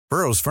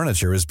Burrow's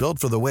furniture is built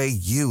for the way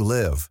you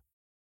live.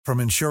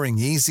 From ensuring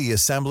easy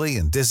assembly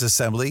and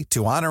disassembly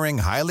to honoring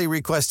highly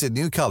requested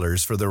new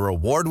colors for their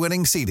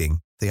award-winning seating,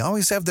 they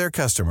always have their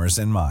customers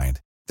in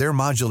mind. Their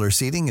modular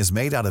seating is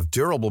made out of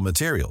durable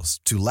materials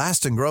to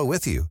last and grow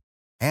with you.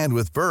 And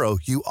with Burrow,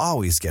 you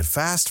always get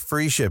fast,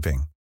 free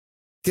shipping.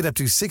 Get up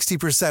to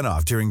 60%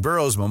 off during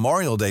Burrow's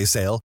Memorial Day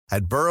sale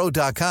at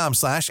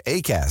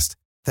burrow.com/ACAST.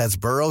 That's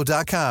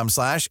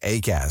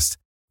burrow.com/ACAST.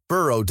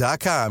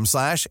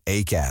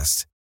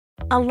 burrow.com/ACAST.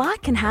 A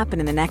lot can happen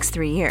in the next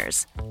 3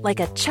 years. Like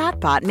a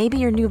chatbot may be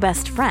your new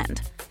best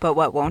friend. But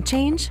what won't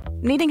change?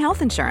 Needing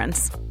health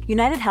insurance.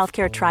 United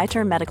Healthcare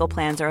Tri-Term Medical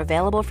Plans are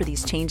available for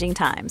these changing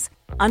times.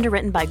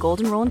 Underwritten by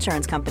Golden Rule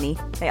Insurance Company,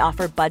 they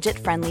offer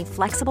budget-friendly,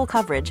 flexible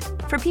coverage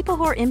for people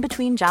who are in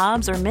between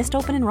jobs or missed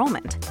open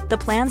enrollment. The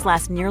plans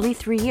last nearly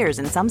 3 years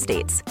in some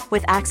states,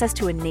 with access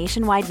to a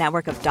nationwide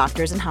network of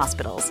doctors and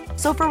hospitals.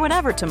 So for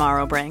whatever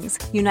tomorrow brings,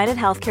 United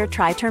Healthcare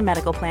Tri-Term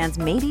Medical Plans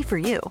may be for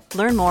you.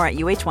 Learn more at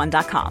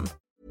uh1.com.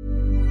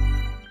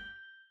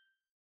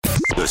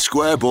 The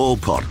Square Ball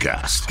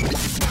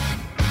Podcast.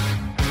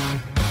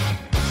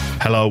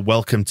 Hello,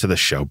 welcome to the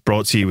show.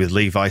 Brought to you with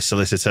Levi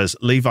Solicitors.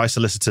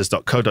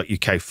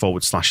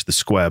 levisolicitors.co.uk/the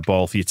square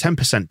ball for your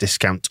 10%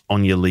 discount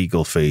on your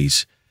legal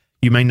fees.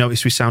 You may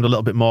notice we sound a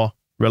little bit more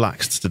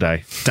relaxed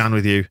today. Dan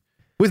with you,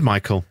 with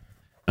Michael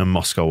and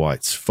Moscow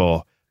Whites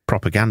for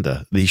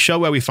Propaganda, the show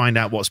where we find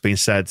out what's been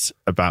said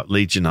about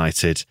Leeds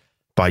United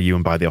by you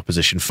and by the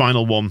opposition.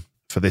 Final one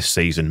for this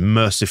season,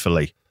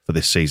 mercifully for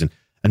this season.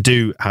 And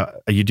are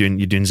you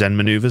doing Zen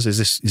maneuvers? Is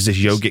this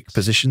yogic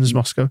positions,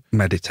 Moscow?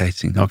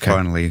 Meditating. Okay.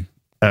 Finally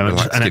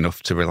relaxed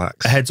enough to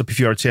relax. A heads up, if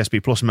you're a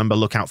TSB Plus member,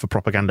 look out for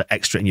Propaganda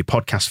Extra in your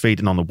podcast feed,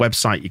 and on the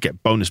website you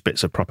get bonus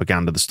bits of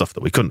Propaganda, the stuff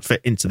that we couldn't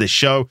fit into this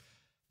show.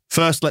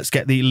 First, let's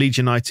get the Leeds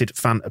United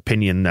fan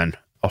opinion then,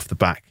 off the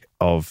back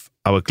of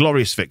our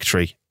glorious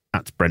victory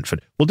at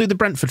Brentford. We'll do the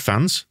Brentford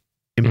fans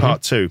in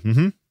part two.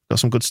 Got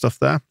some good stuff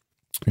there.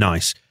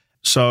 Nice.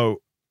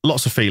 So,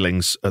 lots of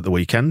feelings at the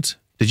weekend.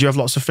 Did you have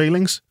lots of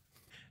feelings?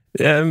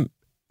 There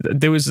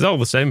was all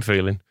the same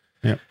feeling,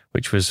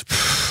 which was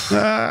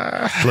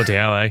bloody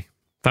hell, eh?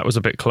 That was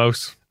a bit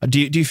close.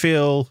 Do you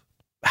feel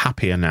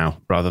happier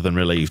now rather than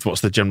relieved?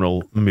 What's the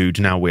general mood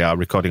now we are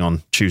recording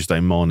on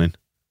Tuesday morning?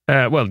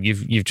 Well,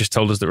 you've just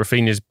told us that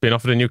Rafinha's been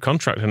offered a new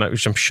contract, and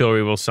which I'm sure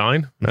he will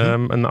sign,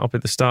 and that'll be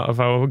the start of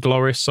our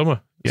glorious summer.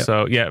 Yep.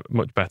 So yeah,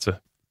 much better.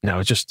 No,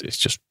 it's just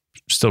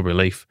still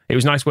relief. It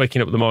was nice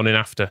waking up the morning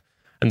after,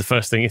 and the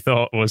first thing you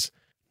thought was,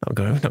 not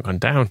gone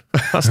down.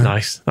 That's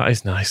nice. That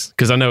is nice.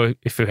 Because I know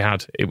if we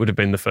had, it would have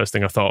been the first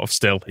thing I thought of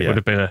still. It would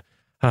have been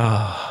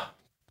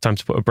time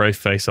to put a brave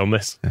face on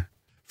this. Yeah.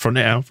 Front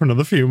it out for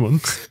another few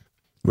months.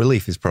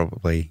 Relief is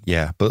probably,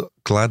 but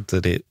glad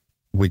that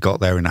we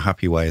got there in a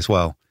happy way as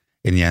well.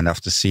 In the end,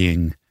 after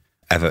seeing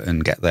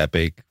Everton get their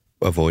big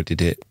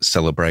avoided it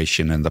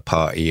celebration and the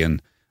party,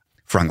 and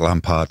Frank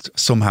Lampard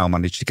somehow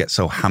managed to get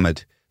so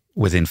hammered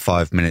within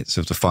 5 minutes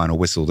of the final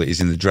whistle that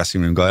he's in the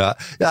dressing room going,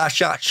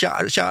 shut.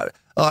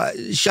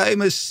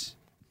 Seamus,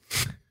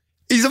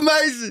 he's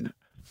amazing.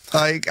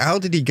 Like, how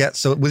did he get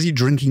so? Was he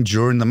drinking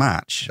during the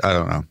match? I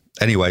don't know.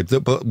 Anyway,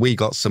 but we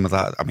got some of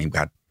that. I mean, we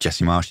had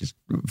Jesse Marsh's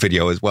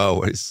video as well,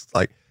 where it's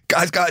like,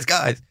 guys.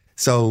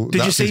 So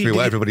that seems to be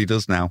what everybody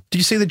does now. Did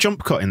you see the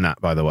jump cut in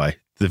that, by the way?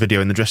 The video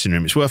in the dressing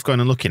room. It's worth going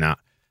and looking at.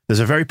 There's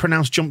a very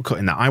pronounced jump cut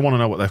in that. I want to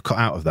know what they've cut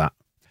out of that.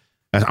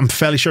 I'm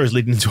fairly sure it's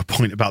leading to a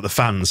point about the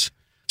fans.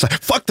 It's like,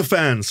 fuck the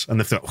fans. And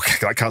they thought,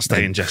 okay, I can't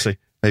stay in, Jesse.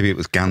 Maybe it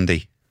was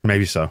Gandhi.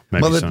 Maybe so.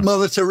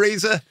 Mother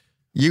Teresa,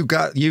 you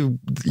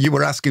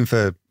were asking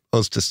for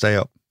us to stay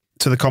up.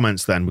 To the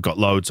comments then, we've got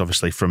loads,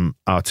 obviously, from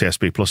our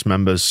TSB Plus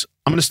members.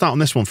 I'm going to start on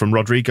this one from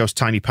Rodrigo's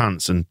Tiny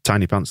Pants, and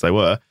Tiny Pants they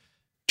were.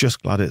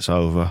 Just glad it's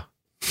over.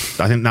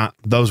 I think that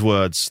those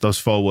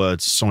 4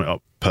 words, sum it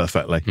up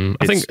perfectly.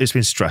 I think it's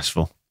been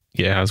stressful.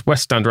 Yeah, as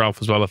West Stand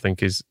Ralph as well, I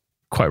think is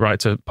quite right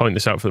to point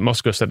this out for that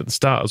Moscow said at the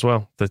start as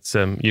well, that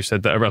you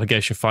said that a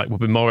relegation fight would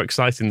be more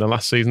exciting than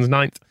last season's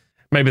 9th.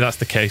 Maybe that's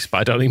the case, but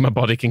I don't think my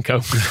body can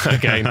cope with that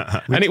again.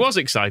 And it was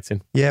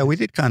exciting. Yeah, we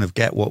did kind of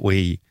get what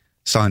we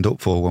signed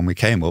up for when we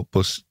came up,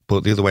 but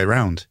the other way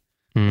around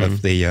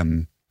of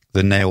the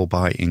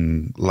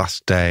nail-biting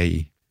last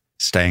day,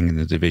 staying in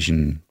the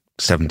division,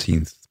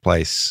 17th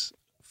place,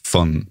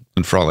 fun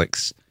and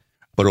frolics,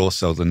 but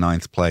also the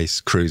 9th place,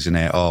 cruising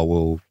it,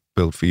 we'll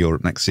build for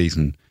Europe next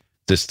season.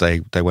 Just they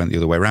went the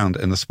other way around.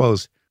 And I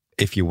suppose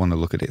if you want to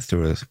look at it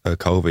through a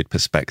COVID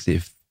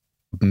perspective,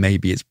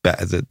 maybe it's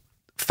better that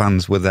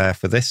fans were there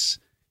for this.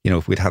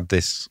 If we'd had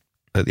this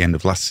at the end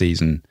of last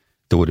season,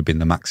 there would have been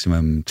the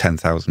maximum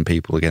 10,000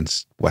 people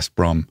against West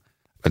Brom,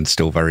 and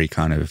still very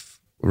kind of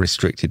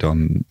restricted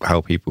on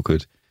how people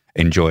could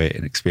enjoy it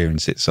and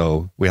experience it.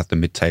 So we had the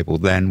mid-table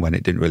then when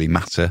it didn't really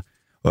matter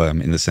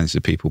in the sense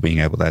of people being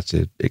able there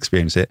to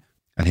experience it.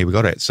 And here we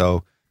got it.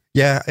 So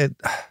yeah,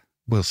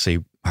 we'll see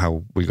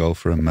how we go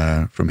from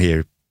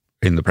here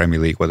in the Premier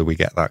League, whether we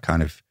get that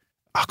kind of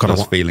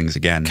those feelings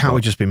again. Can't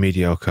we just be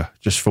mediocre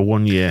just for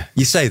 1 year?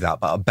 You say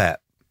that, but I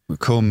bet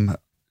come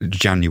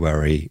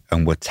January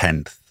and we're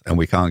 10th and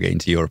we can't get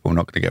into Europe and we're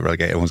not going to get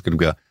relegated, everyone's going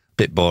to go, a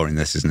bit boring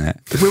this, isn't it?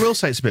 We will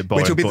say it's a bit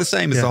boring. Which will be the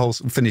same as the whole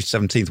finished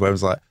 17th, where it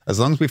was like, as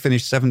long as we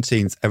finish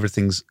 17th,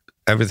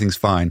 everything's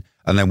fine.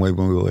 And then when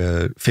we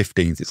were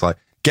 15th, it's like,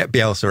 get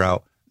Bielsa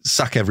out,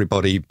 sack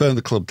everybody, burn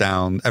the club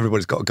down,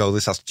 everybody's got to go,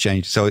 this has to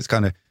change. So it's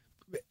kind of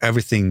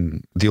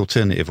everything, the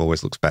alternative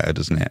always looks better,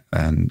 doesn't it?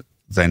 And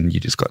then you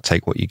just got to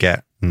take what you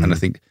get. And I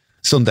think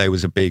Sunday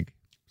was a big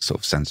sort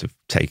of sense of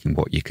taking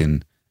what you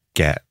can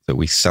get, that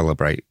we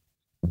celebrate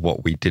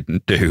what we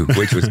didn't do,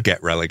 which was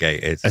get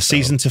relegated. A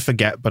season to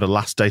forget, but a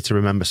last day to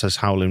remember, says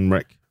Howling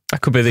Rick.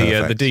 That could be the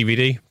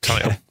DVD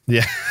title.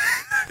 Yeah.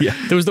 Yeah.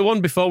 There was the one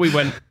before we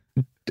went.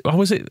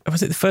 Was it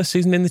the first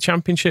season in the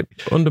Championship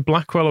under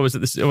Blackwell, or was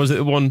it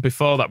the one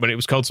before that when it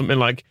was called something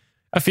like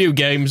a few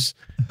games,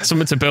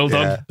 something to build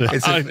on?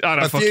 It's I don't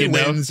a fucking few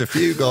know. wins, a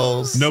few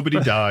goals. Nobody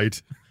died.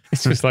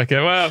 It's just like,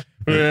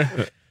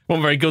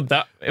 wasn't very good,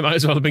 that. It might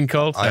as well have been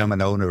called. I am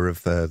an owner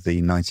of the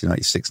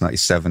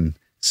 1996-97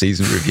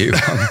 season review on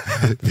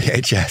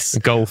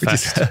VHS. Goal which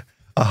is fest.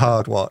 a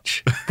hard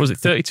watch. Was it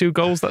 32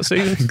 goals that I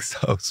season? think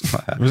so.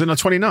 Was it not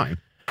 29?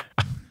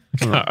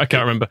 I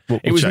can't remember.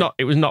 We'll it was check. not.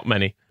 It was not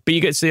many. But you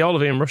get to see all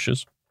of Ian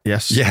Rush's.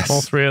 Yes.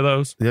 All three of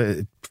those.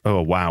 Yeah.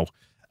 Oh, wow.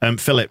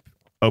 Philip,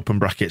 open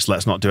brackets,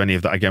 let's not do any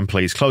of that again,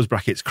 please. Close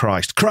brackets,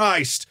 Christ.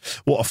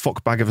 What a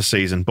fuck bag of a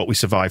season, but we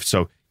survived,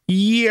 so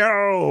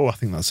yo, I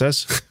think that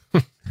says.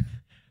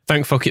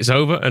 Thank fuck it's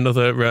over.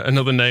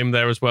 Another name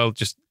there as well,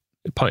 just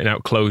pointing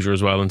out closure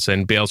as well and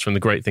saying Bielsa and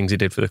the great things he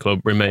did for the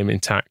club remain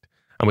intact,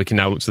 and we can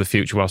now look to the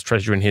future whilst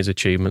treasuring his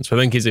achievements. So I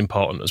think it's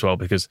important as well,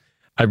 because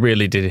I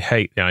really did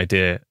hate the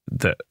idea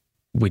that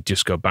we'd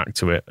just go back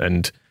to it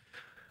and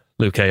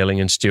Luke Ayling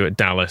and Stuart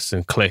Dallas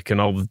and Click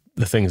and all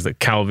the things that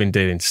Calvin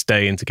did in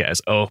staying to get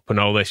us up and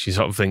all this. You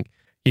sort of think,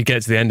 you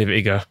get to the end of it,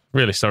 you go,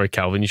 really sorry,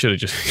 Calvin, you should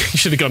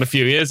have gone a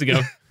few years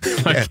ago.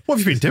 What have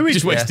you been doing?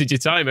 Just wasted your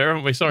time here,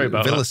 haven't we? Sorry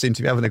about Villa that. seemed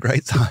to be having a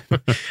great time.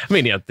 I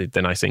mean, he had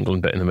the nice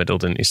England bit in the middle,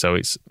 didn't he? So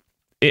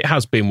it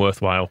has been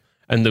worthwhile,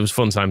 and there was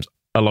fun times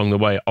along the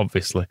way,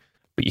 obviously.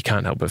 But you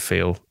can't help but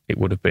feel it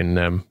would have been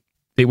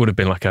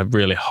like a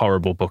really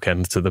horrible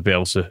bookend to the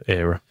Bielsa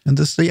era. And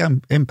there's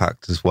the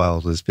impact as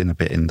well. There's been a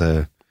bit in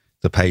the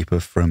paper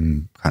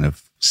from kind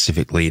of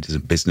civic leaders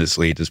and business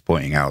leaders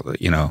pointing out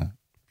that,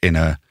 in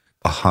a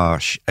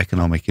harsh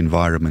economic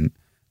environment,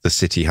 the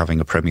city having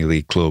a Premier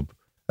League club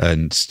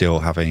and still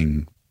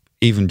having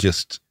even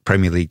just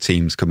Premier League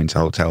teams coming to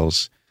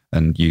hotels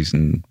and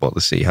using what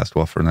the city has to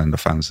offer, and then the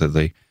fans that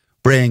they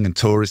bring and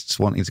tourists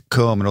wanting to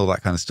come and all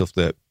that kind of stuff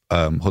that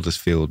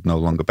Huddersfield no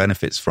longer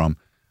benefits from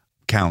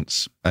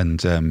counts.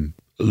 And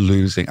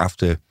losing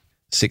after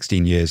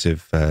 16 years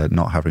of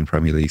not having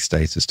Premier League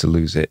status, to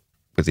lose it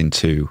within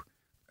 2.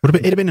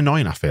 It'd have been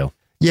annoying, I feel.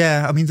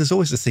 Yeah, I mean, there's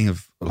always the thing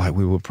of, like,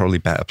 we were probably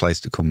better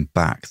placed to come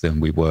back than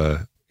we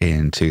were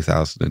in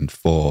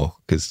 2004,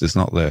 because there's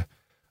not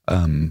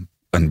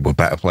and we're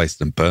better placed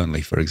than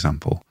Burnley, for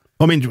example.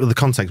 I mean, the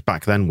context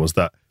back then was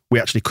that we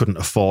actually couldn't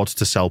afford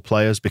to sell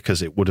players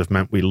because it would have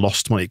meant we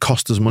lost money. It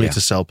cost us money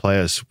to sell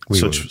players,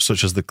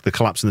 such as the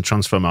collapse in the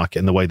transfer market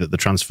and the way that the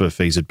transfer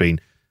fees had been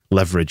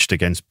leveraged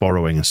against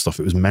borrowing and stuff.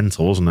 It was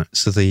mental, wasn't it?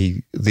 So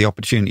the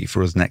opportunity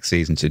for us next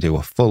season to do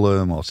a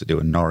Fulham or to do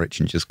a Norwich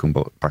and just come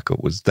back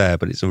up was there,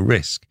 but it's a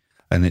risk,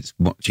 and it's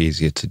much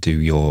easier to do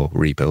your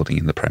rebuilding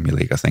in the Premier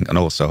League, I think. And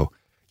also,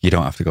 you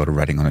don't have to go to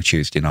Reading on a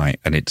Tuesday night,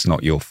 and it's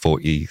not your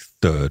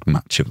 43rd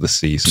match of the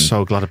season.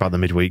 So glad about the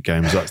midweek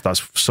games.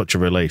 That's such a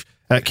relief.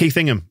 Keith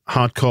Ingham,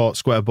 hardcore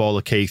square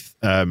baller Keith.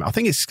 I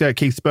think it's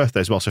Keith's birthday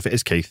as well, so if it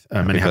is Keith,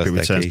 many happy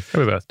returns.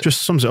 Happy birthday.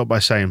 Just sums it up by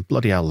saying,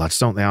 bloody hell, lads,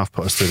 don't they half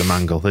put us through the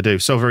mangle? They do.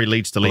 So very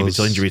Leeds to leave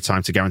until injury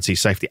time to guarantee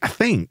safety. I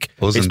think.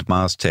 Us and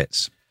Mars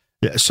Tits.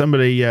 Yeah,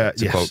 somebody,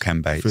 to quote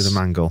Ken Bates. Through the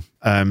mangle.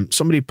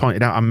 Somebody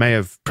pointed out, I may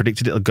have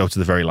predicted it'll go to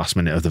the very last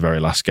minute of the very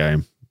last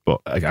game, but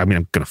I mean,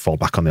 I'm going to fall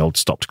back on the old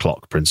stopped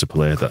clock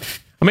principle here. That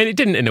I mean, it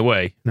didn't in a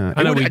way. No,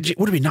 it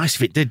would have been nice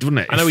if it did,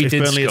 wouldn't it? I know he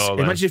did Burnley score.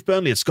 Imagine if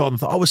Burnley had scored and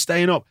thought, we're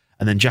staying up,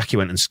 and then Jackie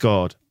went and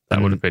scored.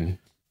 That would have been.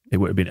 It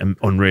would have been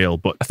unreal.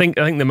 But I think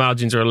the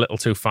margins are a little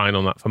too fine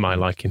on that for my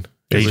liking.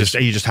 Are you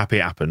just happy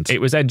it happened?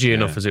 It was edgy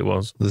enough as it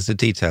was. There's a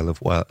detail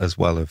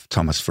of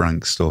Thomas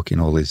Frank stalking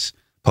all his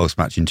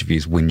post-match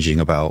interviews, whinging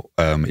about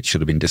it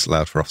should have been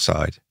disallowed for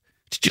offside.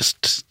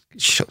 Just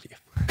shut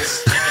your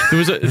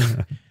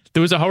face.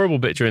 There was a horrible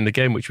bit during the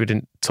game which we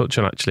didn't touch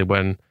on actually,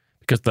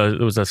 because there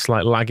was a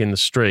slight lag in the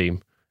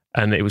stream,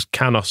 and it was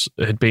Canos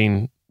had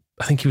been,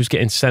 I think he was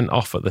getting sent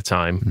off at the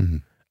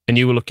time, and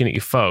you were looking at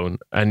your phone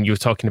and you were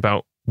talking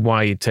about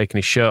why he'd taken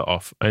his shirt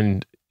off,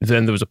 and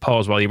then there was a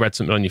pause while you read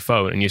something on your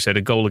phone and you said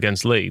a goal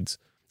against Leeds,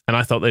 and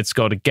I thought they'd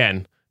scored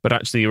again, but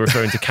actually you're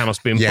referring to Canos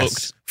being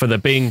booked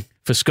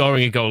for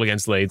scoring a goal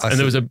against Leeds. And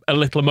there was a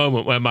little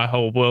moment where my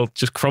whole world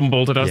just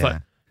crumbled, and I was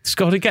like,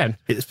 scored again.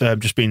 It's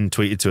just been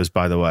tweeted to us,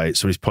 by the way.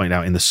 Somebody's pointed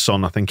out in the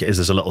Sun, I think it is,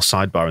 there's a little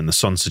sidebar in the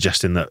Sun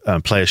suggesting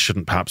that players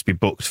shouldn't perhaps be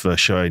booked for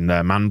showing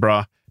their man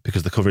bra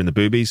because they're covering the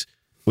boobies,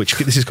 which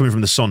this is coming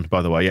from the Sun,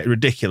 by the way. Yeah,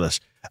 ridiculous.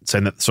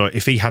 Saying that, so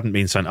if he hadn't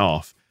been sent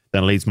off,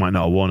 then Leeds might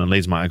not have won and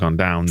Leeds might have gone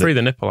down. Free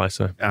the nipple, I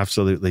say.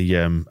 Absolutely,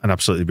 an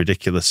absolutely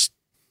ridiculous.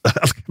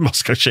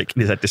 Moscow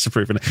shaking his head,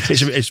 disapproving it.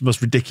 It's the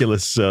most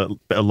ridiculous bit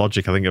of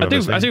logic I think I've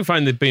ever seen. I do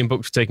find the being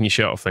booked for taking your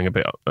shirt off thing a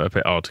bit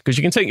odd, because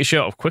you can take your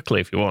shirt off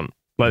quickly if you want.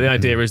 Like, the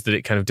idea is that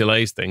it kind of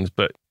delays things,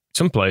 but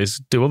some players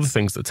do other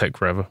things that take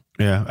forever.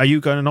 Yeah. Are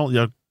you going on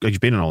holiday? You've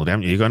been on holiday,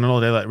 haven't you? You're going on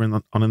holiday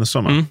later on in the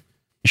summer. You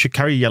should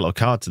carry a yellow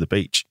card to the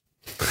beach.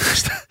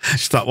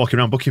 Start walking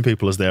around booking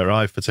people as they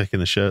arrive for taking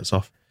the shirts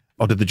off.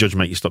 Or did the judge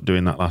make you stop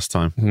doing that last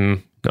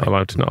time? Not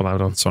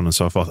allowed on. So on and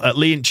so forth.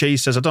 Lee and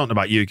Cheese says, I don't know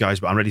about you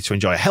guys, but I'm ready to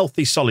enjoy a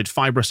healthy, solid,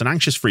 fibrous and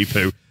anxious-free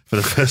poo for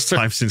the first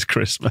time since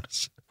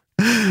Christmas.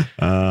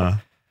 Yeah,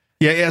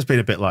 it has been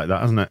a bit like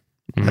that, hasn't it?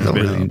 It's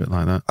been a bit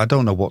like that. I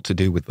don't know what to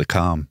do with the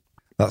calm.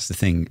 That's the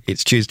thing.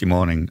 It's Tuesday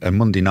morning and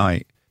Monday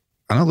night.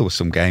 I know there were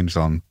some games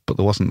on, but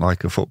there wasn't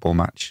like a football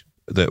match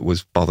that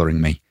was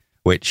bothering me.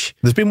 Which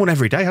there's been one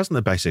every day, hasn't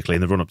there, basically,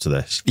 in the run-up to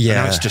this? Yeah.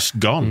 And now it's just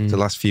gone. The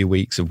last few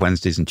weeks of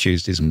Wednesdays and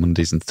Tuesdays and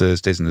Mondays and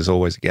Thursdays, and there's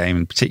always a game,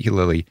 and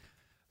particularly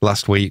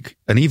last week,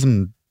 and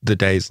even the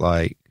days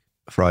like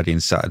Friday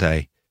and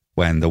Saturday,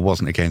 when there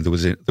wasn't a game, there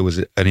was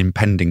an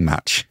impending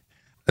match,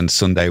 and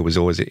Sunday was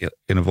always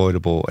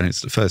unavoidable, and it's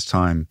the first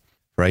time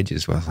for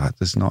ages where I was like,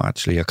 there's not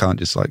actually, I can't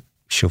just like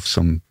shove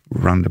some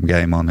random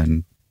game on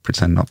and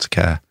pretend not to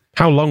care.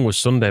 How long was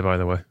Sunday, by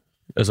the way,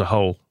 as a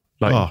whole?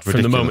 Like,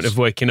 from the moment of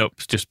waking up,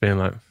 just being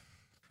like...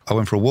 I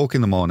went for a walk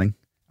in the morning,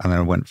 and then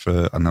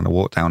I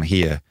walked down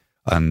here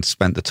and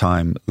spent the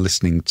time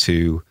listening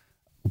to,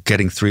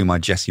 getting through my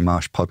Jesse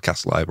Marsh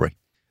podcast library.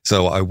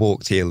 So I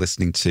walked here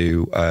listening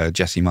to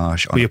Jesse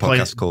Marsh on a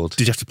podcast called...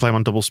 Did you have to play them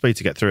on double speed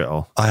to get through it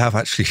all? I have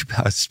actually.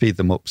 I speed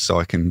them up so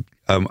I can...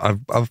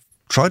 I've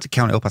tried to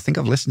count it up. I think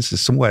I've listened to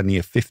somewhere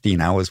near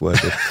 15 hours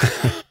worth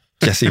of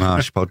Jesse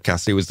Marsh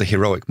podcast. It was the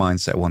Heroic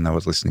Mindset one that I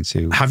was listening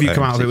to. Have you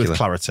come out of it with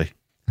clarity?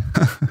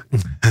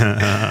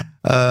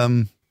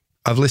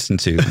 I've listened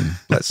to them.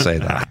 Let's say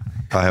that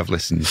I have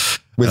listened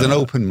with an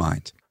open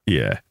mind.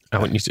 Yeah.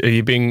 Are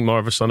you being more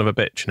of a son of a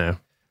bitch now?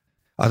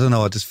 I don't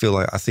know. I just feel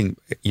like, I think,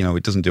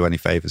 it doesn't do any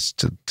favors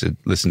to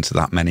listen to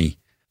that many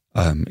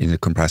in a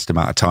compressed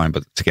amount of time,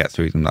 but to get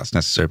through them, that's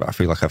necessary. But I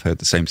feel like I've heard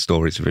the same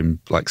stories of him,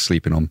 like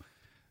sleeping on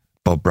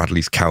Bob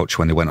Bradley's couch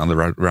when they went on the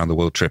round the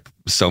world trip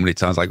so many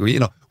times. Like,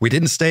 we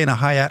didn't stay in a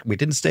Hyatt, we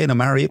didn't stay in a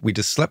Marriott, we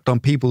just slept on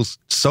people's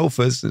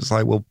sofas. It's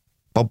like, well,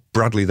 Bob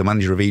Bradley, the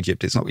manager of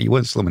Egypt, it's not, you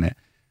weren't slumming it.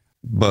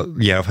 But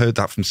yeah, I've heard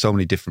that from so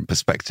many different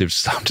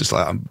perspectives. I'm just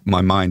like,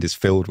 my mind is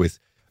filled with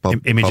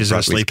images Bob of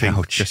a sleeping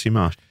couch. Jesse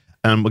Marsh.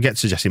 We'll get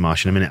to Jesse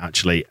Marsh in a minute,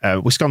 actually.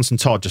 Wisconsin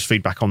Todd just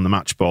feedback on the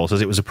match ball,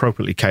 says it was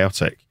appropriately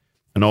chaotic.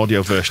 An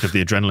audio version of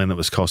the adrenaline that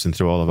was coursing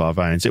through all of our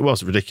veins. It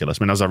was ridiculous.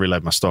 I mean, as I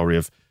relayed my story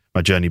of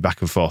my journey back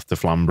and forth to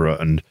Flamborough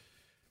and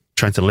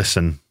trying to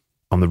listen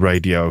on the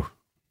radio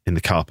in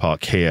the car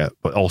park here,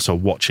 but also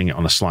watching it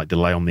on a slight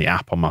delay on the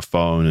app on my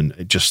phone. And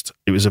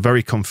it was a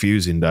very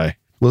confusing day.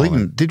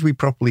 Well, did we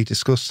properly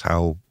discuss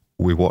how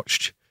we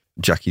watched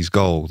Jackie's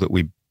goal, that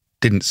we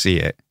didn't see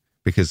it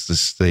because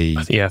there's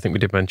I think we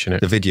did mention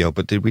it. The video,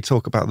 but did we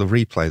talk about the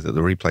replay, that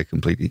the replay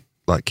completely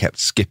kept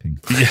skipping?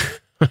 Yeah.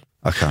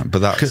 I can't, but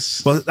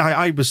that's... Well,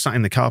 I was sat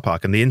in the car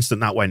park and the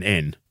instant that went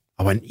in,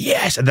 I went,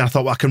 yes. And then I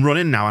thought, well, I can run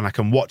in now and I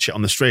can watch it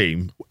on the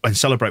stream and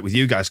celebrate with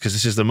you guys because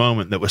this is the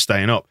moment that we're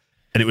staying up.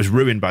 And it was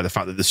ruined by the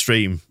fact that the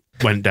stream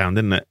went down,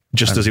 didn't it?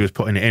 Just as he was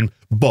putting it in.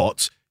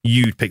 But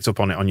you'd picked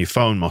up on it on your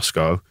phone,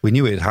 Moscow. We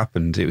knew it had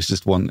happened. It was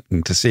just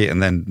wanting to see it.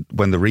 And then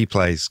when the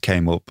replays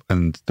came up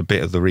and the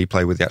bit of the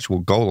replay with the actual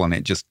goal on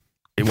it just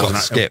got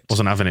skipped. It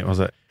wasn't having it, was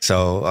it?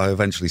 So I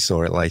eventually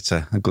saw it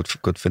later. A good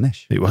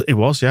finish. It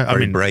was, yeah.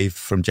 Very brave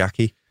from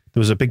Jackie. There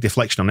was a big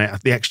deflection on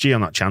it. The XG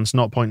on that chance,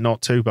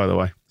 0.02, by the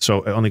way.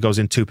 So it only goes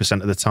in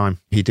 2% of the time.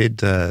 He did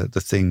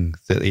the thing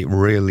that it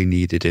really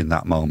needed in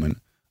that moment,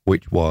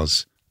 which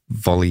was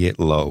volley it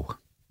low.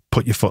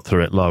 Put your foot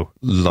through it low.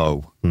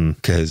 Low.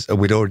 Because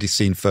we'd already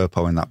seen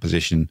Firpo in that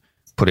position,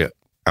 put it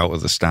out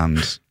of the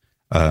stands.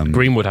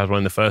 Greenwood had one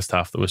in the first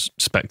half that was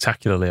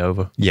spectacularly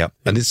over. Yeah,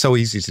 and it's so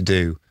easy to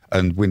do.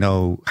 And we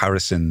know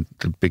Harrison,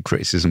 the big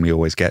criticism he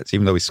always gets,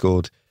 even though he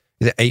scored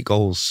 8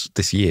 goals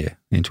this year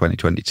in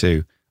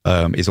 2022,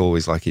 is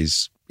always like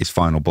his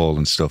final ball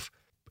and stuff.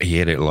 He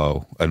hit it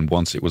low, and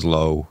once it was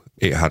low,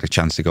 it had a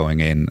chance of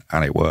going in,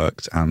 and it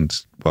worked, and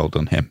well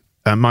done him.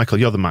 Michael,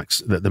 you're the man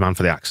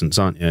for the accents,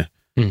 aren't you?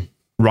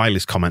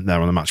 Riley's comment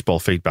there on the match ball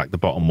feedback, the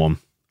bottom one.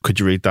 Could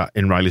you read that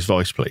in Riley's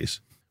voice,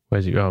 please?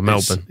 Where's it? Oh,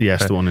 Melbourne.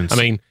 Yes, the one in... I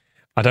mean,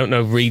 I don't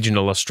know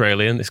regional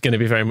Australian. It's going to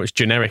be very much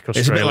generic Australian.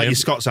 It's a bit like your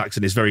Scots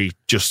accent is very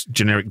just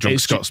generic drunk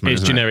Scotsman,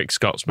 It's generic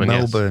Scotsman,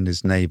 Melbourne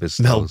is neighbours.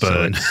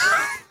 Melbourne.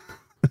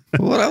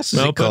 What else is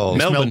it called?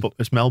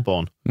 It's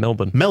Melbourne.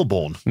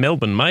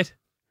 Melbourne, mate.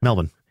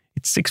 Melbourne.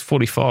 It's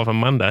 6:45 on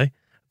Monday, at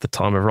the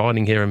time of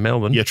riding here in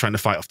Melbourne. You're trying to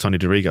fight off Tony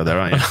DeRigo there,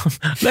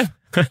 aren't you?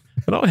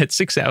 No, I had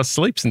 6 hours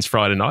sleep since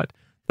Friday night.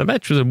 The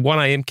match was a 1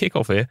 a.m.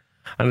 kickoff here,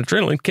 and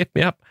adrenaline kept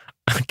me up.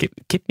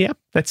 Kept me up.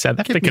 That's South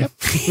Africa.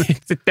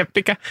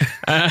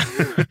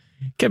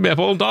 Kept me up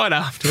all night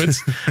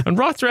afterwards. And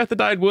right throughout the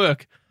day at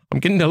work, I'm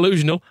getting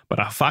delusional, but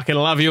I fucking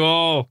love you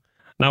all.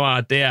 No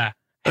idea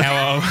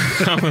how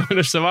I'm going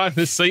to survive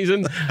this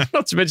season,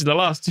 not to mention the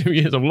last 2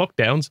 years of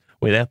lockdowns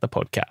without the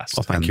podcast.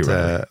 Well, thank you,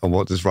 Riley. And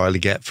what does Riley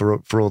get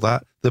for all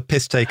that? The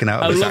piss taken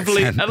out of his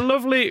accent. A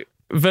lovely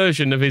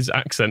version of his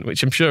accent,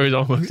 which I'm sure is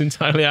almost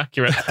entirely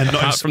accurate, and not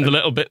apart from the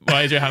little bit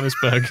by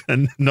Johannesburg.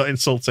 And not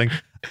insulting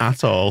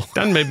at all.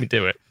 Dan made me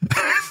do it.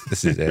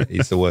 This is it.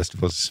 He's the worst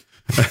of us.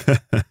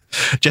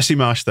 Jesse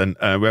Marsh, then.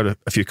 We had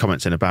a few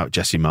comments in about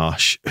Jesse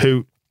Marsh,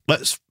 who,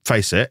 let's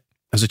face it,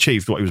 has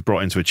achieved what he was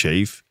brought in to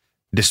achieve,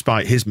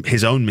 despite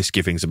his own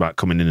misgivings about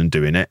coming in and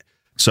doing it.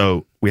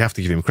 So we have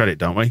to give him credit,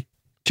 don't we?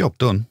 Job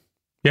done.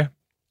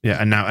 Yeah,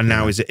 and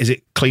now is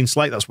it clean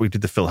slate? That's what we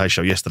did the Phil Hayes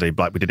show yesterday.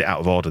 Like we did it out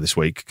of order this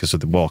week because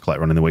of the walk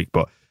later on in the week.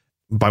 But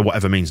by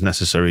whatever means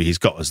necessary, he's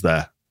got us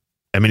there.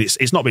 I mean,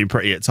 it's not been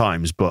pretty at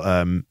times,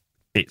 but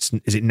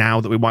is it now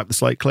that we wipe the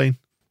slate clean?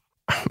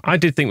 I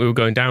did think we were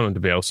going down under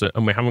Bielsa,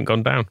 and we haven't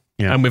gone down.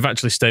 Yeah. And we've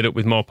actually stayed up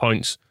with more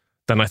points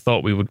than I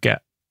thought we would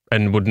get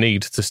and would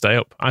need to stay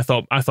up. I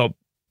thought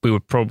we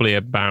were probably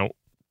about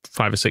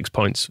 5 or 6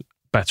 points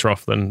better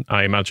off than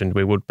I imagined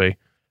we would be.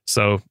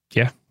 So,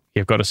 yeah,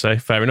 you've got to say,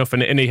 fair enough.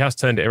 And he has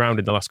turned it around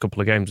in the last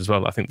couple of games as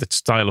well. I think the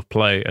style of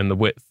play and the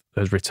width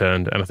has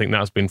returned, and I think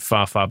that's been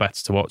far, far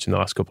better to watch in the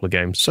last couple of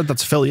games. Said that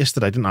to Phil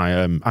yesterday, didn't I?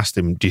 Asked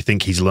him, do you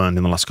think he's learned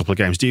in the last couple of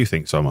games? Do you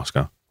think so,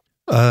 Moscow?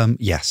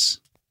 Yes.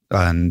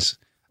 And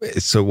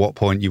so what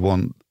point you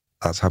want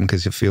that to happen?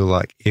 Because you feel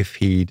like if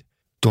he'd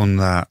done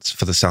that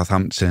for the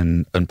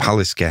Southampton and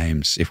Palace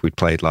games, if we'd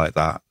played like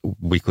that,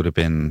 we could have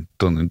been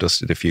done and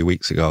dusted a few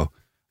weeks ago.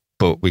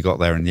 But we got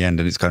there in the end,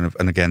 and it's kind of,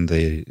 and again,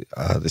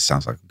 this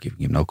sounds like I'm giving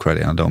him no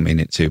credit, and I don't mean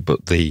it to,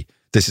 but this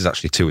is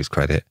actually to his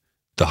credit.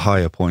 The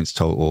higher points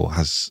total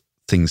has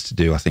things to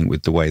do, I think,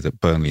 with the way that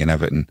Burnley and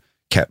Everton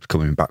kept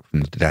coming back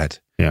from the dead.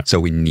 Yeah. So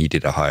we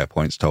needed a higher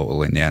points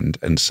total in the end,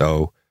 and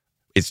so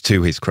it's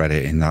to his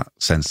credit in that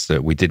sense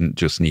that we didn't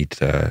just need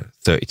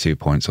 32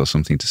 points or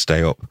something to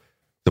stay up.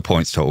 The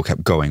points total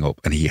kept going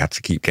up, and he had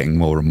to keep getting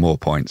more and more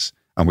points,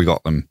 and we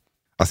got them.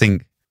 I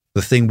think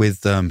the thing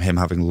with him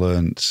having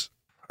learnt,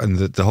 and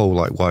the whole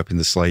like wiping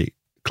the slate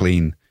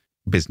clean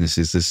business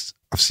is this,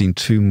 I've seen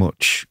too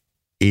much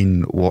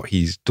in what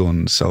he's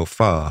done so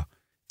far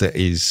that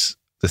is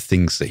the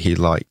things that he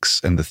likes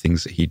and the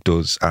things that he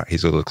does at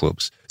his other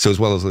clubs. So as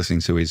well as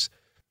listening to his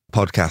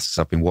podcasts,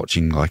 I've been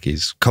watching like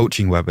his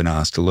coaching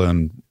webinars to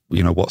learn,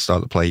 what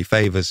style of play he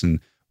favours, and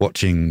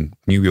watching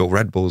New York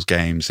Red Bulls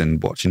games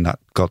and watching that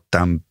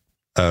goddamn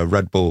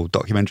Red Bull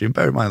documentary. And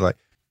bear in mind, like,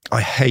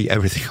 I hate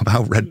everything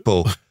about Red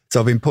Bull. So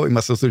I've been putting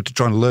myself through to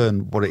try and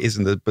learn what it is,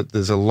 but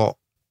there's a lot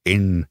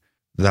in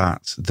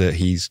that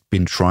he's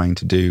been trying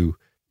to do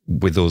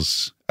with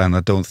us. And I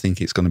don't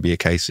think it's going to be a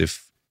case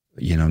of,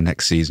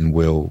 next season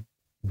we'll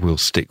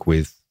stick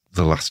with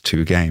the last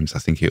 2 games. I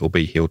think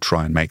he'll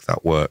try and make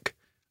that work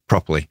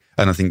properly.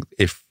 And I think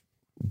if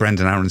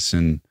Brendan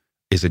Aronson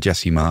is a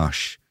Jesse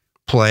Marsh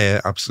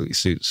player, absolutely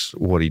suits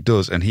what he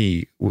does. And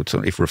if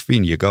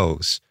Rafinha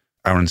goes,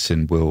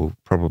 Aronson will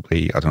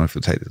probably, I don't know if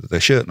he'll take the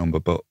shirt number,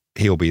 but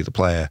he'll be the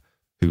player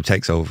who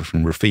takes over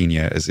from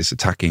Rafinha as this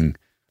attacking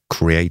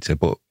creator.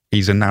 But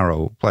he's a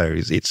narrow player.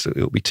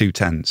 It'll be 2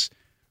 10s.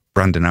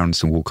 Brandon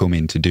Aronson will come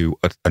in to do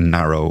a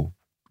narrow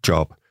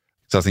job.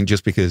 So I think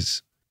just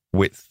because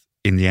width,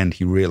 in the end,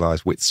 he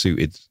realised width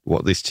suited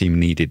what this team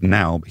needed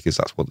now, because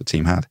that's what the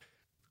team had.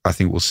 I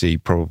think we'll see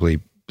probably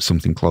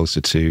something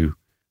closer to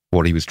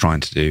what he was trying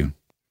to do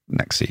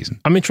next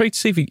season. I'm intrigued to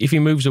see if he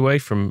moves away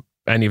from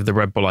any of the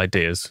Red Bull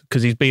ideas,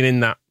 because he's been in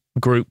that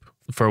group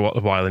for a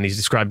while and he's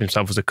described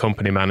himself as a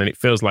company man, and it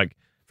feels like,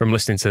 from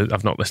listening to,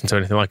 I've not listened to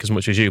anything like as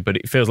much as you, but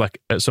it feels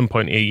like at some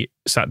point he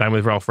sat down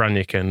with Ralph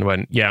Rangnick and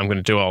went, yeah, I'm going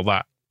to do all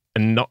that.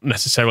 And not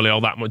necessarily all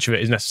that much of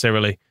it is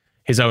necessarily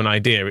his own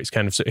idea. It's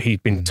kind of, he's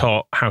been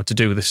taught how to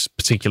do this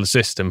particular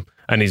system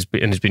and he's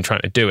been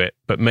trying to do it.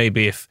 But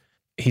maybe if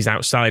he's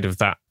outside of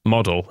that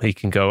model, he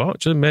can go,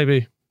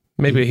 maybe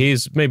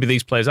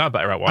these players are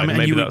better at wide. I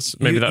mean,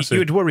 you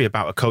would worry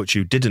about a coach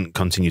who didn't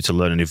continue to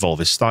learn and evolve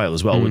his style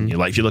as well, wouldn't you?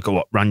 Like if you look at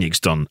what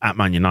Rangnick's done at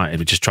Man United,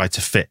 which just tried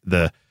to fit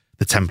the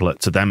template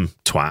to them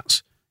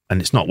twats,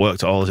 and it's not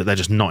worked at all, is it? They're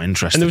just not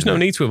interested. And there was no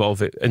need to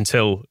evolve it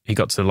until he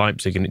got to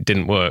Leipzig, and it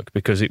didn't work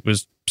because it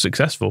was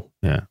successful.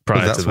 Yeah,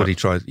 that's what he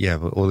tried. Yeah,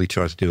 but all he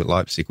tried to do at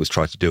Leipzig was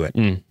try to do it,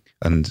 and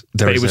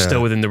but it was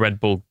still within the Red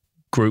Bull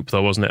group,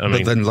 though, wasn't it?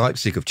 But then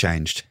Leipzig have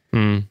changed.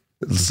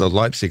 So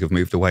Leipzig have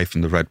moved away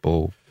from the Red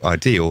Bull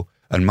ideal,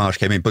 and Marsh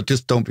came in. But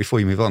just before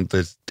you move on,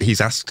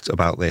 he's asked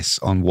about this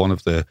on one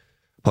of the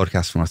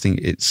podcasts from, I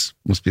think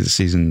must be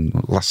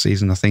last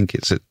season. I think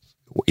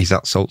he's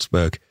at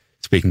Salzburg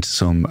speaking to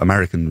some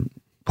American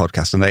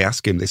podcast, and they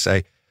ask him, they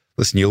say,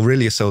 listen, you're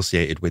really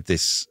associated with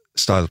this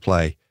style of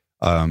play,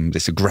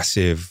 this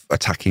aggressive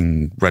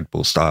attacking Red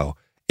Bull style.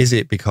 Is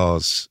it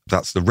because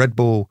that's the Red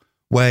Bull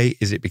way?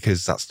 Is it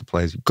because that's the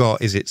players you've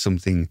got? Is it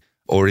something,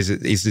 or is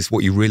this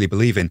what you really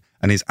believe in?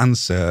 And his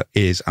answer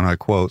is, and I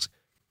quote,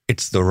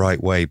 "It's the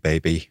right way,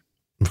 baby."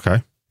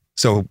 Okay.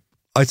 So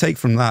I take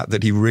from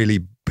that he really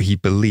he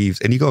believes,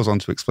 and he goes on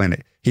to explain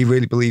it, he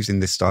really believes in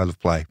this style of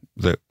play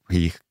that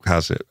he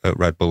has at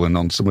Red Bull. And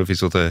on some of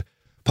his other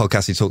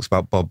podcasts, he talks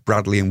about Bob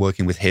Bradley and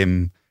working with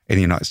him in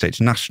the United States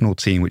national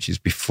team, which is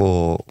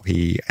before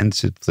he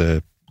entered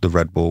the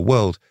Red Bull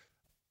world.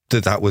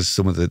 That was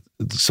some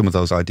of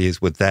those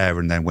ideas were there.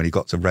 And then when he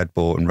got to Red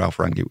Bull and Ralph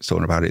Rangnick was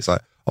talking about it, it's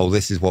like, oh,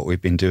 this is what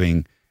we've been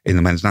doing in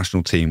the men's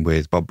national team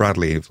with Bob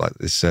Bradley. It was like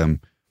this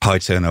high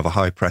turnover,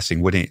 high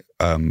pressing, winning,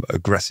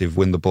 aggressive,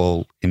 win the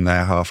ball in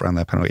their half around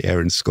their penalty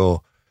area and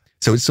score.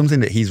 So it's something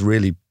that he's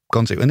really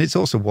gone to. And it's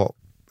also what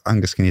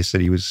Angus Kinnear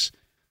said he was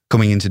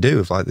coming in to do.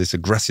 Of like this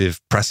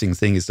aggressive pressing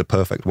thing is the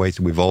perfect way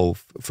to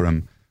evolve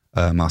from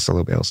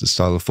Marcelo Bielsa's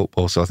style of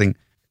football. So I think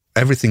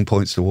everything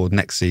points toward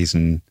next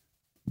season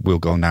we'll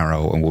go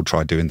narrow and we'll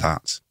try doing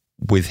that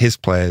with his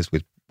players,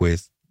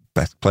 with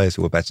better players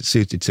who are better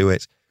suited to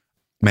it.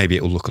 Maybe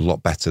it'll look a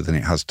lot better than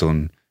it has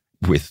done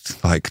with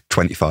like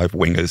 25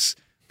 wingers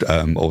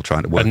all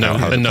trying to work out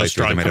how to play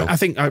through the middle. I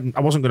think I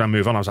wasn't going to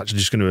move on. I was actually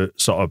just going to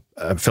sort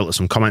of filter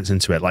some comments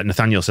into it. Like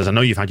Nathaniel says, I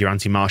know you've had your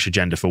anti-Marsh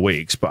agenda for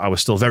weeks, but I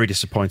was still very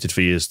disappointed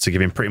for years to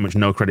give him pretty much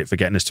no credit for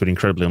getting us to an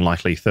incredibly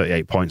unlikely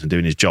 38 points and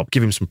doing his job.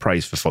 Give him some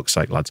praise for fuck's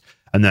sake, lads.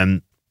 And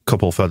then a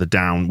couple further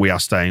down, we are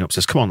staying up,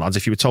 says, come on, lads,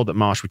 if you were told that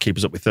Marsh would keep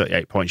us up with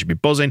 38 points, you'd be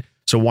buzzing.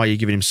 So why are you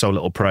giving him so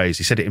little praise?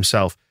 He said it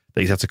himself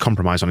that he's had to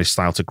compromise on his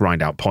style to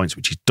grind out points,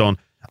 which he's done.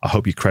 I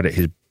hope you credit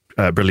his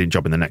brilliant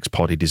job in the next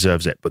pod. He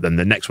deserves it. But then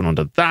the next one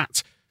under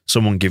that,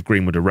 someone give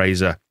Greenwood a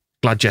razor.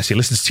 Glad Jesse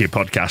listens to your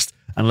podcast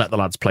and let the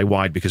lads play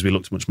wide because we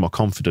looked much more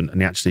confident and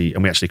we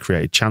actually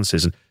created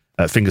chances.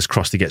 And fingers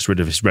crossed he gets rid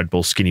of his Red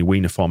Bull skinny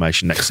wiener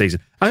formation next season.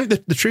 I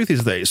think the truth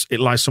is that it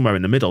lies somewhere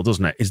in the middle,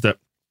 doesn't it? Is that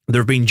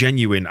there have been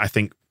genuine, I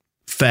think,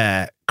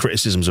 fair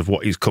criticisms of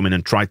what he's come in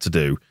and tried to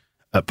do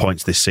at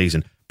points this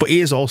season. But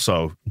he is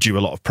also due a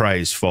lot of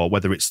praise for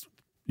whether it's,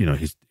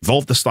 he's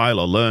evolved the style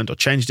or learned or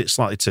changed it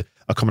slightly to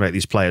accommodate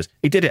these players.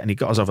 He did it and he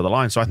got us over the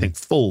line. So I think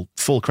full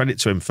credit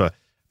to him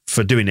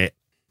for doing it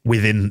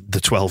within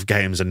the 12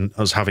 games and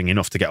us having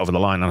enough to get over the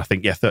line. And I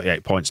think,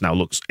 38 points now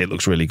looks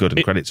really good,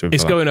 and credit to him.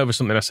 It's going over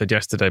something I said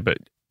yesterday, but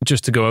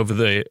just to go over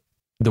the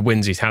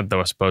wins he's had, though,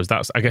 I suppose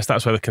that's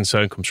where the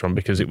concern comes from,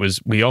 because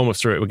we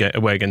almost threw it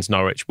away against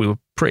Norwich. We were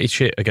pretty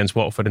shit against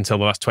Watford until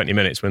the last 20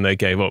 minutes when they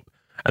gave up.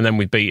 And then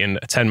we've beaten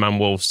a 10-man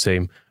Wolves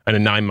team and a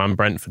 9-man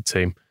Brentford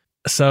team.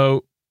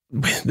 So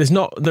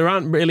there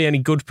aren't really any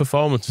good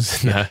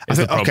performances in there. I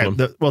think,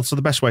 the problem. So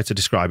the best way to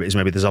describe it is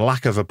maybe there's a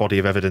lack of a body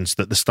of evidence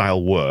that the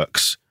style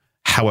works.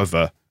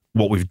 However,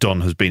 what we've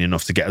done has been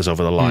enough to get us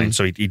over the line.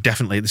 So he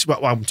definitely, this is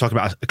what I'm talking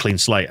about, a clean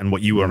slate, and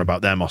what you were on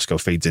about there, Moscow,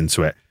 feeds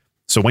into it.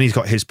 So when he's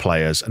got his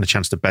players and a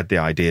chance to bed the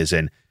ideas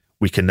in,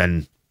 we can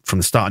then, from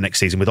the start of next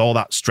season, with all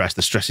that stress,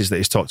 the stresses that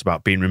he's talked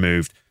about being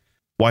removed,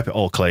 wipe it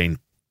all clean.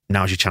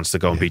 Now's your chance to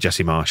go and beat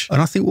Jesse Marsh.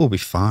 And I think we'll be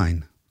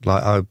fine.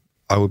 Like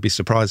I would be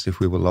surprised if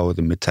we were lower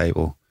than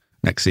mid-table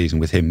next season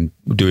with him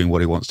doing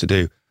what he wants to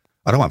do.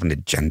 I don't have an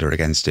agenda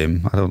against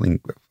him. I don't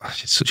think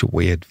it's such a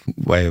weird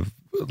way of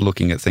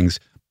looking at things.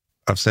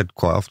 I've said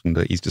quite often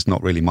that he's just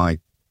not really my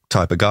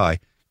type of guy.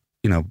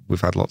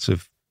 We've had lots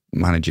of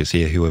managers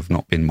here who have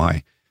not been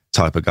my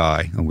type of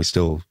guy, and we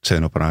still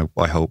turn up, and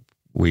I hope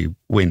we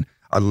win.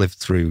 I lived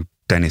through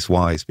Dennis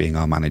Wise being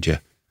our manager,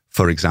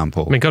 for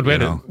example. I mean, God,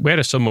 we had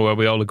a summer where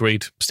we all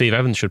agreed Steve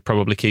Evans should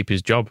probably keep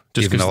his job.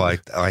 Even though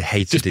I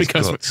hated his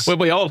guts.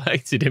 We all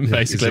hated him,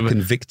 basically. He's a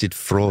convicted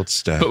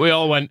fraudster. But we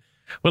all went,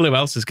 well, who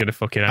else is going to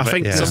fucking have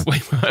it? So we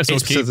might as well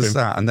keep him. There's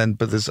that, and then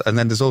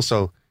there's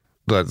also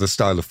the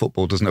style of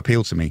football doesn't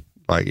appeal to me.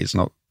 Like, it's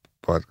not.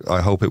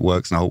 I hope it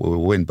works and I hope we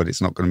will win, but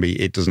it's not going to be.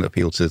 It doesn't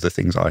appeal to the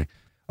things I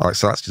like.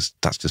 So that's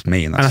just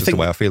me, and that's just the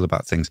way I feel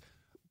about things.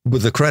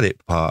 With the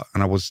credit part,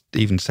 and I was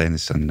even saying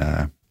this in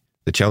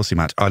the Chelsea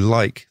match, I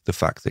like the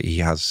fact that he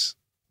has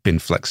been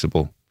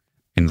flexible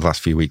in the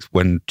last few weeks.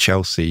 When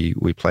Chelsea,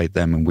 we played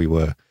them and we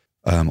were,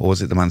 or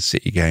was it the Man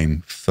City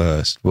game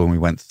first, when we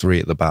went 3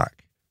 at the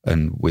back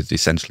and with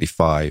essentially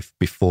 5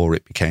 before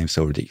it became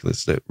so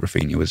ridiculous that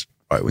Rafinha was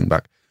right wing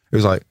back. It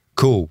was like,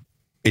 cool,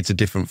 it's a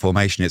different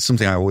formation. It's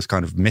something I always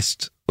kind of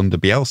missed under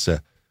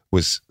Bielsa,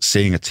 was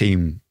seeing a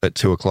team at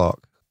 2:00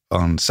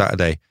 on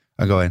Saturday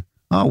and going,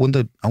 oh, I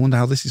wonder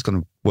how this is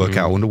going to work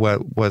out. I wonder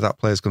where that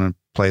player's going to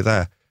play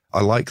there.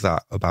 I like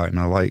that about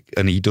him.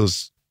 And he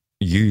does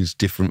use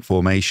different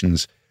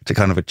formations to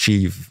kind of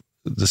achieve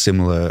the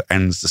similar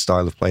ends, the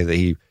style of play that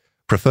he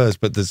prefers.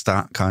 But there's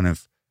that kind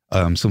of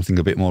something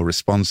a bit more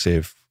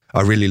responsive.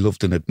 I really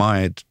loved and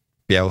admired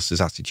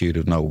Bielsa's attitude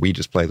of, no, we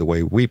just play the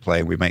way we play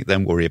and we make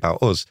them worry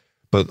about us.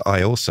 But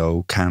I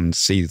also can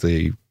see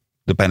the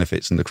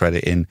benefits and the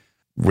credit in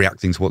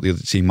reacting to what the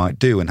other team might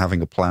do and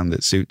having a plan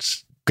that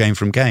suits game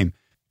from game.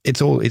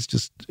 It's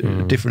just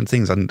different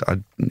things, and I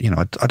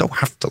don't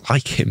have to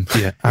like him.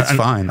 Yeah, it's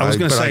fine. I was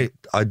going to say,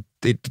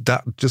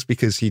 that just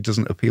because he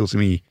doesn't appeal to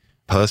me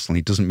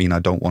personally doesn't mean I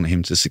don't want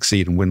him to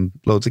succeed and win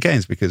loads of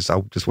games, because I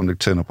just want to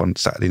turn up on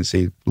Saturday and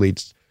see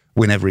Leeds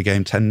win every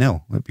game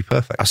 10-0. It'd be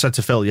perfect. I said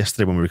to Phil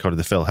yesterday when we recorded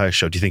the Phil Hurst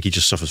show, do you think he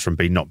just suffers from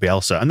being not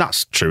Bielsa? And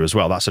that's true as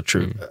well. That's a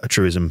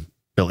truism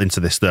built into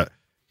this, that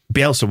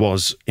Bielsa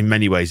was, in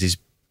many ways, is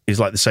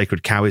like the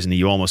sacred cow, isn't he?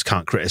 You almost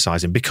can't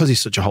criticise him because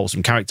he's such a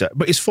wholesome character.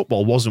 But his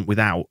football wasn't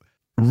without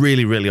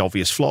really, really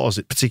obvious flaws,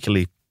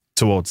 particularly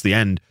towards the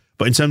end.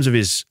 But in terms of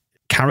his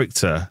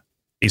character,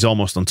 he's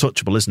almost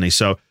untouchable, isn't he?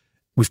 So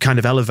we've kind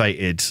of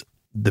elevated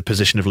the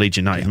position of Leeds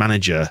United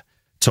manager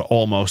to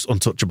almost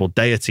untouchable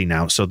deity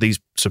now. So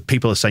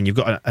people are saying you've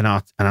got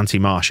an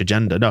anti-Marsh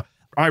agenda. No,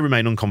 I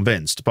remain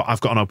unconvinced, but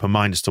I've got an open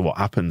mind as to what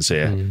happens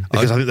here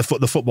because I think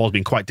the football's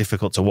been quite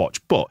difficult to watch.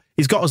 But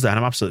he's got us there, and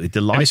I'm absolutely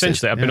delighted. And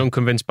essentially, I've been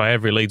unconvinced by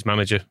every Leeds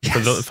manager for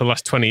the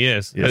last 20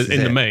 years.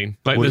 In the main,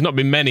 like there's not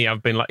been many.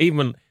 I've been like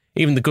even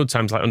the good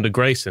times, like under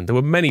Grayson. There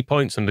were many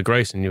points under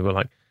Grayson. You were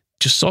like,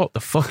 just sort the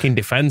fucking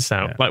defence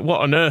out. Like,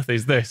 what on earth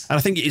is this? And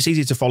I think it's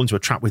easy to fall into a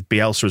trap with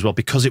Bielsa as well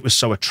because it was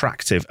so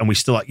attractive, and we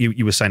still, like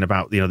you were saying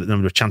about the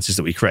number of chances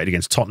that we created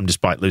against Tottenham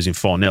despite losing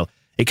 4-0.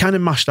 It kind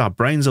of mashed our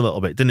brains a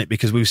little bit, didn't it?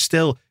 Because we were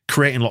still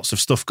creating lots of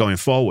stuff going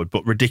forward,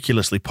 but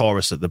ridiculously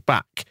porous at the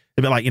back.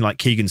 A bit like like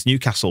Keegan's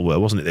Newcastle were,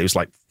 wasn't it? It was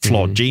like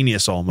flawed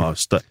genius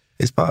almost.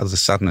 It's part of the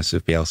sadness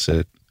of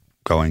Bielsa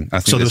going. I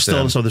think so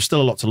there's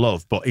still a lot to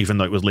love, but even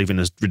though it was leaving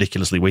us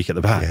ridiculously weak at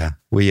the back,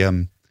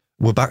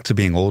 we're back to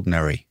being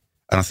ordinary.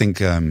 And I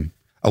think I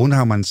wonder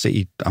how Man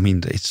City. I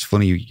mean, it's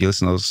funny you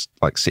listen to those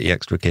like City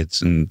Extra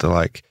kids, and they're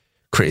like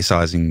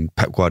criticising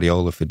Pep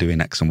Guardiola for doing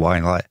X and Y,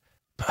 and like,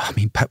 I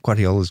mean, Pep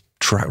Guardiola's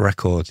track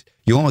record,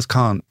 you almost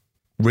can't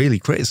really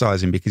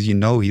criticise him because you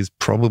know he's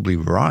probably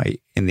right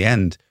in the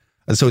end.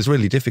 And so it's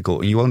really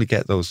difficult, and you only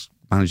get those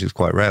managers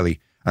quite rarely.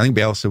 I think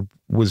Bielsa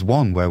was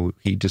one where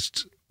he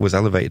just was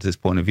elevated to this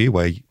point of view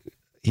where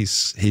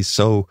he's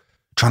so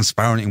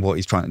transparent in what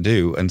he's trying to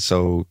do and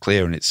so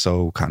clear, and it's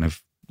so kind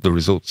of the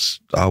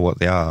results are what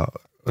they are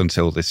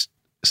until this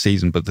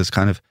season. But there's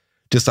kind of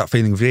just that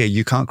feeling of,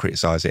 you can't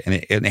criticise it. And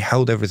it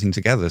held everything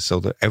together so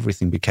that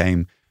everything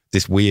became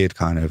this weird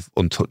kind of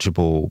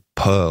untouchable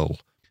pearl.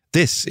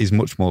 This is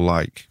much more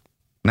like,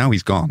 now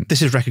he's gone.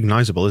 This is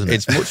recognisable, isn't it?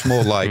 It's much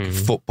more like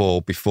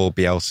football before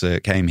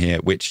Bielsa came here,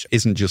 which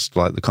isn't just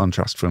like the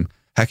contrast from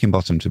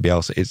Heckingbottom to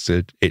Bielsa.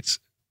 It's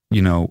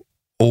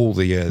all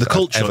the years. The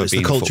culture, ever it's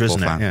been the culture,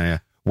 isn't it? Fan, Yeah.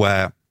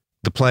 Where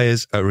the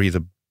players are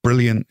either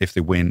brilliant if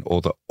they win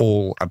or they're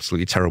all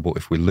absolutely terrible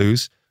if we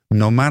lose.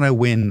 No matter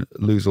win,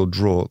 lose or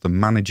draw, the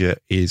manager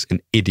is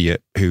an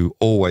idiot who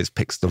always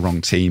picks the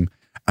wrong team,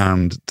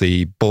 and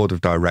the board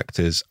of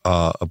directors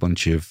are a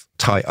bunch of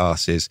tight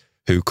arses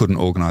who couldn't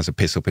organise a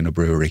piss up in a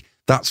brewery.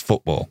 That's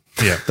football.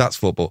 Yeah. That's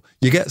football.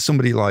 You get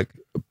somebody like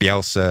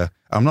Bielsa.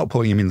 I'm not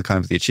putting him in the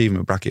kind of the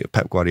achievement bracket of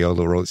Pep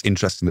Guardiola, or it's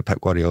interesting that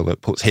Pep Guardiola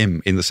puts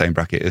him in the same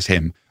bracket as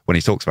him when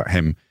he talks about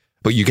him.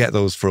 But you get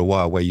those for a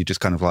while where you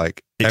just kind of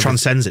like... It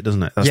transcends it,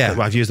 doesn't it?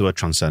 I've used the word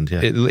transcend, yeah.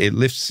 It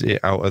lifts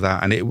it out of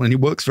that, and it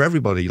works for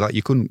everybody. Like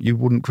you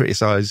wouldn't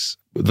criticise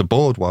the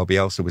board while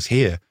Bielsa was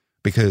here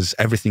because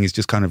everything is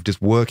just kind of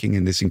just working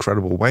in this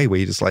incredible way where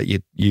you just like,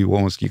 you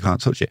almost, you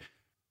can't touch it.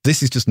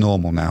 This is just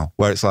normal now,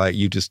 where it's like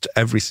you just,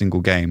 every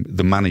single game,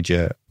 the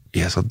manager,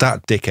 so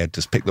that dickhead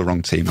just picked the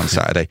wrong team on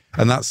Saturday.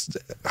 And that's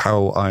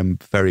how I'm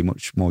very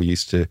much more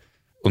used to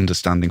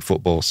understanding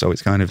football. So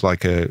it's kind of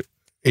like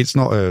it's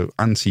not a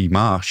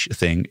anti-Marsh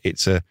thing.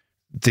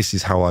 This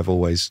is how I've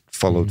always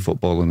followed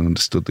football and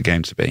understood the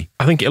game to be.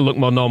 I think it'll look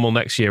more normal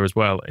next year as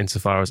well,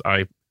 insofar as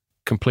I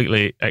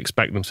completely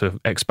expect them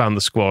to expand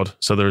the squad.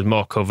 So there is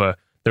more cover.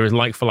 There is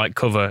like-for-like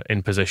cover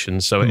in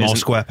positions. So more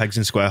square pegs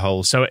in square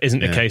holes. So it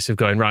isn't a case of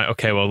going, right,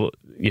 okay, well,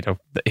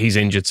 he's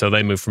injured, so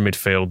they move from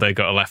midfield. They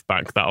got a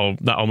left-back. That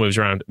all moves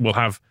around. We'll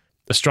have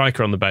a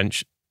striker on the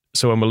bench.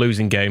 So when we're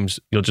losing games,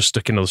 you'll just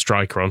stick another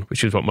striker on,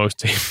 which is what most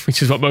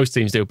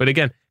teams do. But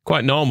again,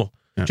 quite normal.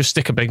 Yeah. Just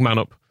stick a big man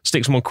up,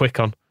 stick someone quick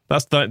on.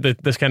 That's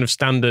this kind of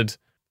standard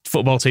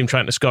football team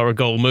trying to score a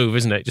goal move,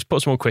 isn't it? Just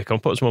put someone quick on,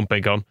 put someone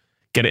big on,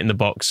 get it in the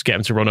box, get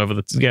them to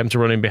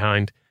run in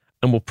behind,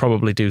 and we'll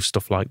probably do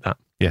stuff like that.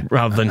 Yeah,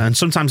 and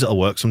sometimes it'll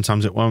work,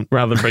 sometimes it won't.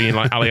 Rather than bringing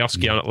like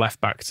Alioski on at left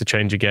back to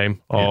change a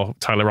game, or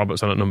Tyler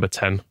Roberts on at number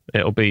 10,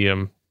 it'll be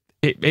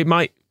it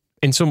might.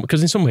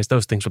 Because in some ways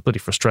those things were bloody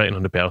frustrating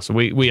under Bielsa.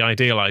 We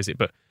idealise it,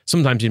 but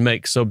sometimes you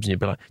make subs and you'd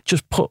be like,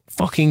 just put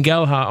fucking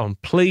Gelhardt on,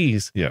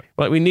 please. Yeah.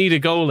 Like, we need a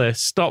goal there.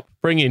 Stop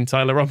bringing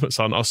Tyler Roberts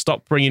on, or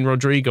stop bringing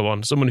Rodrigo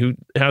on, someone who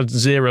has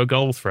zero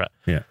goal threat.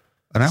 Yeah.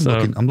 And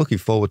I'm looking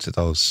forward to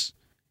those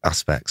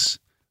aspects.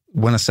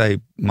 When I say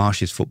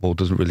Marsh's football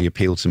doesn't really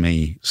appeal to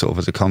me sort of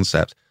as a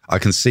concept, I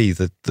can see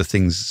the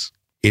things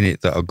in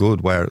it that are good,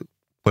 where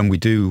when we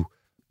do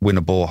win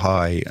a ball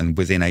high and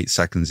within 8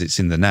 seconds it's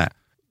in the net,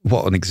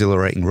 what an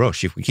exhilarating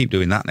rush. If we keep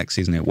doing that next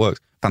season, it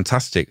works.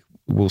 Fantastic.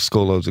 We'll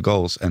score loads of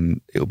goals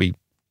and it'll be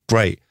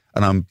great.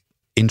 And I'm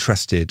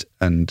interested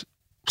and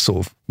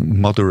sort of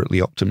moderately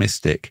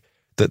optimistic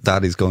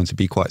that is going to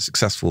be quite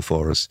successful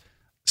for us.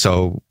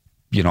 So,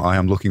 I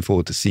am looking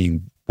forward to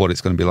seeing what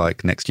it's going to be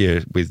like next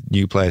year with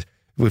new players.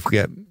 If we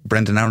get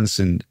Brendan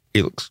Aronson,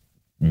 he looks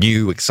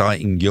new,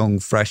 exciting, young,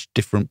 fresh,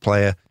 different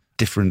player,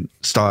 different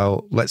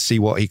style. Let's see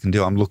what he can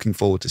do. I'm looking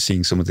forward to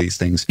seeing some of these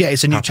things. Yeah,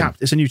 it's a new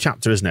chapter. It's a new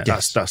chapter, isn't it?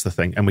 Yes. That's the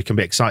thing, and we can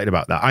be excited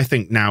about that. I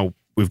think now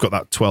we've got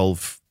that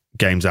 12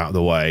 games out of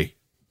the way.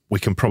 we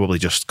can probably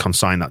just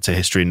consign that to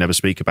history and never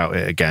speak about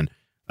it again.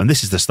 And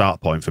this is the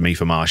start point for me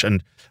for Marsch.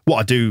 And what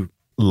I do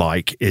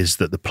like is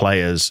that the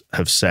players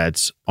have said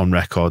on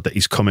record that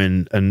he's come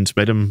in and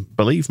made them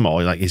believe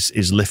more, like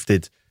he's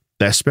lifted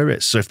their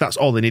spirits. So if that's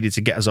all they needed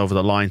to get us over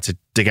the line to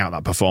dig out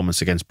that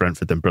performance against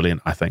Brentford, then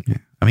brilliant, I think. Yeah.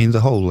 I mean,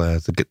 the whole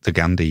the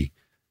Gandhi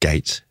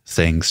Gate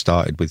thing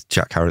started with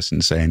Jack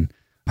Harrison saying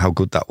how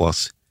good that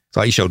was.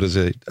 So he showed us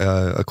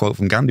a quote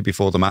from Gandhi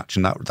before the match,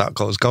 and that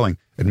got us going.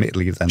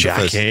 Admittedly, then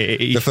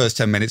the first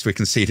 10 minutes we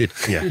conceded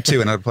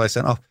 2 and had a player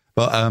sent off.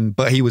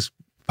 But he was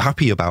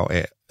happy about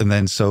it. And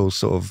then so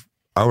sort of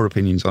our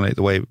opinions on it,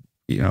 the way,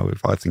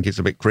 if I think it's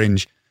a bit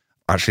cringe,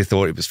 I actually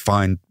thought it was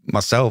fine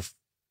myself,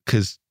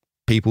 because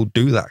people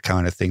do that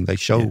kind of thing. They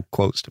show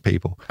quotes to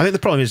people. I think the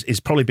problem is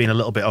probably being a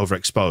little bit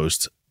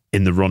overexposed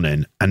in the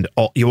run-in, and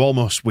you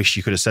almost wish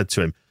you could have said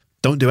to him,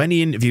 don't do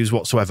any interviews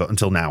whatsoever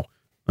until now.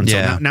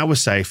 Now we're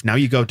safe. Now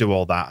you go do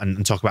all that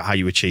and talk about how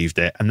you achieved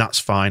it, and that's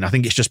fine. I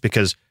think it's just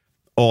because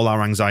all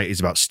our anxieties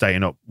about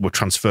staying up were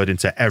transferred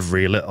into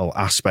every little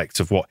aspect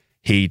of what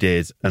he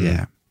did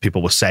and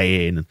people were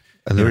saying.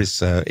 And there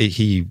is,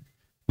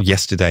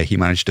 yesterday he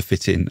managed to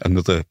fit in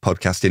another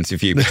podcast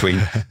interview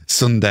between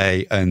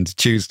Sunday and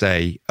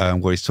Tuesday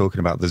where he's talking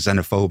about the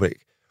xenophobic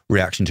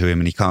reaction to him,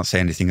 and he can't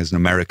say anything as an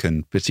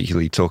American,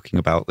 particularly talking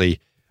about the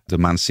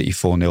Man City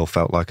 4-0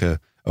 felt like a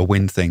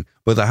win thing.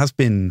 But there has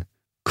been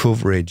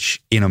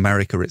coverage in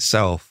America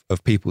itself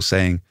of people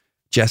saying,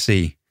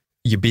 Jesse,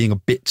 you're being a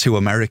bit too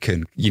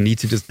American. You need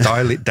to just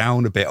dial it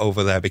down a bit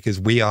over there, because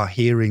we are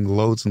hearing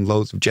loads and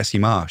loads of Jesse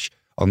Marsch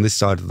on this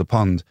side of the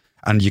pond,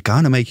 and you're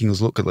kind of making us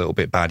look a little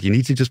bit bad. You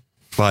need to just,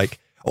 like,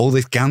 all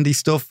this Gandhi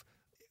stuff,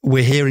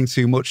 we're hearing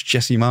too much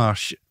Jesse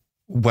Marsch.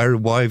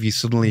 Why have you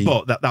suddenly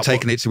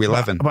taken it to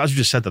 11? But as you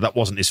just said, that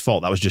wasn't his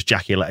fault. That was just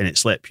Jackie letting it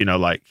slip,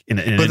 like in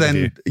an but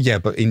interview. Then,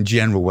 but in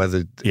general,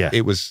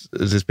 it was,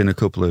 there's been a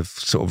couple of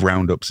sort of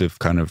roundups of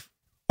kind of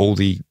all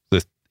the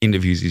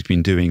interviews he's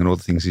been doing and all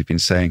the things he's been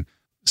saying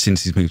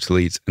since he's moved to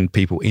Leeds, and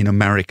people in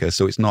America.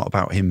 So it's not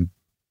about him.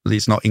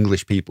 It's not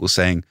English people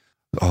saying,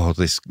 oh,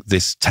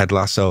 this Ted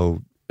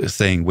Lasso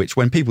thing, which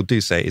when people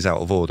do say it is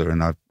out of order.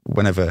 And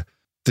whenever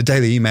the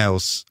Daily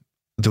Emails,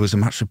 there was a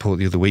match report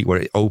the other week where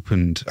it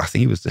opened, I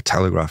think it was the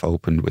Telegraph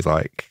opened with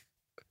like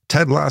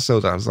Ted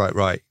Lasso. I was like,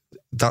 right,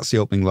 that's the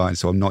opening line.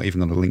 So I'm not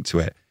even going to link to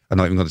it. I'm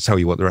not even going to tell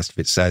you what the rest of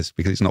it says,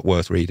 because it's not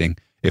worth reading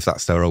if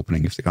that's their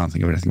opening, if they can't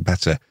think of anything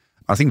better.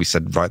 I think we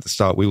said right at the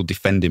start, we will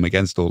defend him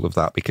against all of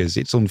that because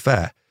it's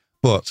unfair.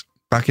 But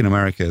back in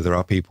America, there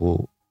are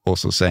people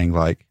also saying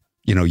like,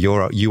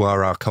 you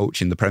are our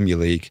coach in the Premier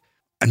League,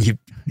 and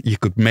you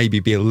could maybe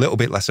be a little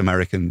bit less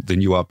American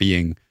than you are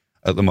being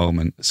at the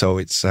moment. So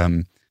it's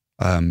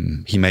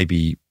he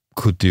maybe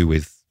could do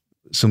with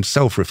some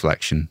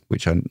self-reflection,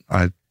 which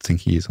I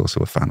think he is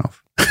also a fan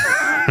of.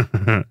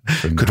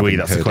 Could we?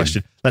 That's the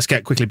question. Let's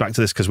get quickly back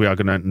to this, because we are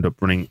going to end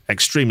up running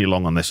extremely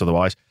long on this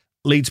otherwise.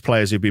 Leeds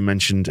players who've been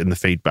mentioned in the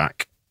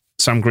feedback: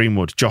 Sam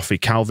Greenwood, Joffrey,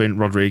 Calvin,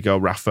 Rodrigo,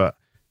 Rafa,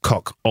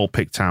 Koch, all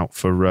picked out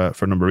for a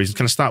number of reasons.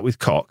 Can I start with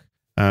Koch?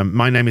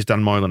 My name is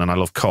Dan Moylan and I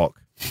love Koch.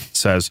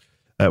 Says,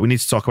 we need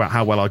to talk about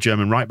how well our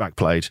German right back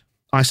played.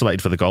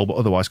 Isolated for the goal, but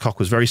otherwise Koch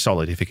was very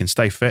solid. If he can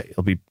stay fit,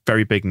 he'll be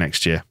very big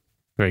next year.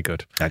 Very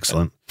good.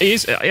 Excellent. He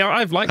is.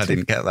 I've liked him. I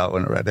didn't get that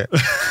when I read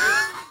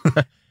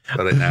it.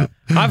 Got it now.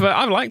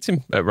 I've liked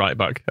him at right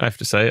back, I have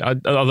to say.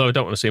 Although I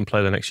don't want to see him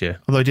play the next year.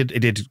 Although he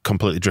did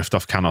completely drift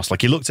off Canos.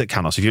 Like, he looked at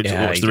Canos. If you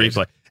watch the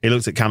replay, he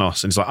looked at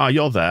Canos and he's like, "Oh,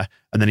 you're there,"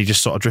 and then he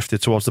just sort of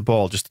drifted towards the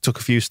ball, just took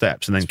a few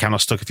steps, and then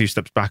Canos took a few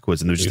steps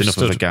backwards, and there was just enough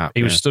of a gap.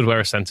 He was stood where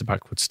a centre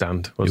back would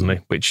stand, wasn't he?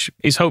 Which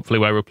is hopefully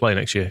where we'll play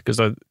next year,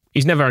 because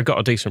he's never got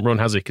a decent run,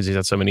 has he? Because he's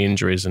had so many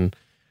injuries, and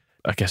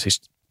I guess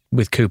he's,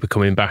 with Cooper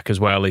coming back as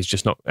well, he's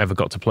just not ever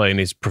got to play in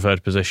his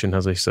preferred position,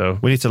 has he? So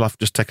we need to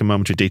just take a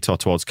momentary detour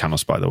towards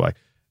Canos, by the way.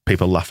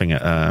 People laughing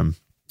at,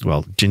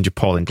 Ginger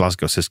Paul in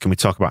Glasgow says, can we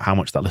talk about how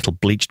much that little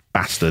bleached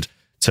bastard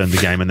turned the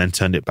game and then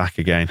turned it back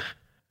again?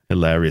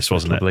 Hilarious,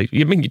 wasn't it?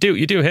 You mean you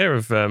do hear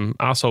of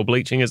arsehole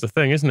bleaching as a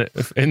thing, isn't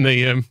it, in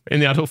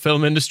the adult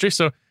film industry?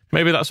 So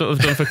maybe that's what they've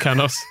done for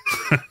Canos.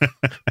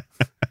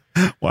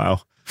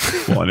 Wow,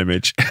 what an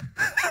image!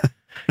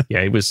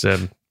 Yeah, he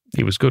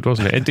was good,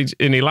 wasn't it?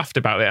 And he laughed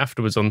about it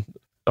afterwards on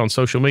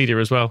social media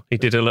as well. He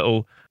did a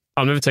little,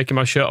 "I'm never taking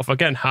my shirt off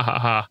again. Ha ha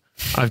ha!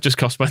 I've just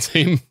cost my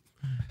team."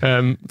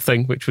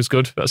 Thing, which was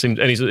good. That seemed,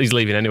 and he's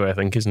leaving anyway, I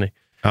think, isn't he?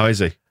 Oh, is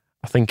he?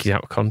 I think he's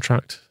out of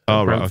contract.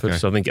 Oh, right, okay.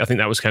 So I think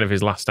that was kind of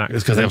his last act.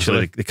 It's because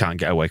they can't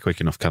get away quick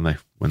enough, can they?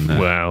 When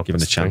given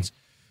the chance.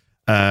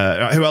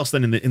 Who else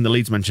then in the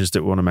Leeds mentions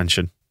that we want to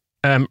mention?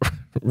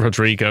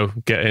 Rodrigo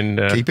getting...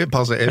 Keep it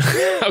positive.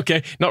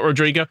 Okay, not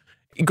Rodrigo.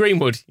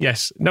 Greenwood,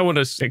 yes. No one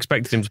has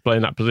expected him to play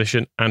in that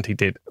position, and he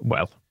did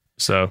well.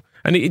 So,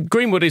 and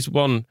Greenwood is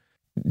one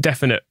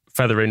definite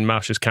feather in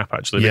Marsch's cap,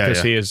 actually,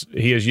 because he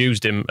has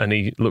used him and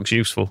he looks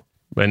useful,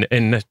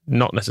 and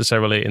not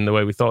necessarily in the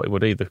way we thought he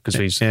would either, because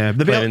he's playing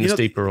in this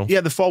deeper role.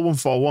 Yeah, the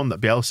 4-1-4-1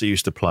 that Bielsa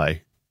used to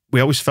play we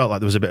always felt like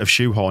there was a bit of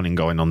shoehorning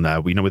going on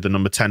there. We know with the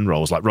number 10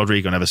 roles, like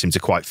Rodrigo never seemed to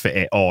quite fit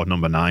it, or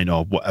number 9,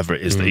 or whatever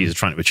it is that he's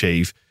trying to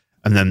achieve.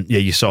 And then,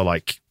 you saw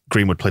like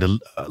Greenwood played a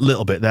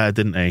little bit there,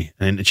 didn't he?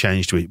 And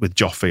interchanged with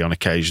Joffrey on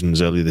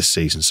occasions earlier this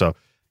season. So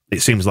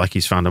it seems like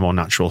he's found a more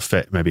natural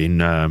fit, maybe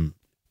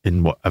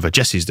in whatever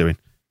Jesse's doing.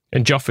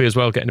 And Joffrey as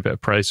well, getting a bit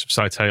of praise from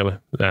Cy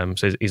Taylor.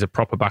 Says he's a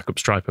proper backup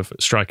striker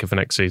for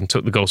next season.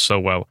 Took the goal so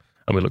well,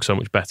 and we look so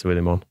much better with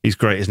him on. He's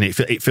great, isn't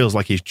he? It feels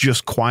like he's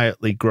just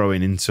quietly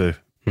growing into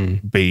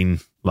being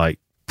like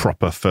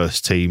proper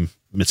first team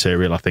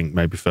material. I think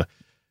maybe for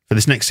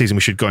this next season,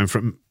 we should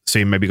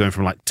see him maybe going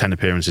from like 10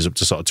 appearances up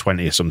to sort of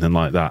 20 or something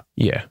like that.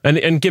 Yeah.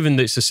 And given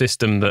that it's a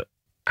system that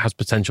has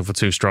potential for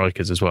 2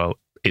 strikers as well,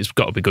 it's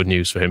got to be good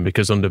news for him,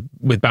 because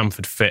with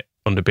Bamford fit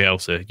under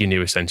Bielsa, you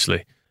knew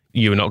essentially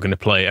you were not going to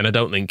play. And I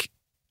don't think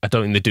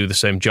they do the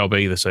same job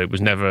either. So it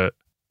was never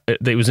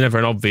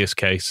an obvious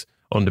case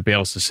under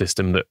Bielsa's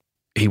system that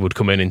he would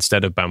come in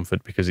instead of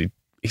Bamford, because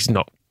he's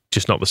not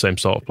the same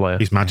sort of player.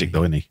 He's magic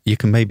though, isn't he? You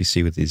can maybe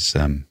see with his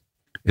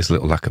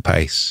little lack of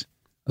pace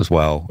as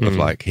well, of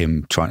like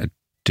him trying to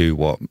do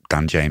what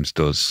Dan James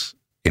does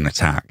in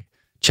attack,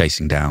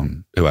 chasing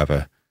down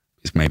whoever,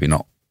 is maybe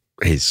not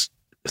his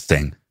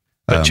thing.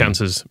 But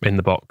chances in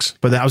the box.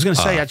 But I was going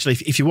to say, actually,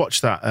 if you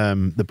watch that,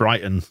 the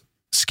Brighton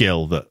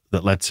skill that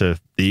led to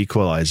the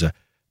equaliser,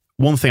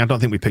 one thing I don't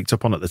think we picked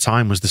up on at the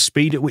time was the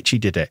speed at which he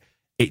did it.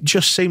 It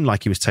just seemed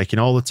like he was taking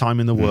all the time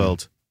in the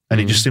world. And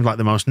it just seemed like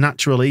the most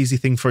natural, easy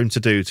thing for him to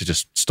do, to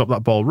just stop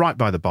that ball right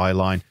by the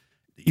byline.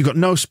 You've got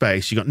no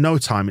space, you've got no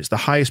time. It's the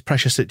highest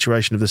pressure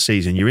situation of the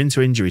season. You're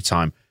into injury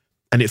time.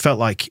 And it felt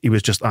like he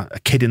was just a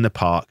kid in the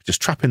park,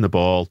 just trapping the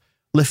ball,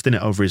 lifting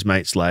it over his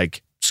mate's leg,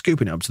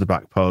 scooping it up to the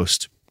back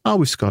post. Oh,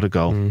 we've scored a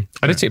goal.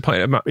 I did see a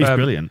point. He's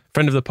brilliant.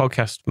 Friend of the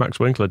podcast, Max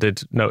Winkler,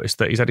 did notice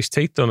that he's had his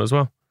teeth done as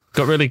well.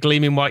 Got really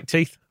gleaming white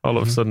teeth all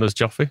of a sudden as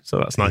Joffrey. So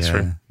that's nice for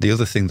him. The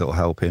other thing that will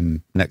help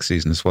him next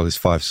season as well is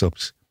 5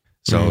 subs.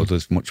 So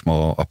there's much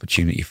more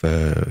opportunity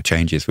for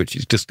changes, which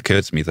has just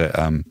occurred to me that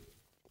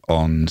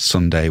on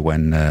Sunday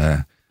when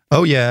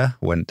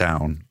went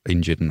down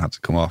injured and had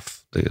to come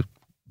off, the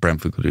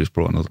Brentford could have just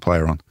brought another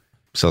player on.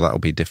 So that'll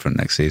be different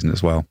next season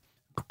as well.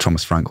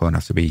 Thomas Frank won't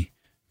have to be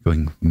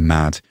going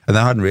mad. And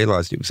I hadn't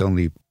realised,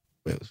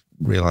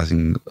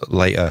 realising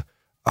later,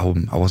 I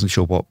wasn't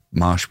sure what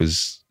Marsh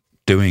was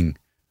doing,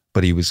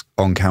 but he was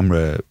on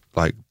camera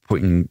like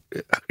putting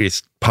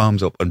his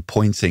palms up and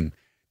pointing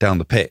down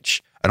the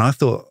pitch. And I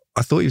thought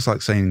he was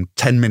like saying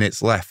 10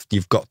 minutes left,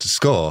 you've got to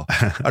score.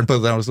 But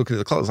then I was looking at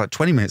the clock, it was like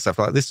 20 minutes left.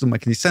 Like, this doesn't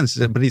make any sense.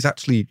 But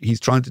he's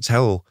trying to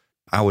tell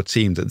our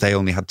team that they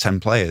only had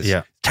 10 players.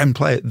 Yeah. 10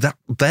 players,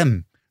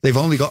 them. They've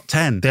only got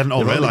 10. They hadn't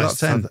all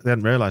realised. They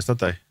hadn't realised, had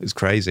they? It's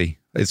crazy.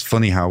 It's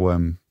funny how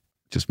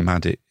just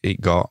mad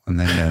it got. And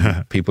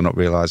then people not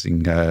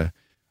realising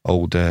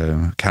old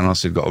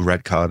Canos had got a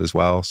red card as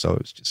well. So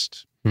it's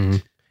just... Mm-hmm.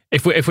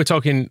 If we're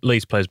talking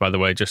Leeds players, by the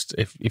way, just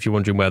if you're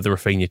wondering where the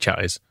Rafinha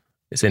chat is,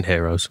 it's in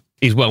Heroes.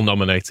 He's well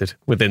nominated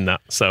within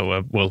that,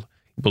 so we'll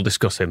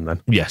discuss him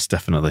then. Yes,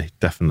 definitely.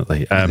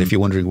 If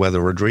you're wondering where the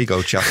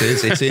Rodrigo chat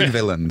is, it's in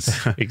Villains.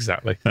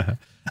 Exactly.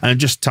 And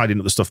just tidying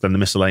up the stuff then, the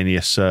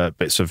miscellaneous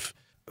bits of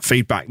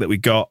feedback that we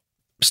got.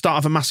 Start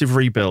of a massive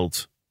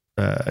rebuild.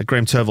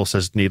 Graham Turville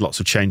says need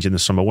lots of change in the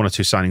summer. 1 or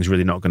 2 signings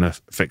really not going to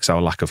fix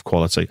our lack of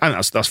quality. And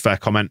that's a fair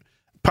comment.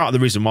 Part of the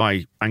reason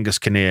why Angus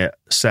Kinnear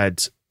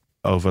said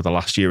over the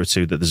last year or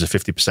two that there's a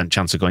 50%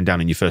 chance of going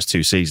down in your first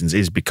 2 seasons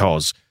is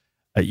because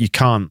you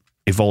can't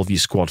evolve your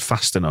squad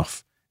fast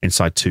enough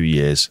inside 2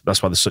 years.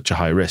 That's why there's such a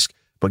high risk.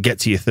 But get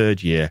to your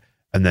 3rd year,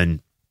 and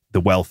then the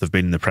wealth of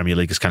being in the Premier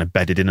League is kind of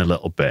bedded in a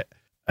little bit,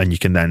 and you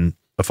can then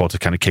afford to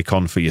kind of kick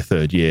on for your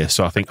 3rd year.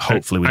 So I think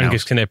hopefully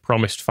Angus Kinnear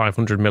promised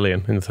 500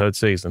 million in the 3rd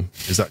season.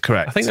 Is that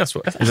correct? I think that's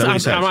what he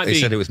said. He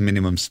said it was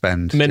minimum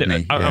spend.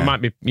 I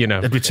might be,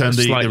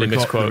 slightly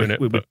misquoting it.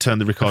 We would turn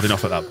the recording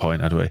off at that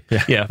point, had we?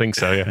 Yeah, I think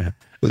so, yeah.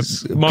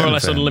 More or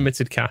less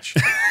unlimited cash.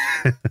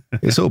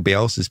 It's all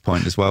Bielsa's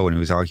point as well when he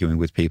was arguing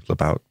with people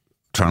about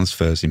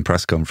transfers in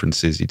press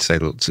conferences. He'd say,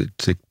 look,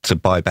 to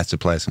buy better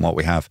players than what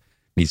we have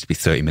needs to be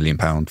 £30 million,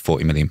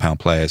 £40 million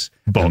players.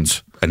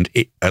 But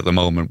at the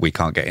moment, we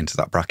can't get into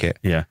that bracket.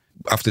 Yeah.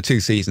 After 2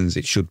 seasons,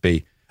 it should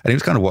be. And it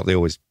was kind of what they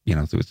always, there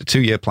was the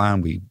 2-year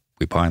plan. We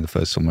buy in the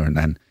first summer and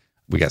then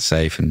we get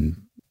safe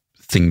and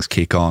things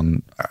kick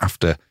on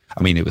after.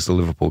 I mean, it was the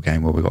Liverpool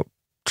game where we got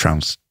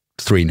trounced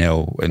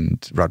 3-0 and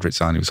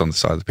Radrizzani was on the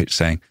side of the pitch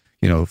saying,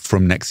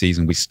 from next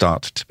season, we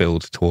start to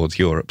build towards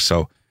Europe.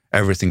 So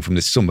everything from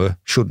this summer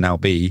should now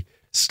be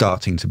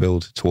starting to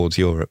build towards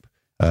Europe.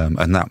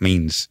 And that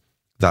means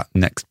that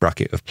next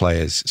bracket of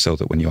players, so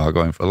that when you are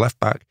going for a left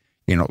back,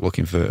 you're not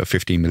looking for a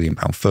 £15 million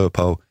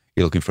Firpo,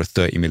 you're looking for a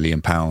 £30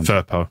 million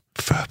Firpo.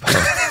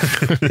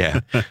 Yeah.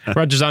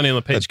 Radrizzani on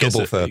the pitch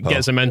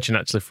gets a mention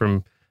actually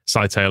from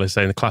Cy Taylor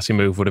saying the classy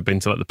move would have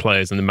been to let the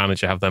players and the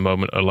manager have their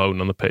moment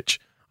alone on the pitch.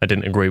 I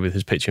didn't agree with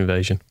his pitch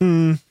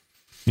invasion.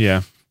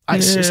 Yeah.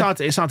 It's hard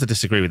to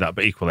disagree with that,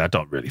 but equally I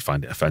don't really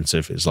find it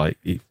offensive. It's like,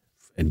 you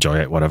enjoy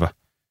it, whatever.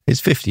 It's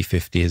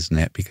 50-50, isn't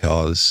it?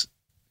 Because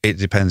it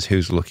depends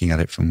who's looking at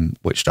it from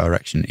which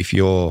direction. If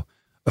you're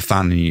a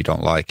fan and you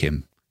don't like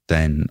him,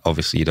 then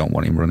obviously you don't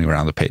want him running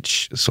around the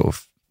pitch, sort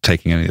of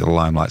taking any of the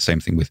limelight. Same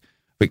thing with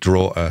Victor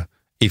Orta.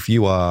 If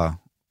you are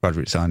Brad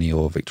Rizzani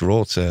or Victor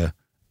Orta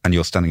and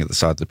you're standing at the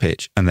side of the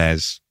pitch and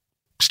there's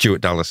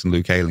Stuart Dallas and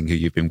Luke Ayling, who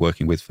you've been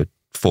working with for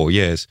 4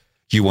 years,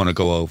 you want to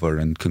go over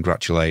and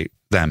congratulate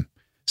them.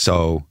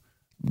 So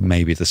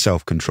maybe the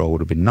self-control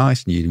would have been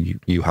nice, and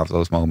you have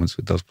those moments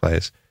with those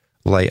players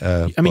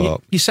later. I mean,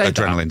 you say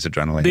adrenaline's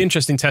adrenaline. The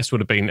interesting test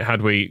would have been,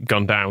 had we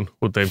gone down,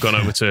 would they have gone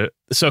over to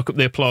soak up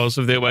the applause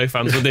of the away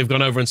fans? Would they have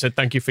gone over and said,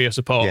 thank you for your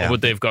support? Yeah. Or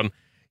would they have gone,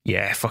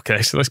 yeah, fuck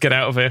this, let's get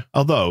out of here?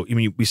 Although, I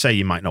mean, we say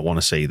you might not want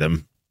to see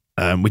them.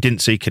 We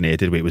didn't see Kinnear,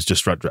 did we? It was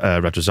just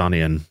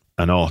Radrizzani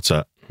and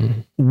Orta.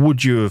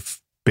 Would you have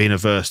been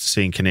averse to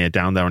seeing Kinnear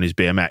down there on his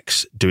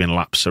BMX doing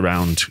laps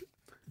around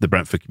the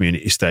Brentford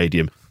Community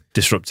Stadium,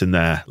 disrupting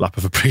their lap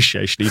of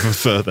appreciation even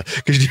further?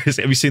 Because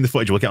have you seen the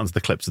footage? We'll get onto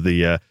the clips of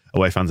the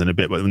away fans in a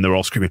bit, but when they're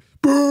all screaming,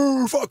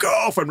 boo, fuck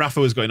off, and Rafa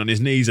was going on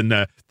his knees, and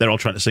they're all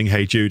trying to sing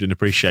Hey Jude and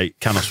appreciate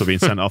Canos for being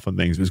sent off and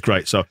things. It was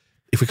great. So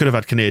if we could have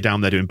had Kinnear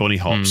down there doing bunny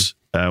hops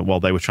while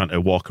they were trying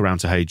to walk around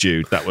to Hey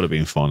Jude, that would have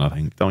been fun, I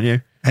think, don't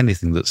you?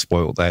 Anything that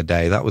spoiled their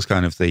day. That was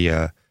kind of the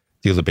other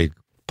big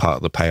part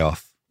of the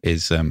payoff,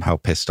 is how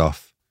pissed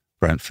off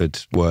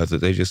Brentford were that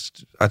they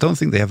just, I don't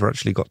think they ever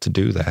actually got to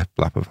do their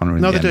lap of honour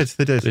in the end.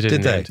 They did.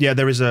 Did they? Yeah,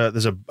 there's a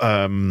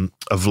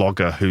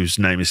vlogger whose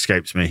name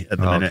escapes me at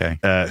the minute,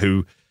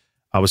 who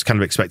I was kind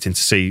of expecting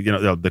to see,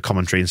 the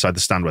commentary inside the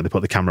stand where they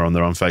put the camera on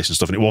their own face and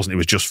stuff, and it wasn't. It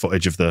was just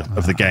footage of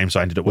the game, so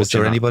I ended up watching. Was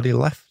there anybody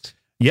left?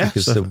 Yeah.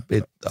 Because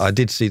I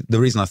did see,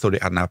 the reason I thought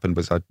it hadn't happened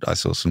was I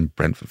saw some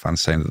Brentford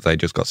fans saying that they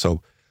just got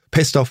so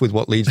pissed off with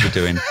what Leeds were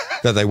doing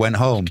that they went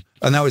home.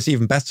 And now it's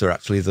even better,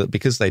 actually, that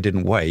because they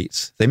didn't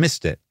wait, they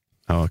missed it.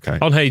 Oh, okay.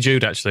 On Hey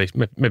Jude, actually,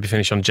 maybe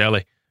finish on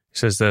Jelly. He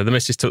says, the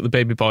missus took the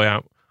baby boy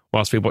out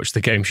whilst we watched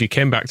the game. She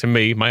came back to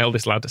me, my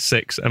eldest lad at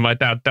 6, and my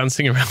dad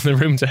dancing around the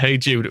room to Hey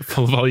Jude at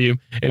full volume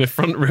in a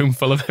front room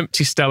full of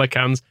empty Stella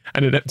cans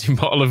and an empty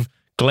bottle of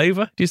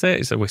Glaver. Do you say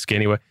it? It's a whiskey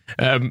anyway.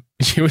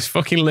 She was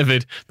fucking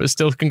livid, but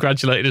still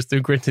congratulated us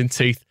through gritting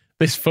teeth.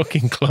 This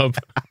fucking club.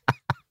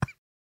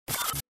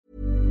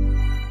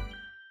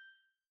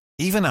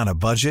 Even on a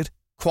budget,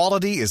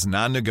 quality is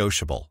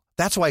non-negotiable.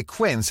 That's why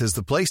Quince is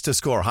the place to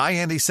score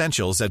high-end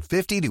essentials at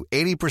 50 to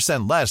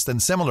 80% less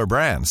than similar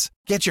brands.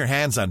 Get your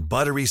hands on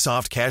buttery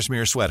soft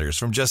cashmere sweaters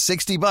from just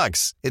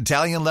 $60,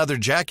 Italian leather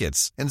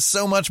jackets, and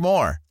so much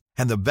more.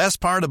 And the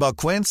best part about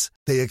Quince,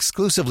 they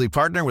exclusively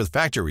partner with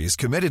factories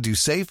committed to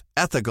safe,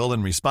 ethical,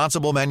 and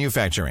responsible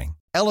manufacturing.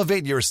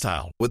 Elevate your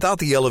style without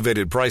the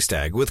elevated price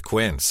tag with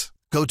Quince.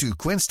 Go to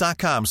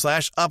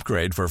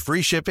quince.com/upgrade for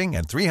free shipping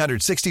and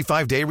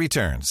 365-day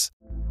returns.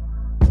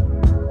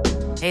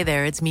 Hey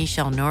there, it's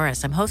Michelle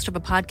Norris. I'm host of a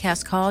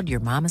podcast called Your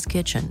Mama's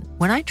Kitchen.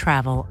 When I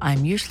travel,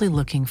 I'm usually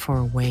looking for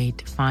a way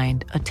to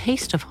find a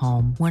taste of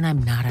home when I'm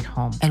not at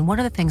home. And one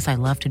of the things I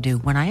love to do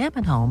when I am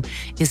at home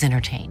is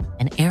entertain.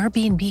 And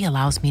Airbnb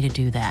allows me to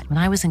do that. When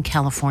I was in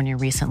California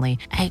recently,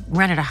 I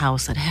rented a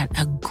house that had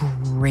a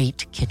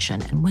great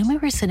kitchen. And when we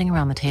were sitting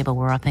around the table, we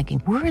were all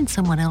thinking, we're in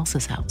someone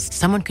else's house.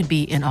 Someone could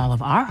be in all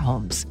of our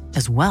homes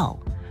as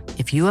well.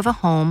 If you have a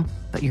home,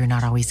 but you're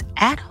not always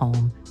at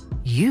home,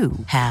 you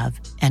have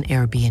an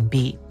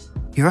Airbnb.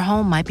 Your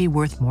home might be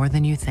worth more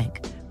than you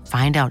think.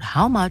 Find out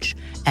how much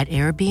at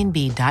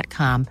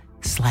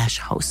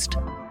airbnb.com/host.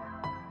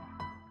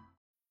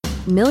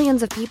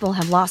 Millions of people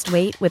have lost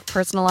weight with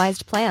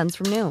personalized plans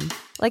from Noom.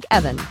 Like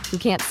Evan, who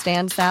can't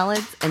stand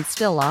salads and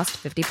still lost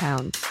 50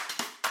 pounds.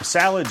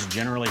 Salads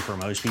generally for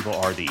most people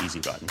are the easy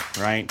button,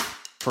 right?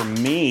 For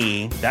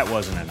me, that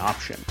wasn't an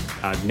option.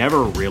 I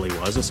never really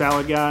was a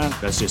salad guy.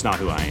 That's just not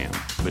who I am.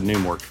 But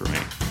Noom worked for me.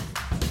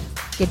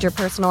 Get your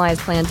personalized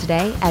plan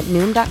today at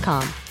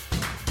Noom.com.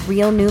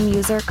 Real Noom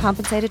user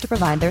compensated to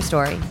provide their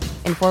story.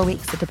 In 4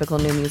 weeks, the typical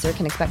Noom user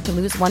can expect to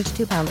lose 1 to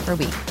 2 pounds per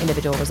week.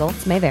 Individual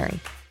results may vary.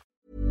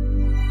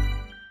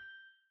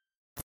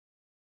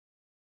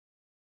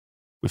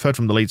 We've heard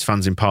from the Leeds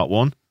fans in part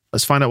 1.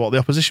 Let's find out what the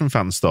opposition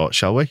fans thought,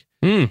 shall we?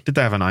 Did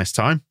they have a nice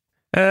time?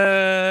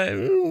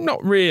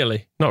 Not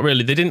really. Not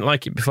really. They didn't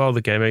like it before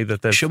the game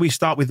either. Shall we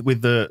start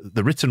with the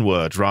written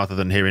word rather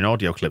than hearing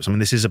audio clips? I mean,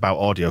 this is about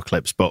audio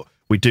clips, but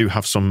we do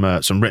have some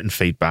written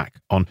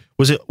feedback on.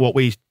 Was it what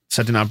we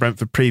said in our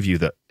Brentford preview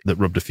that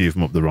rubbed a few of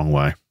them up the wrong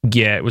way?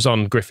 Yeah, it was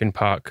on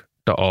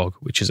griffinpark.org,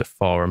 which is a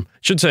forum. I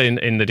should say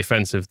in the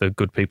defence of the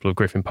good people of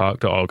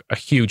griffinpark.org, a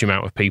huge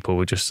amount of people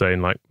were just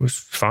saying, like, it was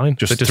fine.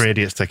 Just 3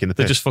 idiots taking the piss.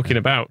 They're just fucking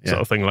about, sort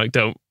of thing. Like,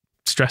 don't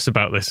stress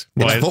about this.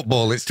 It's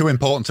football. It's too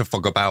important to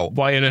fuck about.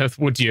 Why on earth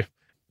would you?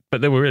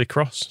 But they were really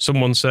cross.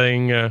 Someone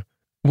saying,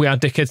 we are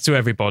dickheads to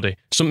everybody.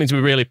 Something to be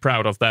really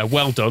proud of there.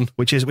 Well done.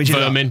 Which is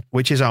our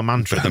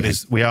mantra.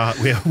 Is we are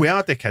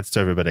dickheads to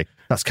everybody.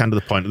 That's kind of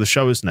the point of the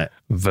show, isn't it?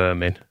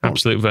 Vermin.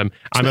 Absolute vermin.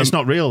 It's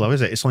not real though,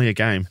 is it? It's only a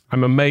game.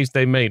 I'm amazed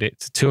they made it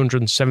to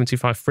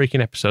 275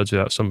 freaking episodes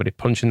without somebody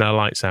punching their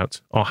lights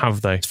out. Or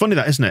have they? It's funny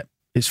that, isn't it?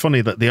 It's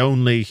funny that the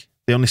only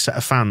set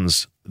of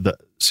fans that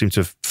seem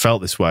to have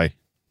felt this way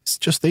It's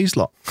just these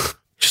lot.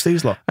 Just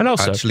these lot. And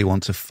also, I actually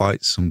want to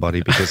fight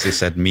somebody because they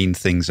said mean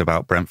things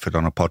about Brentford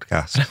on a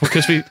podcast.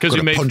 because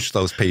we punch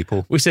those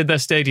people. We said their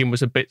stadium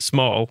was a bit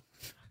small.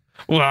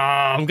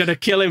 Wow, I'm going to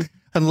kill him.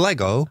 And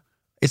Lego,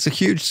 it's a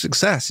huge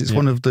success. It's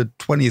one of the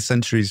 20th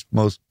century's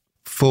most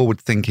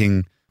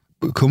forward-thinking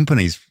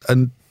companies,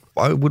 and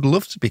I would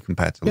love to be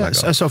compared to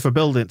Lego. So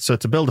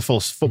to build a full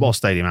football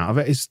stadium out of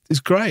it is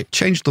great.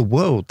 Change the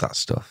world, that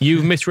stuff.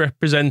 You've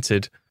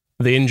misrepresented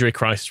the injury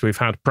crisis we've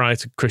had prior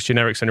to Christian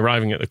Eriksen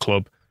arriving at the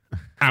club.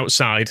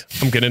 Outside,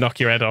 I'm going to knock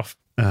your head off.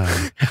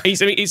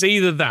 It's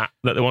either that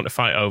they want to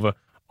fight over,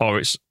 or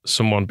it's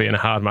someone being a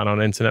hard man on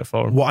an internet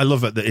forum. What I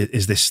love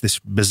is this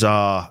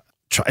bizarre.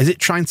 Is it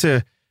trying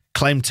to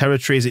claim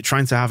territory? Is it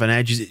trying to have an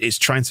edge? It's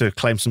trying to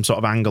claim some sort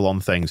of angle on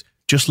things.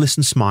 Just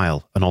listen,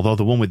 smile. And although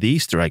the one with the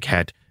Easter egg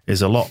head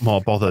is a lot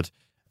more bothered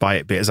by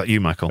it, is that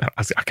you, Michael?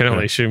 I can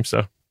only assume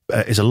so.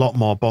 Is a lot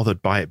more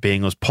bothered by it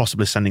being us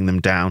possibly sending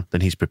them down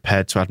than he's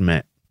prepared to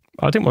admit.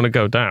 I didn't want to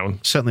go down.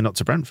 Certainly not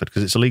to Brentford,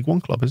 because it's a League One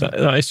club, isn't it?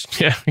 That is,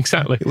 yeah,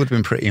 exactly. It would have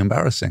been pretty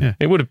embarrassing. Yeah.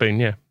 It would have been,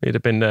 yeah. It'd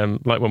have been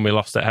like when we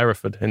lost at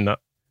Hereford in that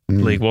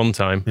League One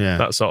time. Yeah.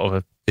 That sort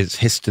of It's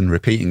Histon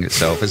repeating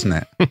itself, isn't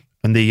it?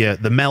 And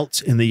the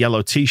melt in the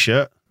yellow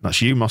T-shirt,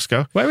 that's you,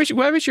 Moscow. Where is your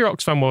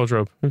Oxfam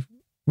wardrobe?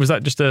 Was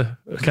that just a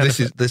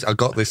this? I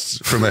got this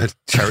from a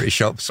charity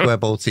shop. Square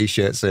Ball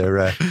T-shirts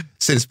are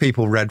since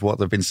people read what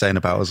they've been saying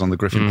about us on the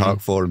Griffin Park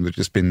forum, they've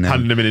just been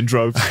handing them in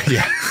droves.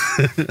 Yeah,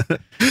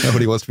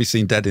 nobody wants to be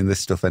seen dead in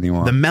this stuff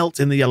anymore. The melt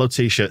in the yellow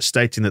T-shirt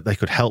stating that they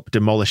could help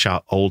demolish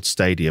our old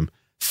stadium.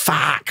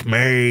 Fuck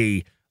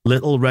me!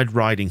 Little Red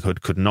Riding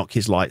Hood could knock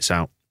his lights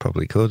out.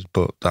 Probably could,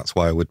 but that's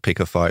why I would pick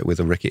a fight with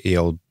a rickety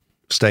old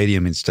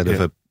stadium instead of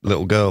a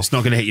little girl. It's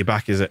not going to hit you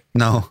back, is it?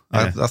 No,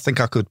 yeah. I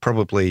think I could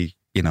probably,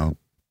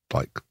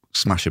 like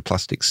smash a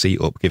plastic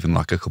seat up given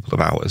like a couple of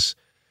hours.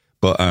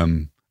 But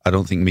I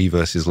don't think me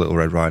versus Little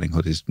Red Riding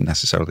Hood is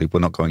necessarily,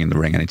 we're not going in the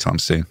ring anytime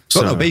soon.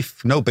 So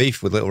no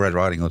beef with Little Red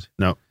Riding Hood.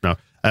 No.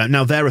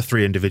 Now there are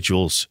three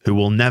individuals who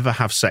will never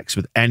have sex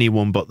with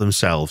anyone but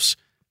themselves.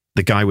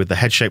 The guy with the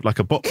head shaped like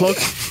a butt plug.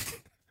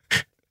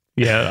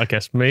 Yeah, I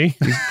guess me.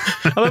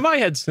 Although my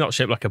head's not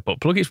shaped like a butt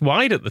plug, it's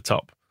wide at the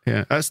top.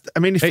 Yeah, if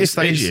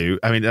that is you,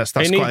 that's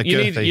quite a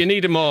girthy. You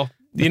need a more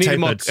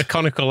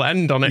conical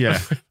end on it. Yeah,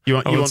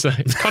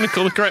 say. Is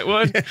conical the correct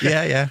word?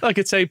 Yeah. Like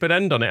a tapered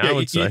end on it. I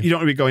would say you don't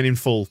want to be going in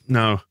full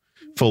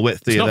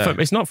width.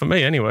 It's not for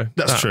me anyway.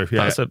 That's true.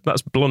 Yeah,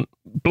 that's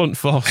blunt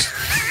force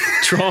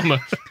trauma.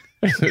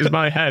 It's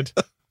my head.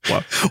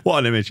 What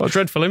an image! What a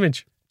dreadful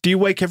image. Do you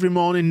wake every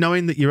morning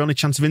knowing that your only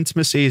chance of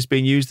intimacy is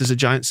being used as a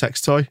giant sex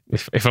toy?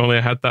 If only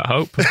I had that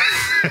hope.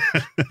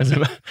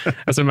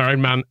 as a married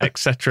man,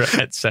 etc.,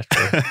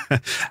 etc.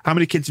 How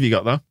many kids have you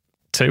got, though?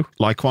 2.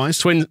 Likewise?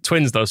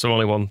 Twins, though, so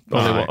only one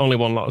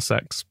lot of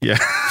sex. Yeah.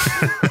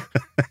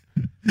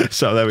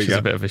 So there we go. It's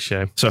a bit of a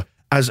shame. So,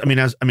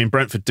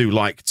 Brentford do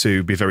like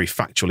to be very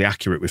factually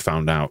accurate, we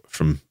found out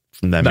from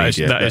their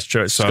media. That is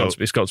true. It's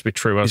got to be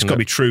true, hasn't it? It's got to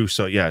be true.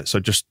 So, yeah.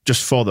 So just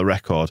for the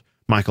record,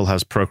 Michael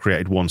has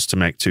procreated once to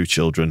make 2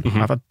 children.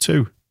 I've had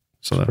 2.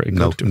 So that's pretty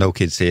good. No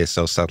kids here,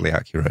 so sadly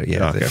accurate.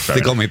 Yeah, okay,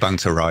 they got me bang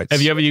to rights.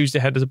 Have you ever used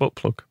your head as a butt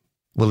plug?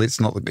 Well, it's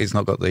not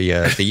got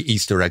the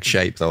Easter egg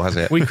shape though, has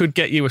it? We could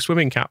get you a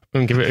swimming cap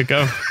and give it a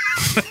go.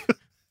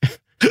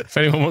 If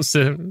anyone wants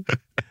to,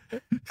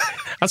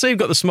 I'd say you've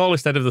got the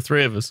smallest head of the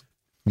 3 of us.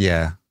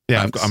 Yeah.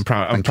 I'm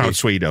proud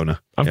Swede owner.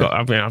 I've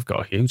got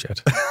a huge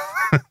head.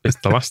 It's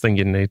the last thing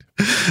you need.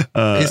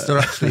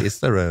 Is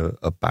there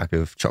a bag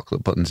of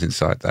chocolate buttons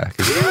inside there?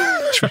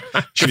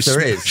 Should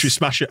we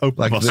smash it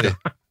open? Like the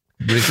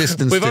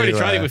resistance. We've already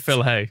tried it with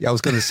Phil Hay. Yeah, I was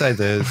going to say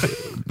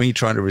me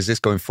trying to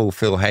resist going full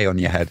Phil Hay on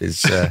your head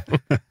is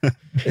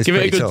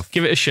pretty tough.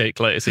 Give it a shake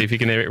later, see if you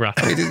can hear it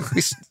rattle. I mean,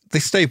 they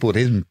stapled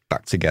him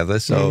back together,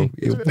 so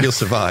you'll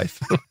survive.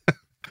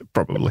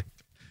 Probably.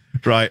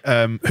 Right.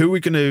 Who are we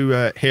going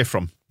to hear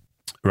from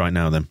right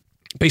now then?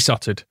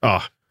 Besotted.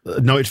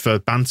 Noted for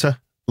banter,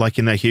 like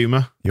in their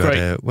humour. We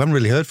haven't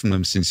really heard from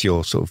them since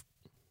your sort of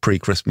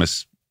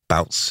pre-Christmas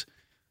bouts.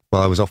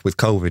 Well, I was off with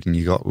COVID and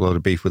you got a load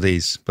of beef with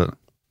these, but...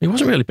 It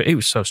wasn't really, but it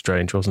was so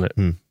strange, wasn't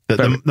it?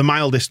 The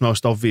mildest,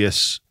 most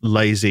obvious,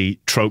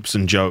 lazy tropes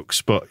and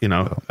jokes, but,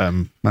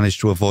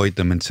 managed to avoid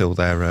them until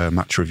their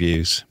match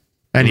reviews.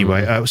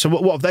 Anyway, so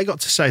what have they got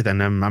to say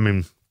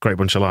then? Great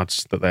bunch of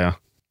lads that they are.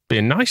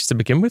 Being nice to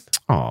begin with.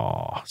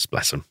 Oh,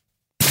 bless them.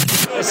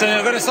 So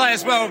I've got to say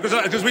as well,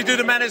 because we do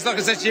the manners, like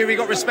I said to you, we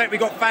got respect, we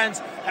got fans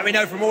that we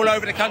know from all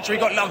over the country.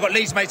 I've got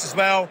Leeds mates as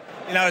well,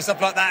 stuff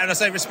like that. And I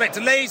say respect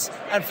to Leeds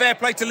and fair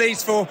play to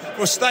Leeds for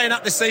staying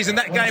up this season.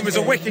 That game was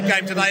a wicked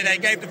game today. They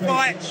gave the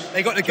fight,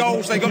 they got the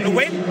goals, they got the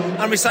win.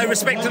 And we say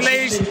respect to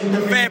Leeds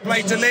and fair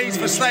play to Leeds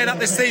for staying up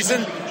this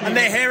season. And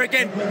they're here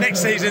again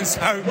next season,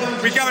 so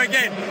we go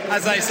again,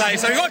 as they say.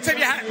 So you've got to tip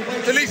your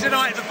hat to Leeds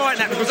United for fighting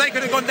that, because they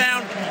could have gone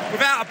down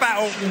without a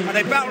battle, and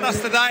they battled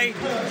us today.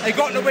 They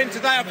got the win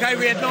today. Okay,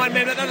 we had 9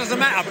 men, but that doesn't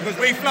matter because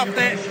we fluffed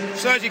it.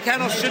 Sergio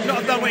Canos should not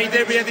have done what he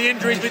did. We had the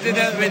injuries, we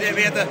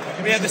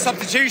had the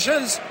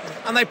substitutions,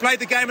 and they played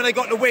the game and they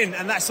got the win,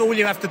 and that's all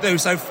you have to do.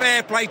 So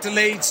fair play to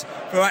Leeds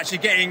for actually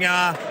getting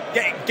their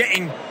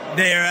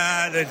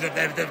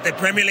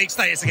Premier League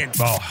status again.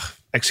 Oh,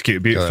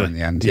 executed beautifully in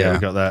the end. Yeah, we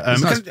got there.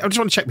 Nice. I just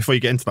want to check before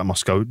you get into that,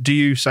 Moscow. Do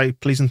you say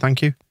please and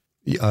thank you?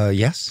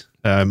 Yes.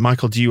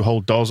 Michael, do you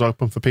hold doors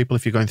open for people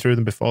if you're going through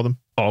them before them?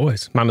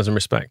 Always. Manners and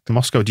respect.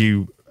 Moscow, do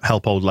you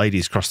help old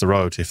ladies cross the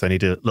road if they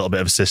need a little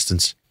bit of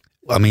assistance?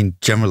 I mean,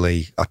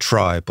 generally, I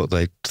try, but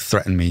they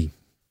threaten me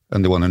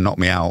and they want to knock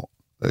me out.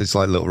 It's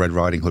like Little Red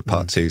Riding Hood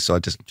Part 2, so I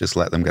just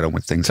let them get on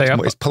with things.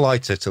 It's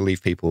politer to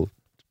leave people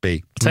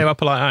be. I'll tell you how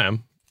polite I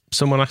am.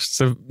 Someone asks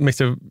me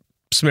to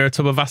smear a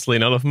tub of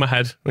Vaseline all over my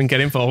head and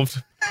get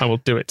involved, I will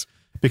do it.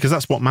 Because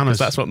that's what manners.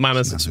 That's what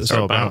manners are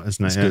all about,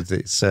 isn't it? It's good.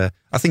 It's.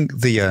 I think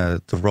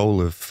the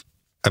role of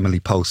Emily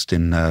Post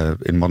in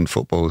modern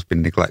football has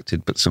been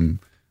neglected, but some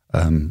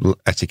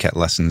etiquette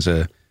lessons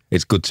are.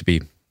 It's good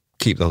to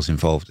keep those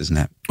involved, isn't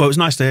it? Well, it was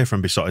nice to hear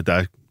from Besotted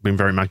there, being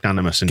very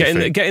magnanimous.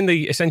 Getting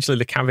essentially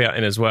the caveat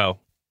in as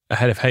well,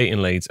 ahead of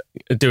hating Leeds,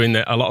 doing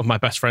a lot of my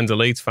best friends are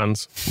Leeds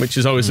fans, which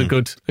is always a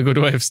good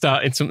way of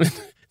starting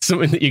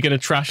something that you're going to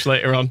trash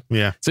later on.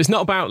 Yeah. So it's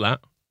not about that.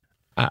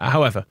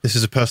 However, this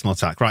is a personal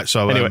attack, right?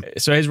 So anyway,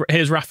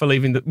 here's Rafa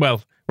leaving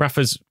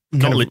Rafa's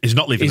he's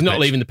not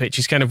leaving the pitch.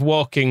 He's kind of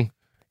walking.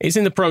 He's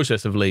in the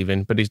process of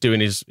leaving, but he's doing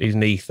his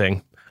knee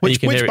thing.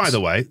 Which by the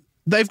way,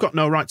 they've got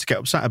no right to get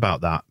upset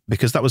about that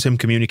because that was him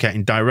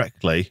communicating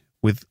directly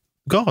with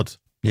God.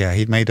 Yeah,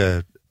 he'd made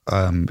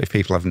if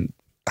people haven't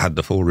had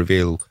the full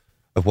reveal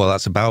of what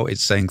that's about,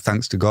 it's saying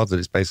thanks to God that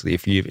it's basically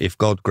if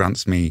God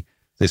grants me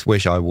this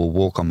wish, I will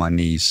walk on my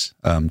knees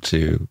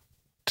to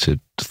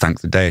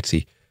thank the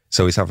deity.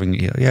 So he's having,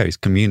 he's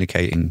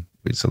communicating.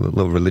 It's a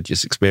little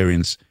religious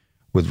experience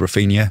with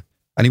Rafinha,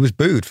 and he was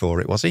booed for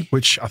it, was he?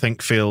 Which I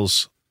think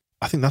that's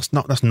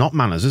not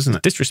manners, isn't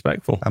it?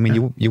 Disrespectful. I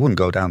mean, you wouldn't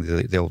go down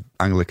to the old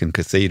Anglican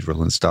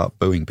cathedral and start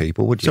booing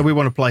people, would you? So we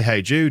want to play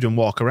Hey Jude and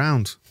walk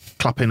around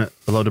clapping at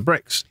a load of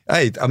bricks.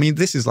 Hey, I mean,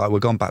 this is like we're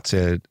going back to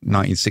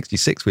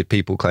 1966 with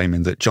people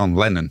claiming that John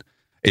Lennon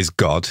is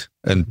God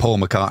and Paul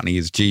McCartney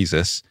is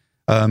Jesus.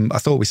 I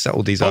thought we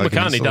settled these Paul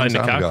arguments. McCartney died in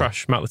a car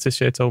crash. Matt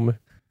Letitia told me.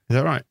 Is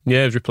that right?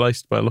 Yeah, he was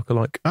replaced by a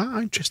lookalike. Ah,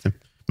 interesting.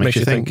 Makes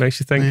you think. Yeah.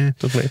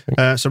 Doesn't make you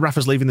think. So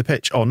Rafa's leaving the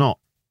pitch or not?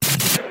 The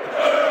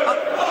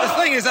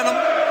thing is,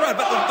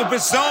 but the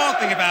bizarre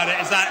thing about it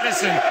is that,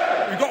 listen,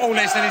 we've got all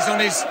this,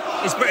 and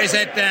he's put his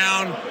head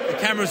down, the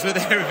cameras were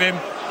there with him.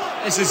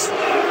 He's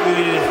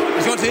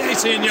got to the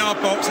 18-yard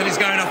box and he's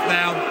going off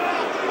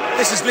now.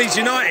 This is Leeds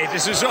United.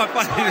 This was right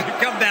funny. They've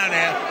come down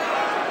here.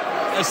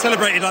 They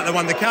celebrated like they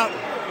won the cup.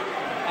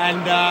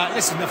 And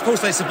listen, of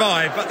course they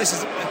survived, but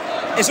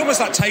it's almost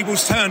like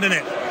tables turned, isn't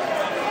it?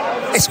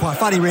 It's quite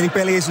funny, really,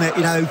 Billy, isn't it?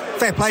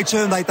 Fair play to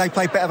them. They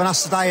played better than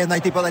us today, and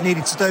they did what they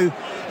needed to do.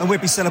 And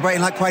we'd be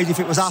celebrating like crazy if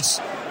it was us.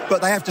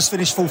 But they have just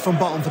finished fourth from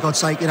bottom, for God's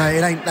sake. It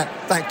ain't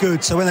that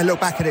good. So when they look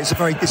back at it, it's a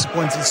very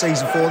disappointing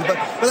season for them. But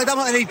they've done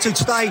what they need to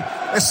today.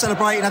 Let's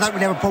celebrate, and I don't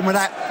really have a problem with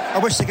that. I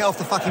wish they get off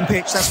the fucking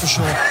pitch, that's for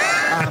sure.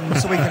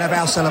 So we can have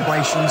our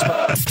celebrations.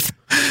 But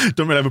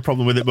don't really have a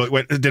problem with it, but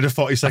did a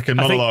 40-second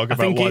monologue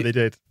about why they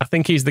did. I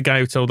think he's the guy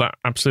who told that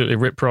absolutely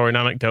rip-roaring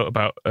anecdote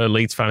about a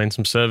Leeds fan in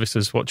some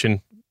services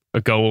watching a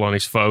goal on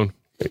his phone.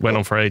 It went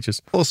on for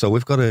ages. Also,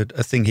 we've got a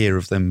thing here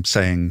of them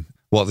saying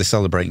what they're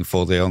celebrating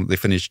for. They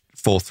finished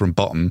fourth from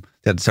bottom.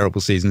 They had a terrible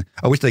season.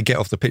 I wish they'd get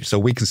off the pitch so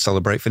we can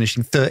celebrate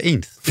finishing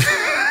 13th.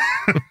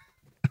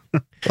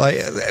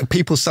 Like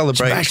people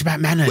celebrate, it's about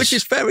manners, which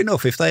is fair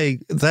enough. If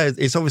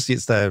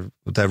it's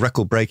their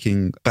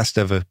record-breaking best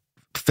ever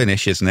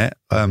finish, isn't it?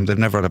 They've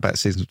never had a better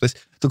season than this.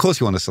 So of course,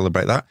 you want to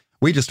celebrate that.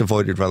 We just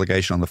avoided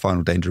relegation on the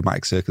final day in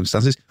dramatic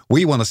circumstances.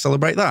 We want to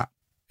celebrate that.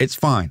 It's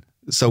fine.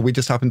 So we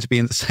just happen to be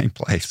in the same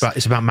place.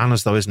 It's about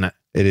manners, though, isn't it?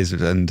 It is,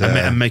 and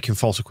making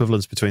false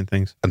equivalence between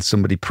things. And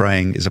somebody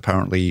praying is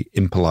apparently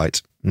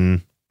impolite.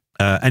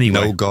 Anyway,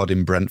 no God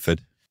in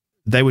Brentford.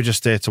 They were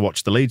just there to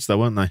watch the Leeds, though,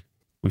 weren't they?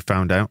 We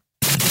found out.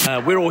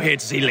 We're all here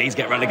to see Leeds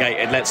get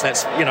relegated. Let's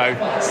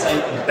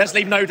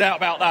leave no doubt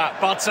about that.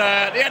 But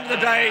at the end of the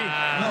day,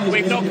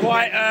 we've not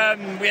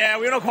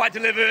quite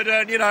delivered.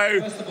 And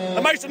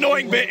the most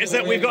annoying bit is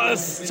that we've got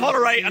to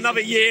tolerate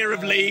another year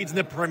of Leeds in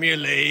the Premier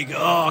League.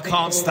 Oh, I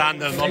can't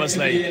stand them,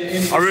 honestly.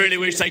 I really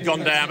wish they'd gone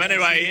down. But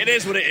anyway, it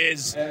is what it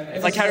is.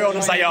 If they carry on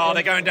as they are,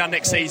 they're going down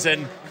next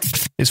season.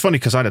 It's funny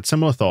because I had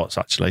similar thoughts,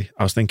 actually.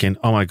 I was thinking,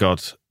 oh my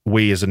God,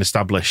 we as an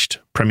established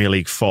Premier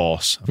League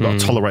force have got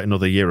to tolerate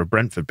another year of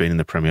Brentford being in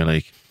the Premier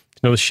League.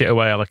 Another shit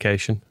away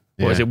allocation.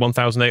 Yeah. What is it,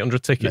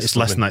 1,800 tickets? It's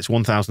less than that. It's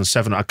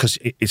 1,700 because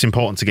it's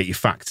important to get your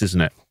facts,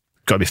 isn't it?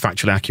 Got to be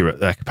factually accurate.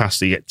 Their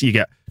capacity, you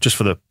get just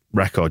for the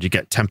record, you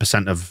get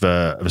 10% of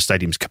a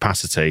stadium's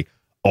capacity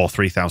or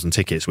 3,000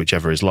 tickets,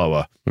 whichever is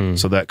lower.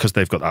 So that because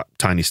they've got that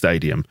tiny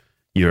stadium,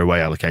 your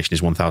away allocation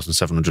is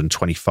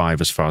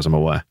 1,725 as far as I'm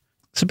aware.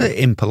 It's a bit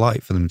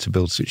impolite for them to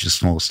build such a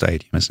small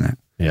stadium, isn't it?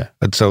 Yeah.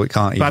 And so it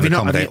can't even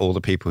accommodate all the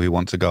people who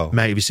want to go.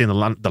 Mate, have you seen the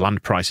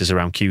land prices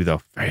around Kew,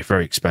 though? Very,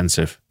 very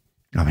expensive.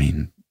 I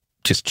mean,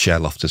 just share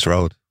Loftus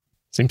Road.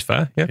 Seems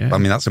fair, yeah. I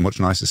mean, that's a much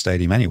nicer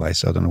stadium anyway,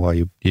 so I don't know why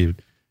you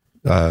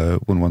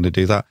wouldn't want to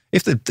do that.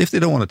 If they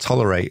don't want to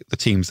tolerate the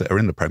teams that are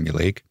in the Premier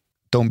League,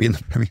 don't be in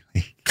the Premier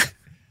League.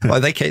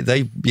 Like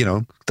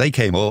they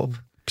came up,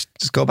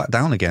 just go back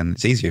down again.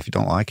 It's easier if you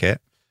don't like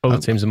it. Other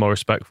teams are more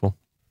respectful.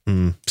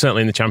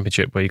 Certainly in the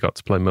Championship where you got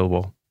to play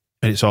Millwall.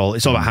 And it's all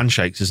about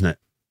handshakes, isn't it?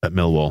 At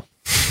Millwall,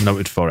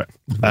 noted for it.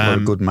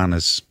 Good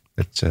manners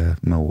at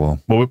Millwall.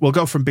 Well, we'll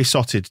go from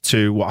Besotted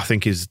to what I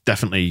think is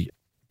definitely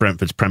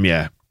Brentford's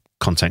premier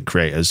content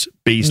creators.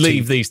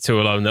 Leave these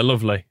two alone. They're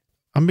lovely.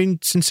 I'm being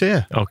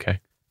sincere. Okay.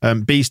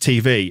 Bees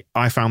TV,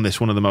 I found this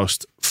one of the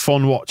most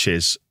fun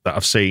watches that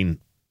I've seen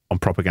on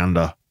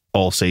Propaganda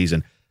all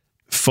season.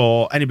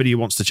 For anybody who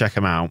wants to check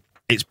them out,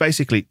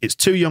 it's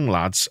two young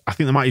lads. I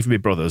think they might even be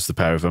brothers, the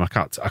pair of them. I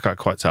can't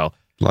quite tell.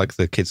 Like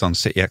the kids on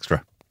City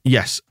Extra.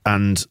 Yes,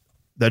 and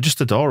they're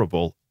just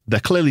adorable. They're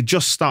clearly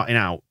just starting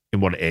out in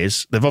what it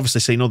is. They've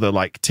obviously seen other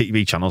like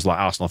TV channels like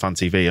Arsenal Fan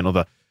TV and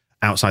other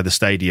outside the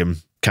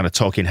stadium kind of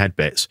talking head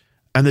bits.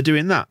 And they're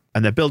doing that.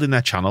 And they're building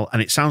their channel.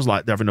 And it sounds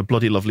like they're having a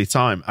bloody lovely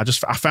time.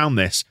 I found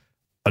this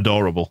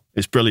adorable.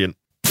 It's brilliant.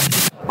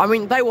 I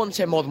mean, they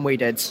wanted it more than we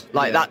did.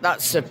 Like,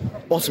 that's the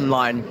bottom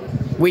line.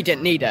 We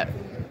didn't need it.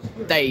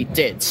 They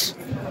did.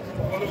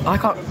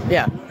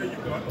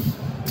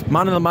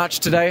 Man of the match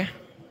today?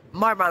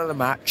 My man of the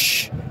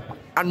match,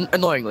 and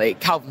annoyingly,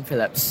 Calvin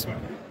Phillips.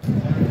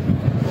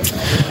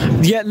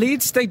 Yeah,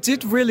 Leeds, they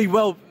did really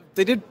well.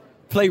 They did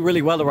play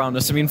really well around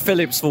us. I mean,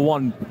 Phillips, for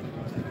one,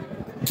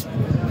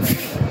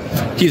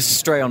 he's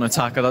straight on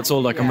attacker. That's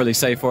all I can really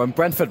say for him.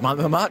 Brentford man of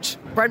the match?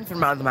 Brentford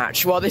man of the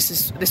match. Well, this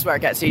is where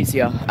it gets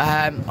easier.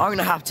 I'm going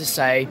to have to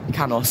say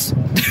Canos.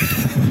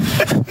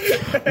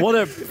 What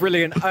a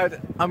brilliant...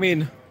 I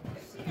mean...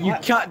 You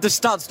can't. The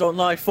stats don't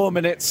lie. 4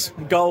 minutes,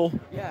 goal,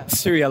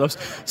 2 yellows.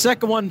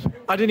 Second one,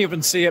 I didn't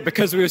even see it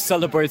because we were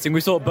celebrating.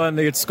 We thought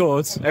Burnley had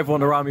scored.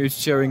 Everyone around me was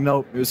cheering.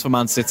 No, it was for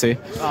Man City.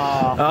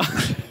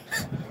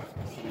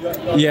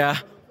 Yeah.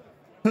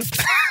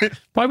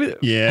 Why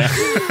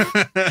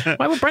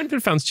were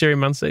Brentford fans cheering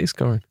Man City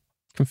scoring?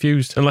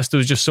 Confused. Unless there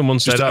was just someone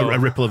just said a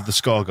ripple of the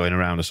score going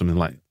around or something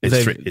like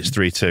it's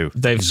 3-2.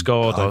 They've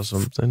scored or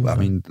something. I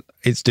mean,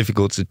 it's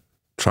difficult to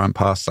try and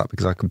pass that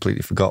because I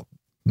completely forgot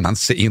Man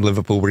City and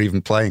Liverpool were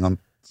even playing on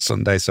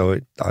Sunday, so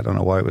I don't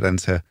know why it would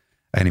enter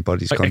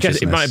anybody's consciousness. I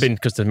guess it might have been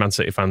because the Man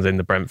City fans in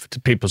the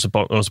Brentford people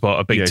support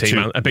a big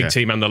team,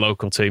 team and the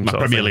local team. My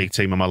Premier League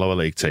team and my lower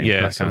league team.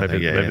 Yeah, so maybe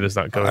there's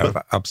that going. I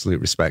have absolute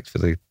respect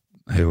for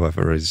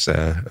whoever is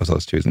of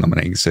those two is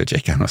nominating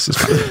Sergej Canos as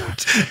well.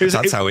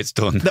 That's how it's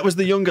done. That was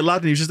the younger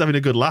lad, and he was just having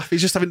a good laugh.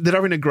 They're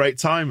having a great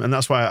time, and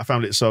that's why I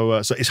found it so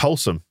it's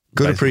wholesome.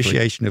 Good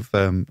appreciation of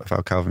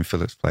how Calvin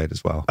Phillips played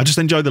as well. I just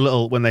enjoyed the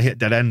little when they hit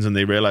dead ends and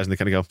they realise and they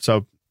kind of go,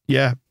 so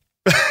yeah.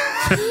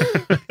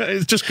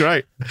 It's just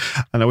great.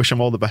 And I wish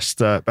them all the best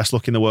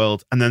luck in the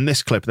world. And then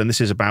this clip, this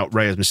is about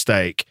Raya's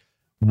mistake,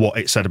 what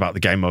it said about the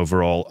game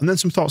overall, and then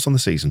some thoughts on the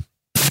season.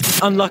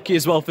 Unlucky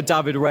as well for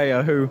David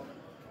Raya,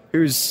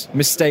 whose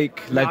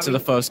mistake led to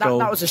the first goal.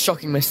 That was a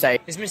shocking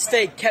mistake. His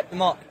mistake kept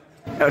them up.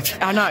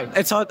 I know.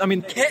 It's hard. I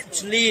mean,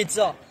 kept Leeds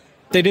up.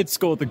 They did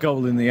score the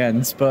goal in the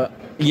end, but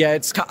yeah,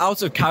 it's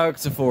out of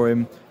character for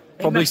him.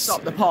 Probably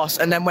stopped the pass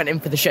and then went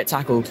in for the shit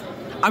tackle.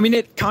 I mean,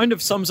 it kind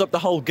of sums up the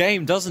whole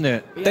game, doesn't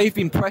it? Yeah. They've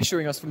been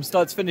pressuring us from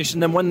start to finish,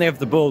 and then when they have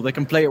the ball, they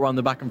can play it around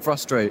the back and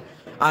frustrate.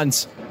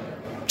 And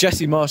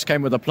Jesse Marsh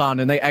came with a plan,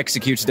 and they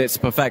executed it to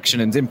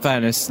perfection. And in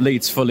fairness,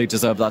 Leeds fully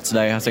deserve that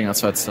today. I think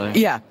that's fair to say.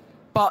 Yeah,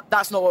 but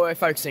that's not what we're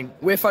focusing.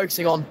 We're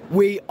focusing on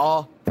we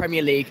are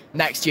Premier League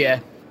next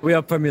year. We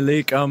are Premier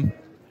League.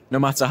 No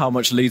matter how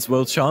much Leeds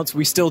will chant,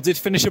 we still did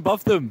finish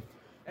above them.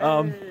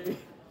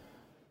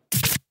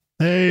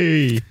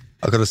 Hey.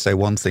 I've got to say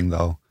one thing,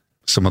 though.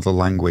 Some of the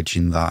language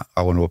in that,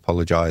 I want to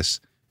apologise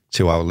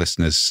to our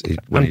listeners.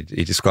 When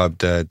he described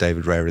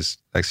David Raya as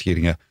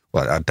executing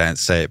I daren't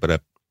say it, but a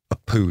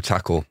poo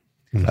tackle.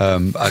 I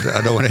don't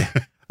want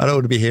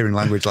to be hearing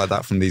language like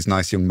that from these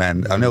nice young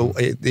men. I know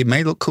it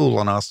may look cool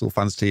on Arsenal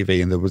Fans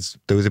TV, and there was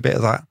a bit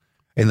of that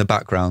in the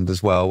background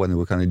as well when they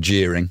were kind of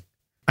jeering.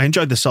 I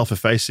enjoyed the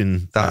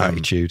self-effacing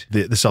attitude.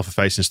 The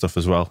self-effacing stuff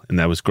as well in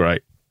there was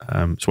great.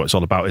 It's what it's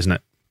all about, isn't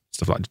it?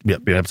 Stuff like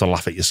being able to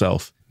laugh at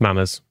yourself.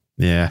 Manners.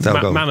 Yeah.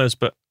 Manners,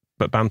 but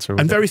banter.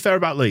 And very fair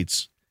about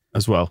Leeds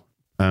as well.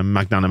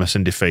 Magnanimous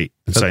in defeat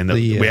and saying that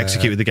we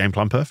executed the game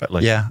plan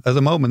perfectly. Yeah. At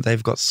the moment,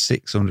 they've got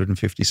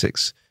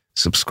 656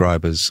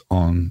 subscribers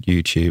on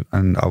YouTube,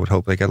 and I would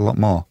hope they get a lot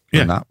more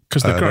than that.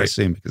 Because they're great.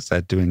 Soon, because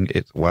they're doing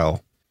it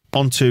well.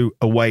 On to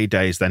away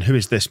days then. Who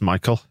is this,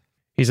 Michael?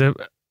 He's a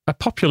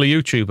popular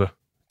YouTuber.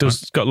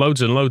 Got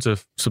loads and loads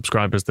of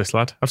subscribers, this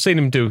lad. I've seen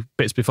him do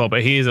bits before,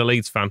 but he is a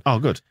Leeds fan. Oh,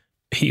 good.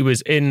 He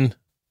was in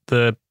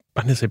Brentford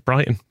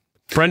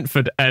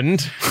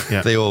end.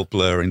 Yeah. They all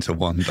blur into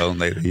one, don't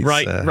they? These,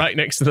 right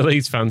next to the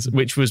Leeds fans,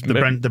 which was the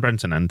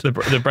Brenton end.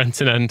 The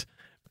Brenton end,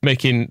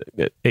 making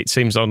it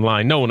seems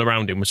online. No one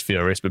around him was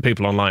furious, but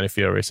people online are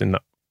furious in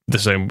the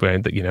same way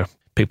that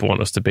people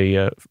want us to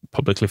be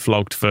publicly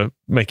flogged for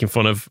making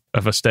fun of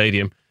a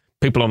stadium.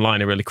 people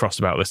online are really cross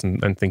about this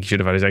and think he should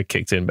have had his head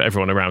kicked in, but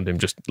everyone around him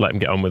just let him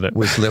get on with it.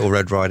 With Little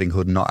Red Riding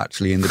Hood not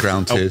actually in the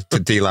ground to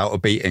deal out a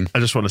beating. I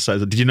just want to say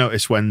that, did you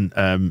notice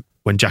when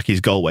Jackie's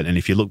goal went, and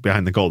if you look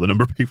behind the goal, the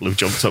number of people who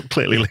jumped up,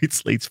 clearly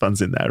Leeds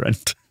fans in there, and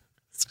it's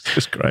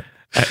just great.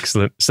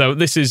 Excellent. So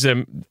this is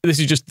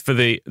just for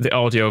the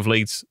audio of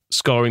Leeds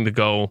scoring the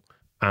goal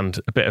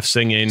and a bit of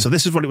singing. So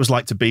this is what it was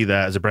like to be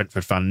there as a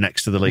Brentford fan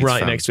next to the Leeds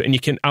right fan. Next to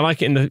it. And I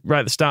like it right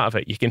at the start of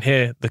it, you can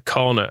hear the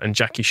corner and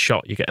Jackie's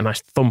shot. You get a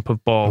nice thump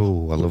of ball.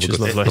 Oh, I love which a is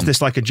good lovely. Is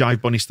this like a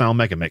Jive Bunny style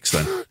mega mix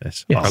then?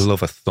 Yes. Yes. I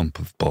love a thump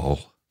of ball.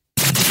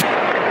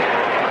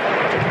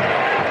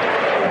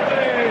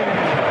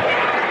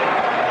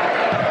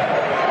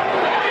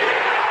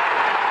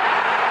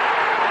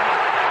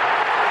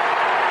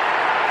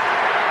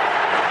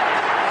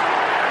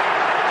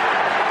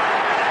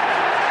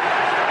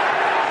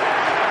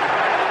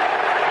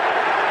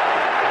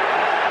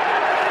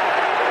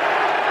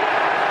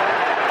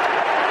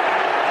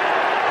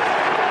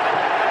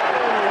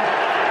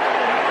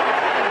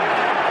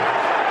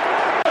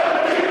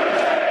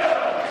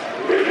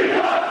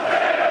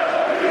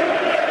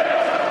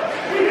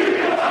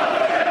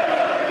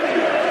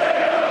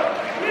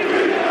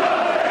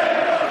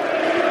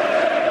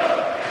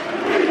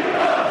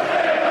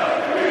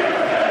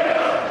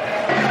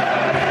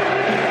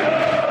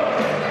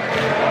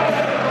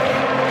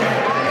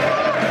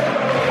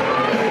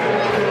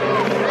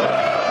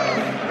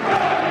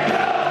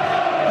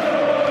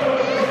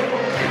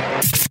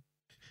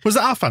 Was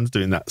that our fans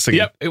doing that? Singing?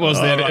 Yep, it was.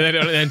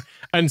 Right.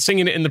 And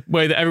singing it in the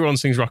way that everyone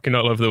sings rocking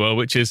all over the world,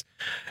 which is,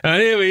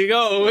 and here we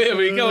go, here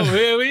we go,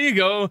 here we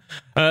go.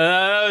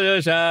 Here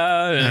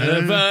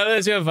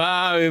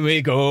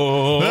we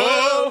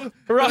go.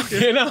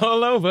 Rocking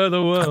all over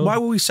the world. Why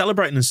were we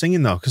celebrating and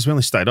singing though? Because we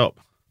only stayed up.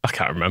 I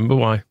can't remember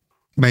why.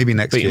 Maybe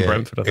next Beating year,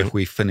 Brentford, if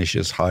we finish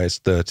as high as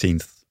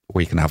 13th,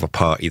 we can have a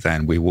party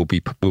then. We will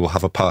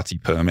have a party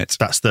permit.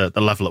 That's the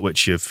level at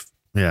which you've,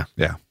 yeah.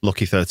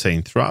 lucky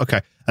 13th. Right,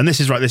 okay. And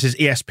this is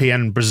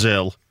ESPN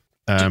Brazil.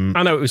 I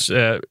know it was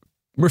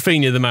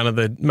Rafinha, the man of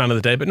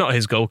the day, but not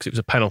his goal because it was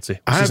a penalty.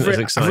 I've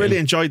really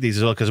enjoyed these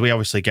as well because we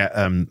obviously get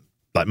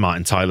like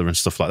Martin Tyler and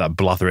stuff like that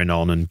blathering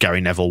on and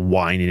Gary Neville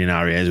whining in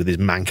our ears with his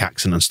Manc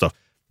accent and stuff.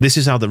 This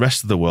is how the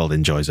rest of the world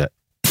enjoys it.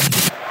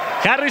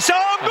 Harrison,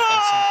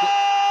 goal!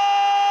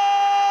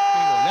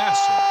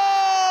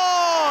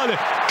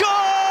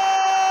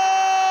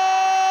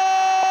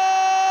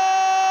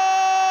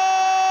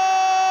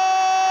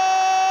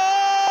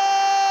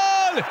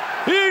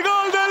 ¡Y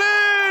gol de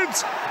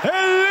Leeds!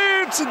 ¡El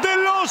Leeds de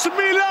los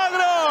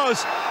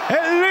milagros!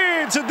 ¡El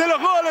Leeds de los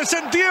goles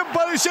en tiempo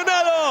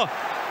adicionado!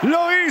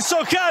 Lo hizo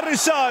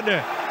Harrison,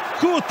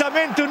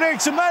 justamente un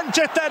ex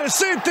Manchester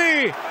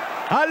City.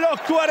 A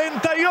los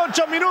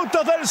 48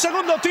 minutos del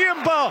segundo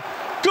tiempo,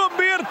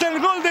 convierte el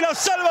gol de la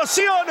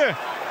salvación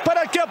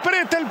para que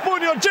apriete el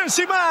puño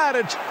Jesse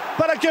March,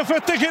 para que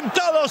festejen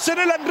todos en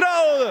Elland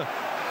Road.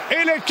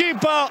 El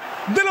equipo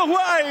de los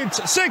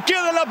Whites se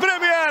queda en la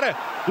Premier.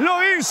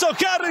 Lo hizo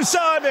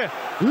Harrison.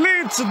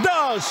 Leeds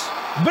 2,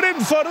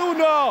 Brentford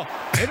 1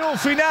 en un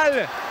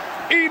final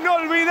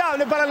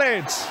inolvidable para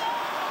Leeds.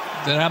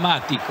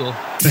 Dramático.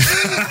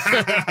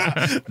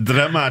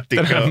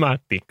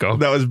 Dramático.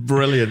 That was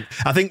brilliant.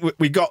 I think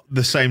we got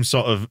the same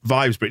sort of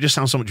vibes, but it just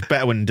sounds so much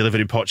better when delivered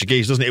in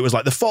Portuguese, doesn't it? It was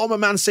like the former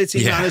Man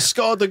City man has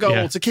scored the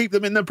goal to keep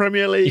them in the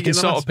Premier League. You can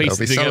sort of piece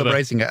it together.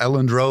 Celebrating at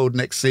Elland Road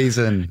next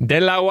season. De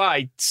la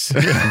White,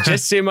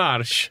 Jesse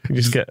Marsh. You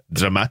just get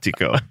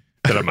Dramático.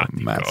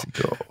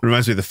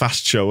 Reminds me of the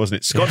Fast Show,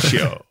 wasn't it? Scott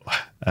Show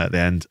at the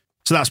end.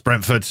 So that's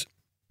Brentford.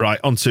 Right,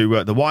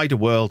 onto the wider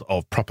world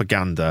of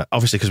propaganda.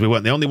 Obviously, because we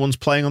weren't the only ones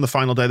playing on the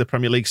final day of the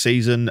Premier League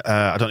season.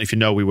 I don't know if you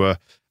know, we were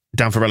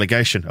down for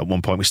relegation at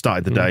one point. We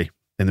started the day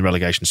in the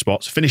relegation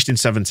spots, finished in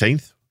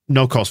 17th.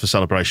 No cause for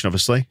celebration,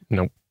 obviously.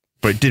 No.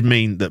 But it did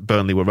mean that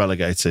Burnley were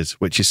relegated,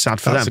 which is sad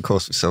for them. That's a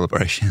cause for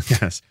celebration.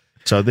 Yes.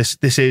 So this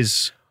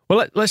is...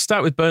 Well, let's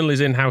start with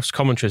Burnley's in-house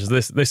commentaries.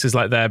 This is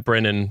like their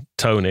Bryn and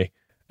Tony.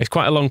 It's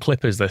quite a long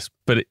clip, is this?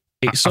 But it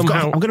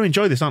somehow... I'm going to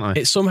enjoy this, aren't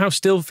I? It somehow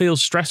still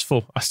feels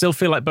stressful. I still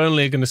feel like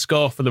Burnley are going to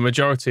score for the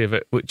majority of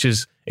it, which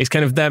is... It's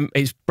kind of them...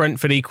 It's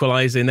Brentford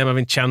equalising, them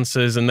having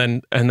chances, and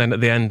then at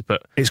the end,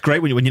 but... It's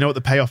great when you know what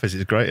the payoff is.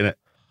 It's great, isn't it?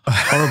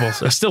 Horrible.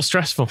 It's still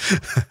stressful.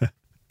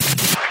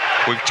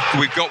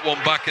 We've got one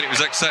back and it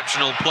was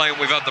exceptional play and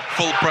we've had the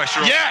full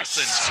pressure on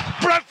since.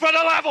 Brentford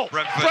are level.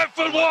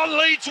 Brentford 1,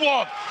 Leeds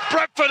 1.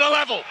 Brentford are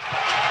level.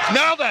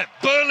 Now then,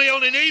 Burnley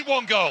only need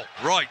one goal.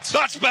 Right.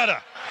 That's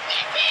better.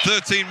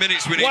 13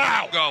 minutes we need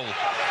one goal.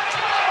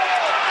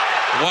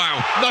 Wow.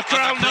 The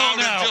crowd know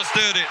now. Just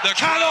heard it. The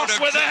Canos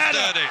crowd with have a just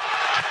header. heard it.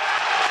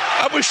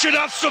 And we should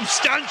have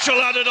substantial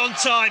added on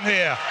time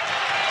here.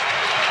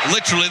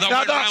 Literally, that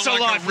now went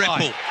round like a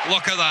ripple.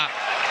 Look at that.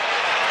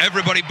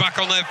 Everybody back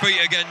on their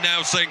feet again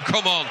now saying,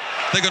 come on.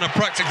 They're going to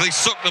practically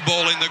suck the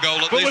ball in the goal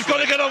at but this we've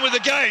got to get on with the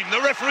game. The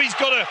referee's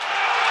got to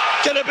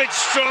get a bit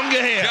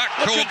stronger here. Jack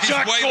Cork is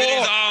waving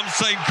his arms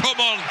saying,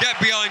 come on, get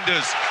behind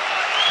us.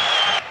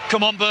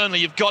 Come on, Burnley,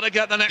 you've got to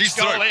get the next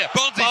goal here.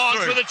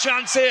 Barnes with a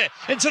chance here.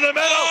 Into the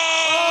middle.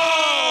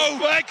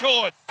 Oh!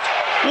 Record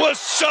was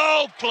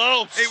so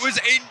close. It was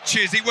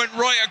inches. He went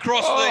right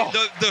across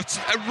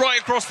right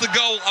across the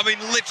goal. I mean,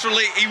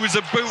 literally, he was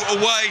a boot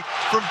away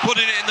from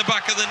putting it in the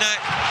back of the net.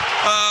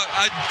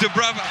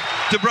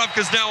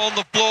 Dubravka's now on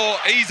the floor.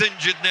 He's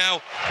injured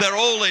now. They're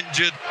all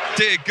injured.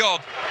 Dear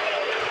God.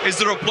 Is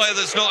there a player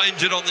that's not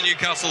injured on the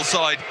Newcastle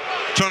side?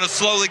 Trying to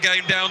slow the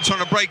game down,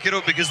 trying to break it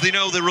up, because they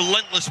know the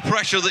relentless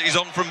pressure that he's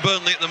on from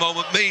Burnley at the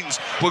moment means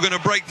we're going to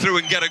break through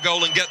and get a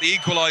goal and get the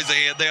equaliser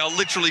here. They are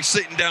literally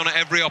sitting down at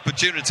every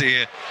opportunity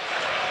here.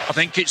 I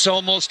think it's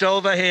almost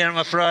over here, I'm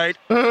afraid.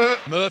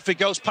 Murphy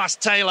goes past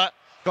Taylor.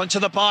 Going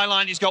to the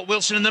byline, he's got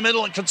Wilson in the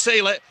middle and can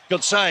seal it.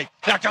 Good save.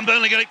 Now can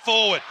Burnley get it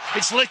forward?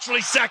 It's literally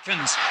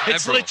seconds.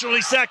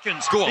 Literally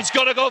seconds. Go on. It's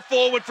got to go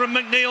forward from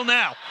McNeil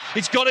now.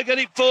 He's got to get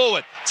it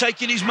forward.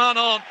 Taking his man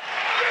on.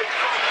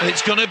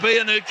 It's going to be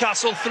a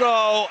Newcastle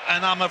throw,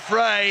 and I'm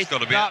afraid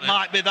that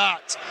might be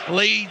that.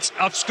 Leeds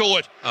have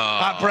scored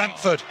at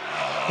Brentford.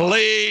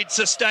 Leeds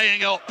are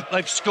staying up.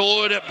 They've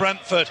scored at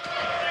Brentford.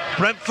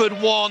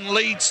 Brentford 1,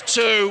 Leeds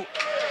 2.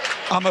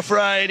 I'm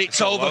afraid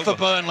it's all over for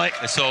Burnley.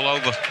 It's all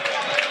over.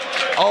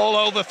 All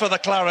over for the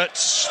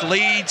Clarets.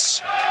 Leeds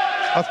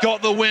have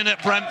got the win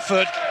at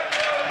Brentford.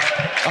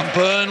 And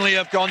Burnley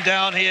have gone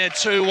down here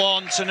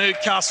 2-1 to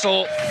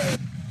Newcastle.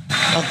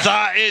 And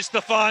that is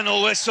the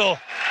final whistle.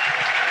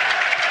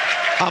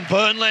 And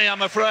Burnley,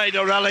 I'm afraid,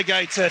 are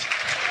relegated.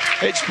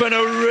 It's been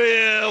a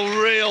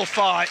real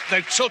fight.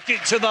 They took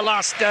it to the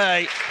last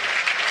day.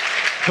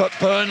 But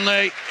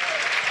Burnley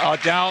are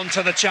down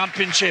to the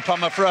Championship,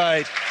 I'm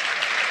afraid.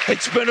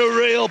 It's been a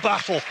real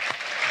battle.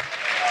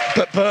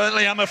 But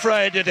Burnley, I'm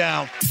afraid, are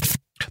down.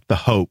 The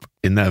hope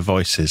in their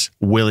voices,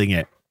 willing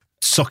it,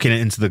 sucking it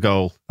into the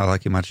goal. I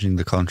like imagining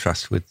the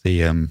contrast with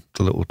the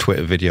little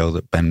Twitter video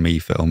that Ben Mee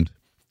filmed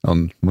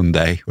on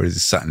Monday, where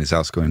he's sat in his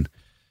house going,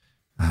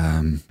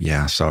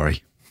 yeah,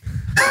 sorry.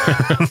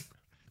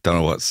 Don't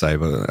know what to say,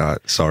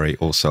 but sorry.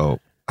 Also,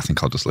 I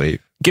think I'll just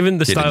leave. Given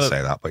the Didn't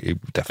say that, but you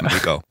definitely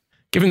go.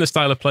 Given the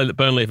style of play that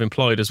Burnley have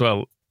employed as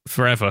well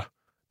forever,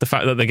 the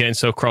fact that they're getting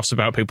so cross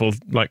about people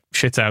like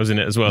shithousing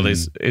it as well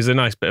is a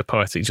nice bit of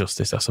poetic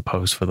justice, I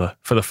suppose, for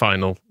the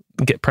final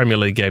Premier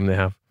League game they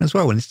have. As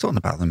well, when he's talking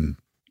about them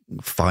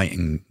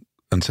fighting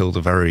until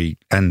the very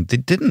end, they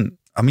didn't.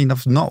 I mean,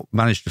 I've not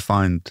managed to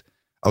find.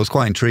 I was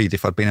quite intrigued.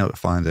 If I'd been able to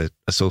find a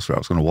source where I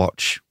was going to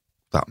watch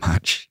that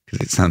match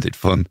because it sounded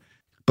fun.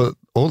 But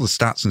all the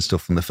stats and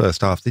stuff from the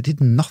first half, they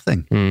did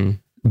nothing.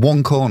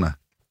 One corner.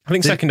 I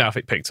think second half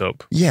it picked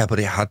up. Yeah, but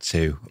it had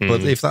to.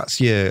 But if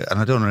that's and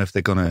I don't know if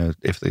they're gonna,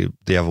 if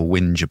they have a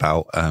whinge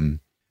about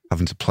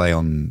having to play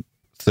on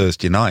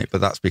Thursday night,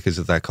 but that's because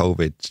of their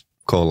COVID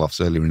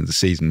call-offs earlier in the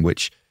season,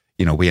 which,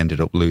 you know, we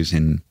ended up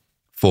losing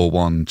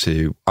 4-1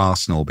 to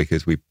Arsenal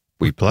because we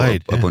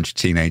played a bunch of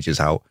teenagers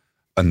out,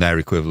 and their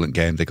equivalent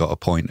game, they got a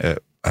point at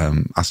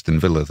Aston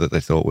Villa that they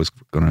thought was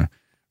going to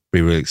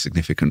be really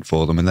significant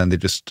for them, and then they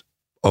just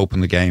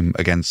opened the game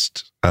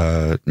against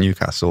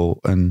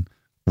Newcastle and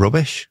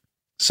rubbish.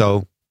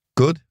 So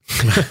good.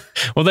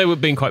 Well, they were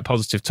being quite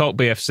positive. Talk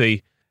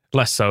BFC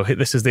less so.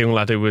 This is the young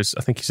lad who was,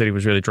 I think he said he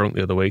was really drunk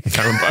the other week. I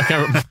can't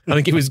remember. I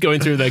think he was going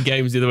through their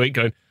games the other week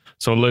going,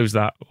 so we'll lose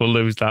that.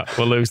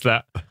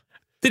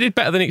 They did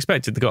better than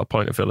expected. They got a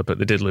point at Villa, but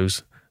they did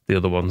lose the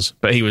other ones.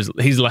 But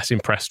he's less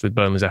impressed with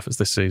Burnley's efforts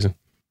this season.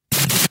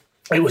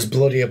 It was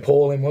bloody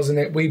appalling, wasn't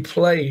it? We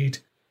played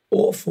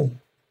awful.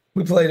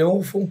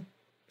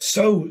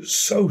 So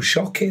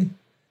shocking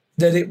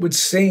that it would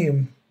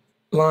seem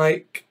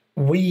like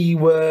we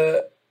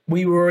were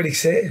already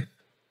safe.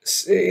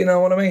 You know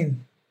what I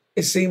mean?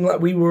 It seemed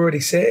like we were already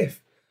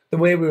safe. The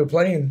way we were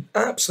playing,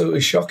 absolutely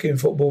shocking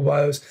football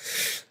by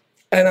us.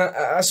 And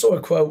I saw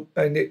a quote,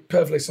 and it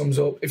perfectly sums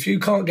up. If you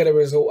can't get a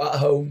result at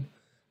home,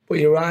 but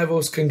your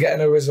rivals can get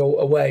a result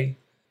away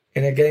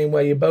in a game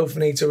where you both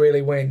need to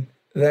really win,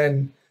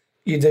 then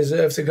you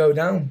deserve to go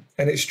down.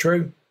 And it's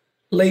true.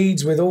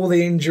 Leeds, with all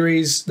the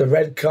injuries, the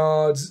red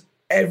cards,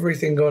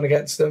 everything going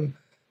against them,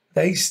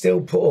 they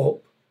still put up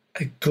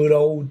a good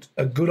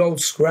old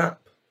scrap.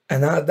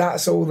 And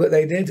that's all that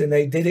they did, and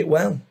they did it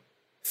well.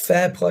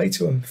 Fair play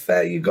to them.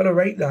 Fair, you've got to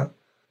rate that.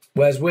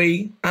 Whereas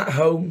we, at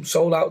home,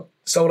 sold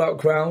out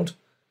crowd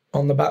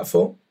on the back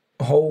foot,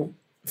 the whole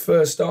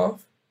first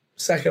half.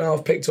 Second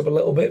half picked up a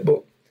little bit,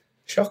 but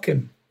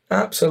shocking.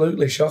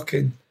 Absolutely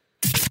shocking.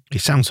 He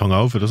sounds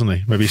hungover, doesn't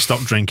he? Maybe he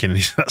stopped drinking.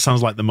 That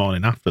sounds like the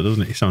morning after,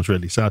 doesn't it? He sounds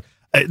really sad.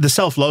 The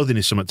self-loathing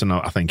is something to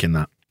note, I think, in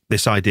that.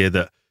 This idea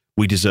that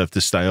we deserve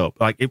to stay up.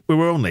 Like, we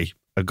were only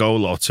a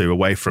goal or two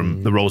away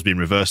from the roles being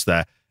reversed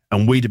there,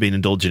 and we'd have been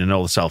indulging in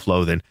all the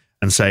self-loathing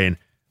and saying,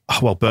 oh,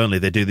 well, Burnley,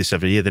 they do this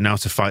every year. They're now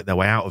to fight their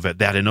way out of it.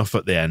 They had enough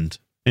at the end.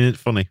 Isn't it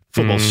funny?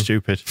 Football's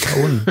stupid.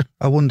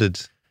 I wondered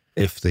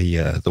if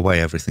the way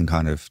everything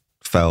kind of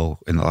fell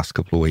in the last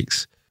couple of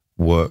weeks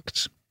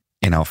worked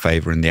in our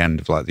favour in the end,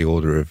 of like the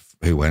order of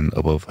who went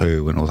above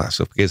who and all that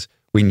stuff, because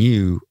we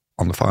knew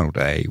on the final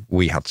day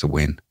we had to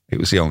win. It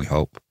was the only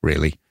hope,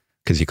 really,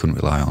 because you couldn't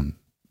rely on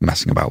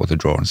messing about with a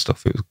draw and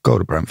stuff. It was go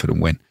to Brentford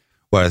and win.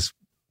 Whereas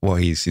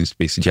what he seems to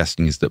be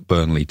suggesting is that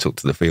Burnley took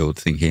to the field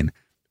thinking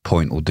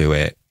point will do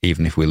it.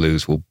 Even if we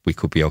lose, we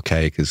could be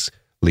okay because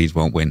Leeds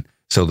won't win.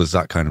 So there's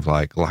that kind of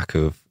like lack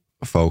of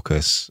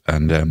focus.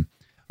 And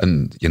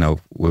you know,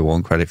 we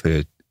want credit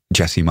for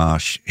Jesse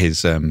Marsh.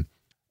 His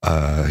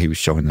he was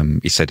showing them.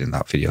 He said in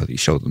that video that he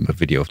showed them a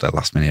video of their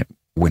last minute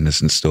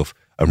winners and stuff,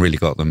 and really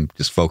got them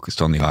just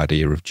focused on the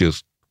idea of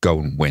just go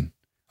and win.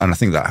 And I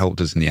think that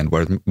helped us in the end.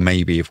 Whereas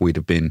maybe if we'd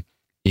have been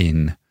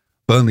in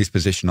Burnley's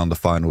position on the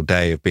final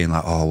day of being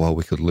like, oh, well,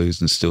 we could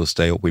lose and still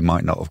stay up, we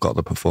might not have got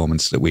the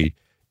performance that we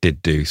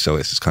did do. So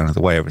it's just kind of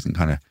the way everything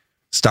kind of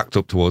stacked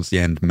up towards the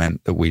end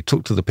meant that we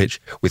took to the pitch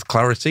with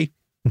clarity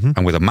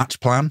and with a match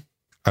plan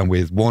and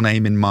with one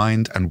aim in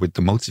mind and with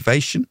the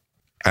motivation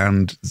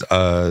and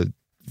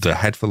the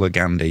head full of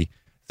Gandhi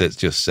that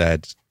just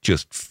said,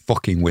 just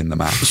fucking win the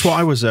match. That's what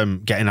I was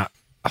getting at,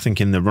 I think,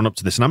 in the run-up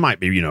to this. And I might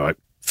be, you know,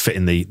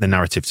 fitting the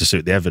narrative to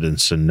suit the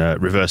evidence and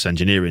reverse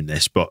engineering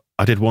this, but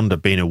I did wonder,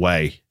 being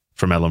away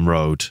from Elland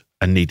Road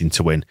and needing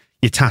to win,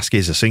 your task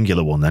is a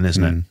singular one then,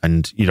 isn't it?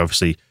 And you'd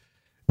obviously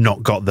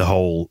not got the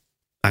whole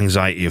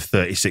anxiety of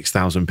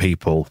 36,000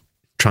 people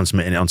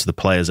transmitting it onto the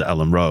players at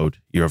Elland Road.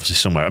 You're obviously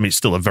somewhere. I mean, it's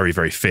still a very,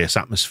 very fierce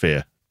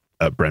atmosphere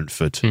at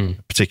Brentford,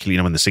 particularly, you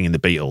know, when they're singing the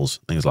Beatles,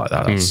 things like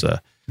that. That's, I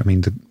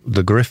mean,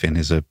 the Griffin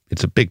it's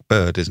a big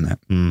bird, isn't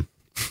it?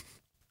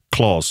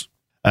 Claws.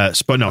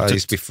 But no, I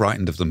used to be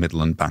frightened of the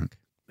Midland Bank.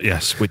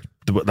 Yes,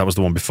 that was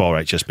the one before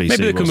HSBC.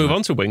 Maybe they could move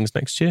on to Wings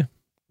next year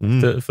for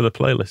the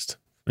playlist.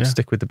 Yeah.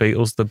 Stick with the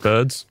Beatles, the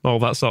Birds, all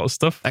that sort of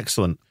stuff.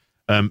 Excellent.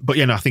 But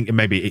yeah, no, I think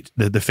maybe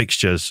the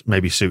fixtures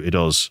maybe suited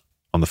us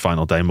on the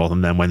final day more than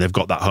them when they've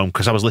got that home.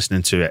 Because I was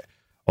listening to it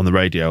on the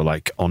radio,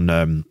 like on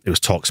it was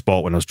Talk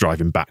Sport when I was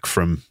driving back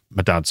from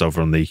my dad's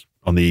over on the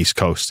East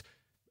Coast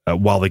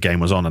while the game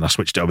was on, and I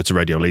switched it over to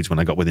Radio Leeds when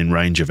I got within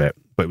range of it.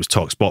 But it was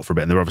Talk Sport for a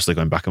bit, and they were obviously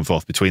going back and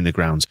forth between the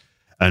grounds.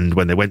 And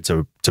when they went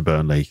to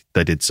Burnley,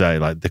 they did say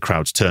like the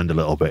crowds turned a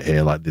little bit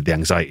here, like the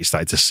anxiety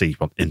started to seep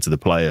into the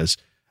players.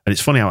 And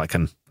it's funny how that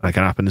can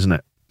happen, isn't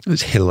it?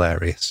 It's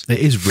hilarious. It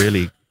is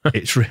really.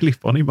 It's really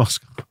funny,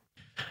 Moscow.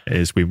 It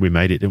is. We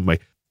made it, didn't we?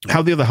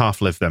 How the other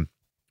half lived then.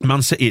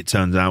 Man City, it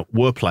turns out,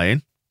 were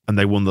playing and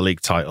they won the league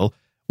title,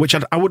 which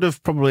I would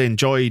have probably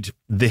enjoyed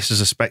this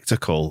as a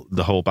spectacle,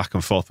 the whole back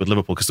and forth with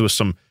Liverpool, because there was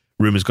some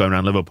rumours going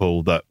around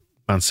Liverpool that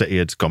Man City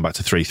had gone back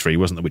to 3-3,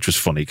 wasn't there? Which was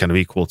funny, kind of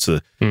equal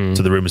to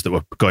the rumours that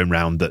were going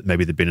around that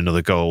maybe there'd been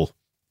another goal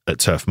at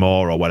Turf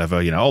Moor or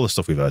whatever, you know, all the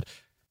stuff we've heard.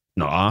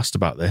 Not asked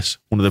about this.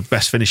 One of the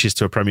best finishes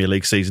to a Premier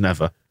League season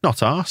ever.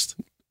 Not asked.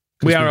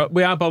 We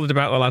are bothered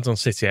about the lads on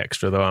City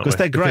Extra, though, aren't we? Because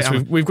they're great.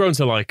 Because we've grown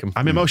to like them.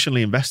 I'm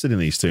emotionally invested in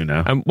these two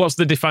now. And what's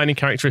the defining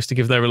characteristic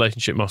of their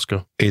relationship,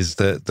 Moscow? Is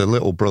the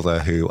little brother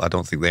who I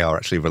don't think they are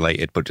actually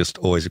related, but just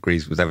always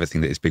agrees with everything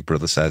that his big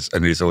brother says.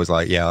 And he's always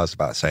like, yeah, I was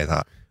about to say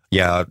that.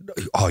 Yeah,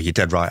 oh, you're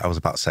dead right. I was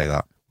about to say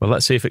that. Well,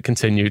 let's see if it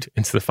continued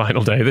into the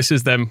final day. This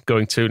is them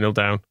going 2-0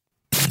 down.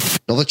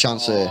 Another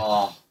chance here.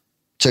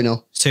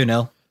 2-0.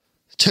 2-0.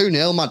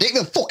 2-0, man. Didn't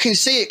even fucking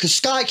see it because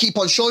Sky keep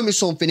on showing me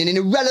something in an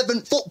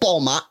irrelevant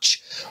football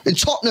match in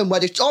Tottenham where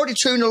they're already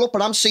 2-0 up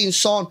and I'm seeing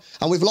Son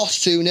and we've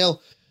lost 2-0.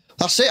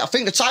 That's it. I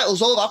think the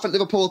title's over. I think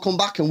Liverpool will come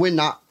back and win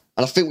that.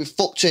 And I think we've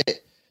fucked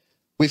it.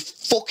 We've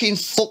fucking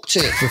fucked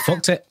it. We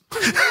fucked it.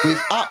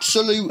 We've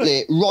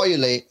absolutely,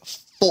 royally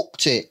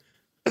fucked it.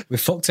 We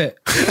fucked it.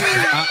 We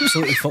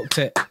absolutely fucked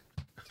it.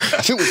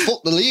 I think we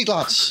fucked the league,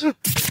 lads.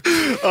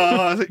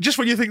 Just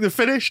when you think they're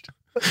finished.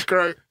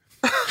 Great.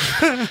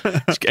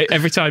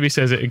 Every time he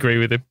says it, agree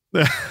with him.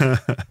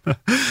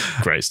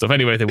 Great stuff.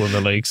 Anyway, they won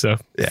the league, so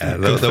yeah,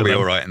 they'll be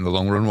all right in the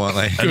long run, won't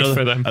they? Good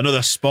for them.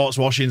 Another sports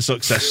washing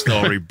success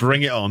story.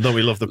 Bring it on. Don't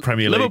we love the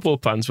Premier League? Liverpool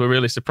fans were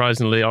really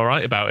surprisingly all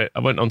right about it. I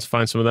went on to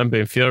find some of them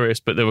being furious,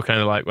 but they were kind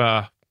of like,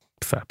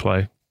 fair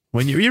play.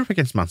 When you're up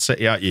against Man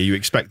City, aren't you? You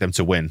expect them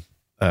to win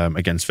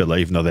against Villa,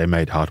 even though they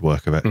made hard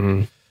work of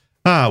it.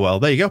 Well,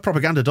 there you go.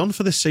 Propaganda done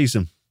for this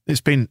season. It's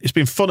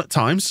been fun at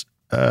times.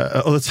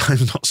 At other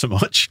times, not so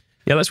much.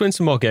 Yeah, let's win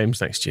some more games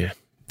next year.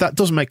 That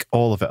does make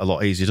all of it a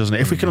lot easier, doesn't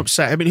it? If we can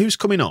upset, I mean, who's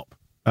coming up?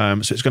 So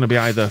it's going to be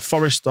either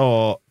Forest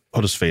or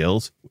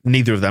Huddersfield.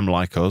 Neither of them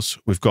like us.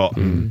 We've got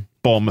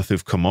Bournemouth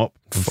who've come up,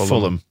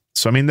 Fulham.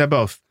 So, I mean, they're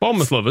both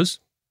Bournemouth lovers,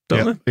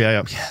 don't they?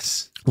 Yeah.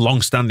 Yes.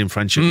 Long-standing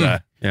friendship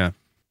there. Yeah.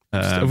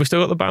 Have we still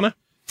got the banner?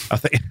 I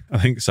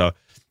think so.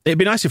 It'd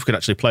be nice if we could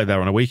actually play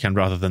there on a weekend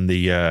rather than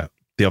the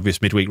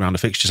obvious midweek round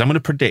of fixtures. I'm going to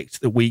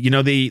predict that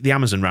the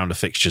Amazon round of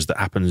fixtures that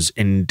happens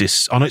in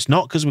this. Oh no, it's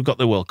not because we've got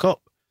the World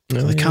Cup.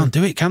 So they can't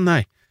do it, can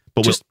they?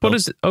 But just put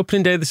us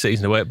opening day of the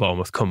season away at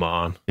Bournemouth. Come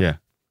on, yeah,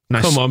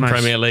 come on,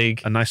 Premier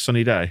League, a nice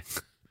sunny day.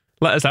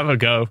 Let us have a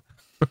go.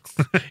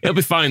 It'll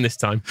be fine this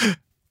time.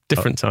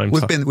 Different times.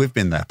 We've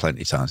been there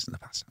plenty of times in the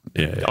past.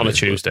 Yeah, on a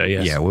Tuesday.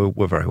 Yes. Yeah,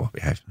 we're very well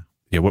behaved.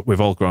 Yeah,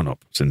 we've all grown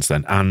up since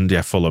then, and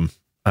yeah, Fulham.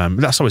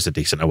 That's always a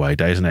decent away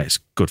day, isn't it? It's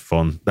good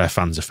fun. Their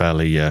fans are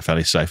fairly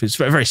safe. It's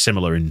very, very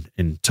similar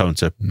in tone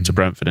to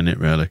Brentford, isn't it,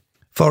 really?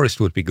 Forest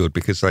would be good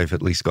because they've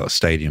at least got a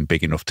stadium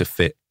big enough to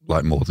fit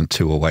like more than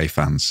 2 away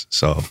fans.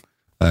 So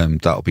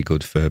That'll be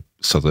good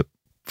so that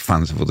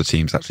fans of other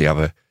teams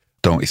actually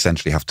don't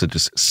essentially have to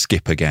just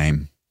skip a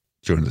game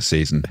during the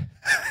season.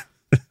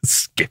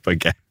 Skip a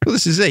game. Well,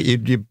 this is it.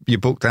 You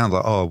book down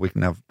like, we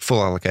can have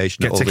full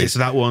allocation. Get tickets to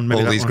that one, maybe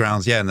all that these one.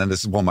 grounds. Yeah, and then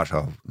there's one match.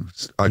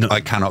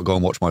 I cannot go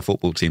and watch my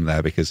football team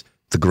there because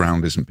the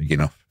ground isn't big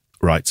enough.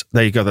 Right,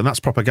 there you go. Then that's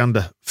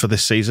propaganda for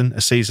this season.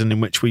 A season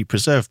in which we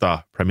preserved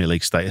our Premier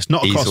League status.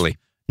 Not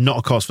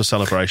a cause for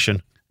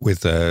celebration.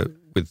 With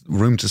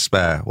room to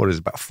spare. What is it,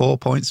 about 4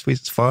 points?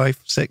 5,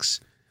 6.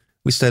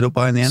 We stayed up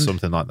by in the end.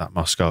 Something like that,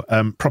 Moscow.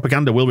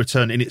 Propaganda will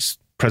return in its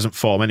present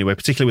form anyway,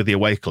 particularly with the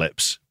away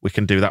clips. We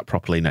can do that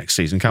properly next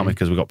season, can't we?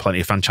 Because we've got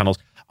plenty of fan channels.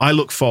 I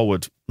look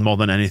forward more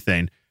than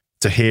anything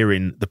to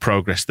hearing the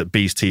progress that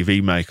Bees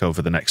TV make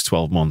over the next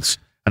 12 months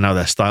and how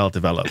their style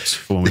develops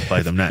for when we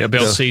play them next. It'll be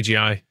on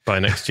CGI by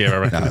next year, I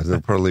reckon. No,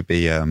 there'll probably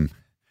be,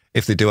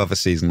 if they do have a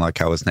season like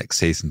ours next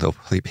season, they'll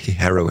probably be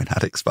heroin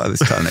addicts by this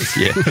time next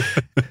year.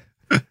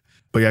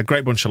 But yeah,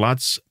 great bunch of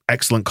lads,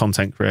 excellent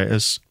content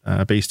creators,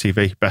 Bees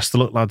TV. Best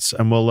of luck, lads,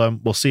 and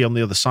we'll see you on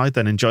the other side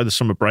then. Enjoy the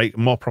summer break.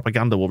 More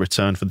propaganda will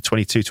return for the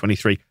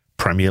 22-23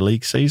 Premier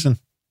League season.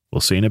 We'll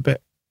see you in a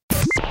bit.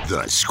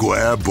 The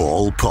Square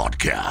Ball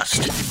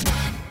Podcast.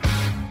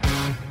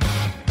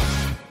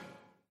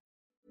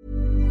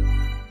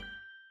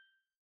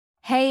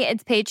 Hey,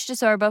 it's Paige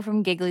DeSorbo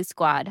from Giggly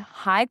Squad.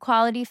 High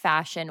quality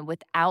fashion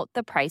without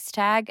the price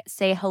tag.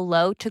 Say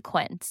hello to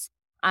Quince.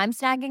 I'm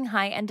snagging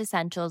high-end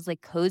essentials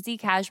like cozy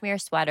cashmere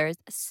sweaters,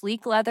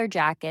 sleek leather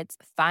jackets,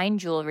 fine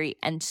jewelry,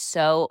 and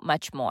so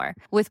much more.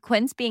 With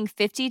Quince being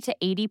 50 to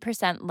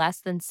 80%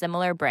 less than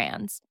similar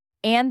brands.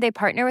 And they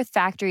partner with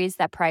factories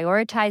that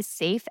prioritize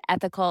safe,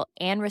 ethical,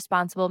 and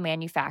responsible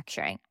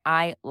manufacturing.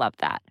 I love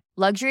that.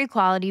 Luxury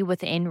quality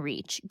within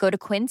reach. Go to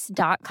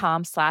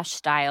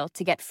quince.com/style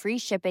to get free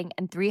shipping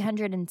and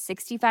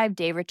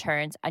 365-day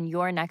returns on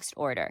your next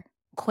order.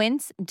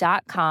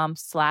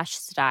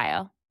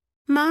 Quince.com/style.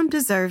 Mom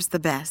deserves the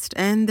best,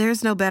 and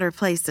there's no better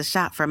place to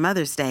shop for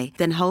Mother's Day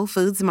than Whole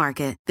Foods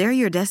Market. They're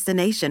your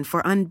destination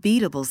for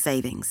unbeatable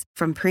savings,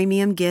 from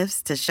premium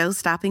gifts to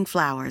show-stopping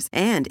flowers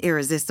and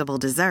irresistible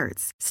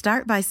desserts.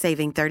 Start by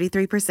saving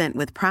 33%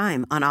 with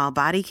Prime on all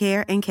body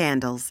care and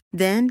candles.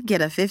 Then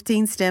get a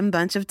 15-stem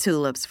bunch of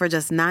tulips for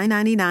just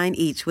 $9.99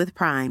 each with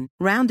Prime.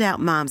 Round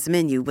out Mom's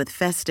menu with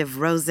festive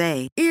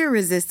rosé,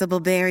 irresistible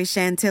berry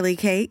chantilly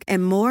cake,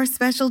 and more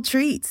special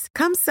treats.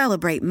 Come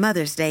celebrate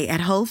Mother's Day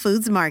at Whole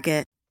Foods Market.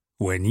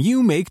 When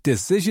you make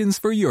decisions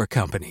for your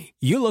company,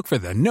 you look for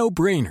the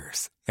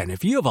no-brainers. And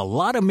if you have a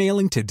lot of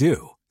mailing to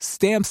do,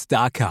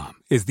 Stamps.com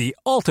is the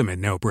ultimate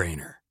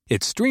no-brainer.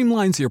 It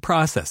streamlines your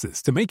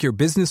processes to make your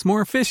business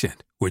more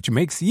efficient, which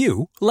makes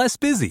you less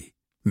busy.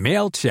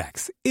 Mail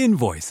checks,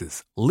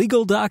 invoices,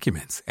 legal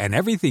documents, and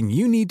everything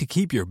you need to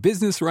keep your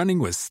business running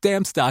with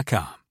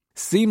Stamps.com.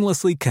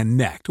 Seamlessly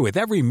connect with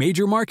every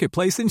major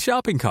marketplace and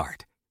shopping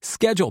cart.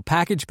 Schedule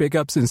package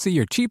pickups and see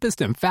your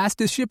cheapest and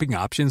fastest shipping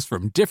options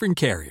from different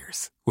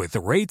carriers, with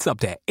rates up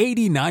to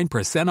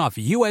 89% off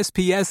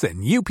USPS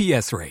and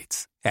UPS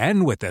rates.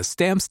 And with the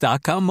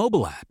Stamps.com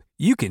mobile app,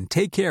 you can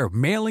take care of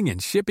mailing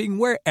and shipping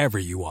wherever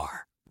you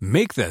are.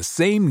 Make the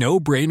same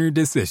no-brainer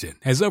decision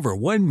as over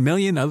 1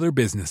 million other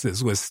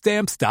businesses with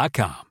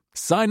Stamps.com.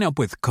 Sign up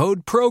with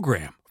code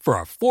PROGRAM for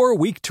a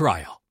 4-week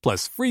trial,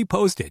 plus free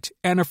postage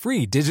and a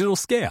free digital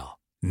scale.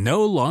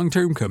 No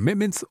long-term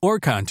commitments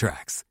or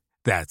contracts.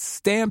 That's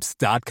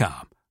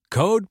Stamps.com.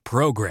 Code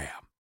PROGRAM.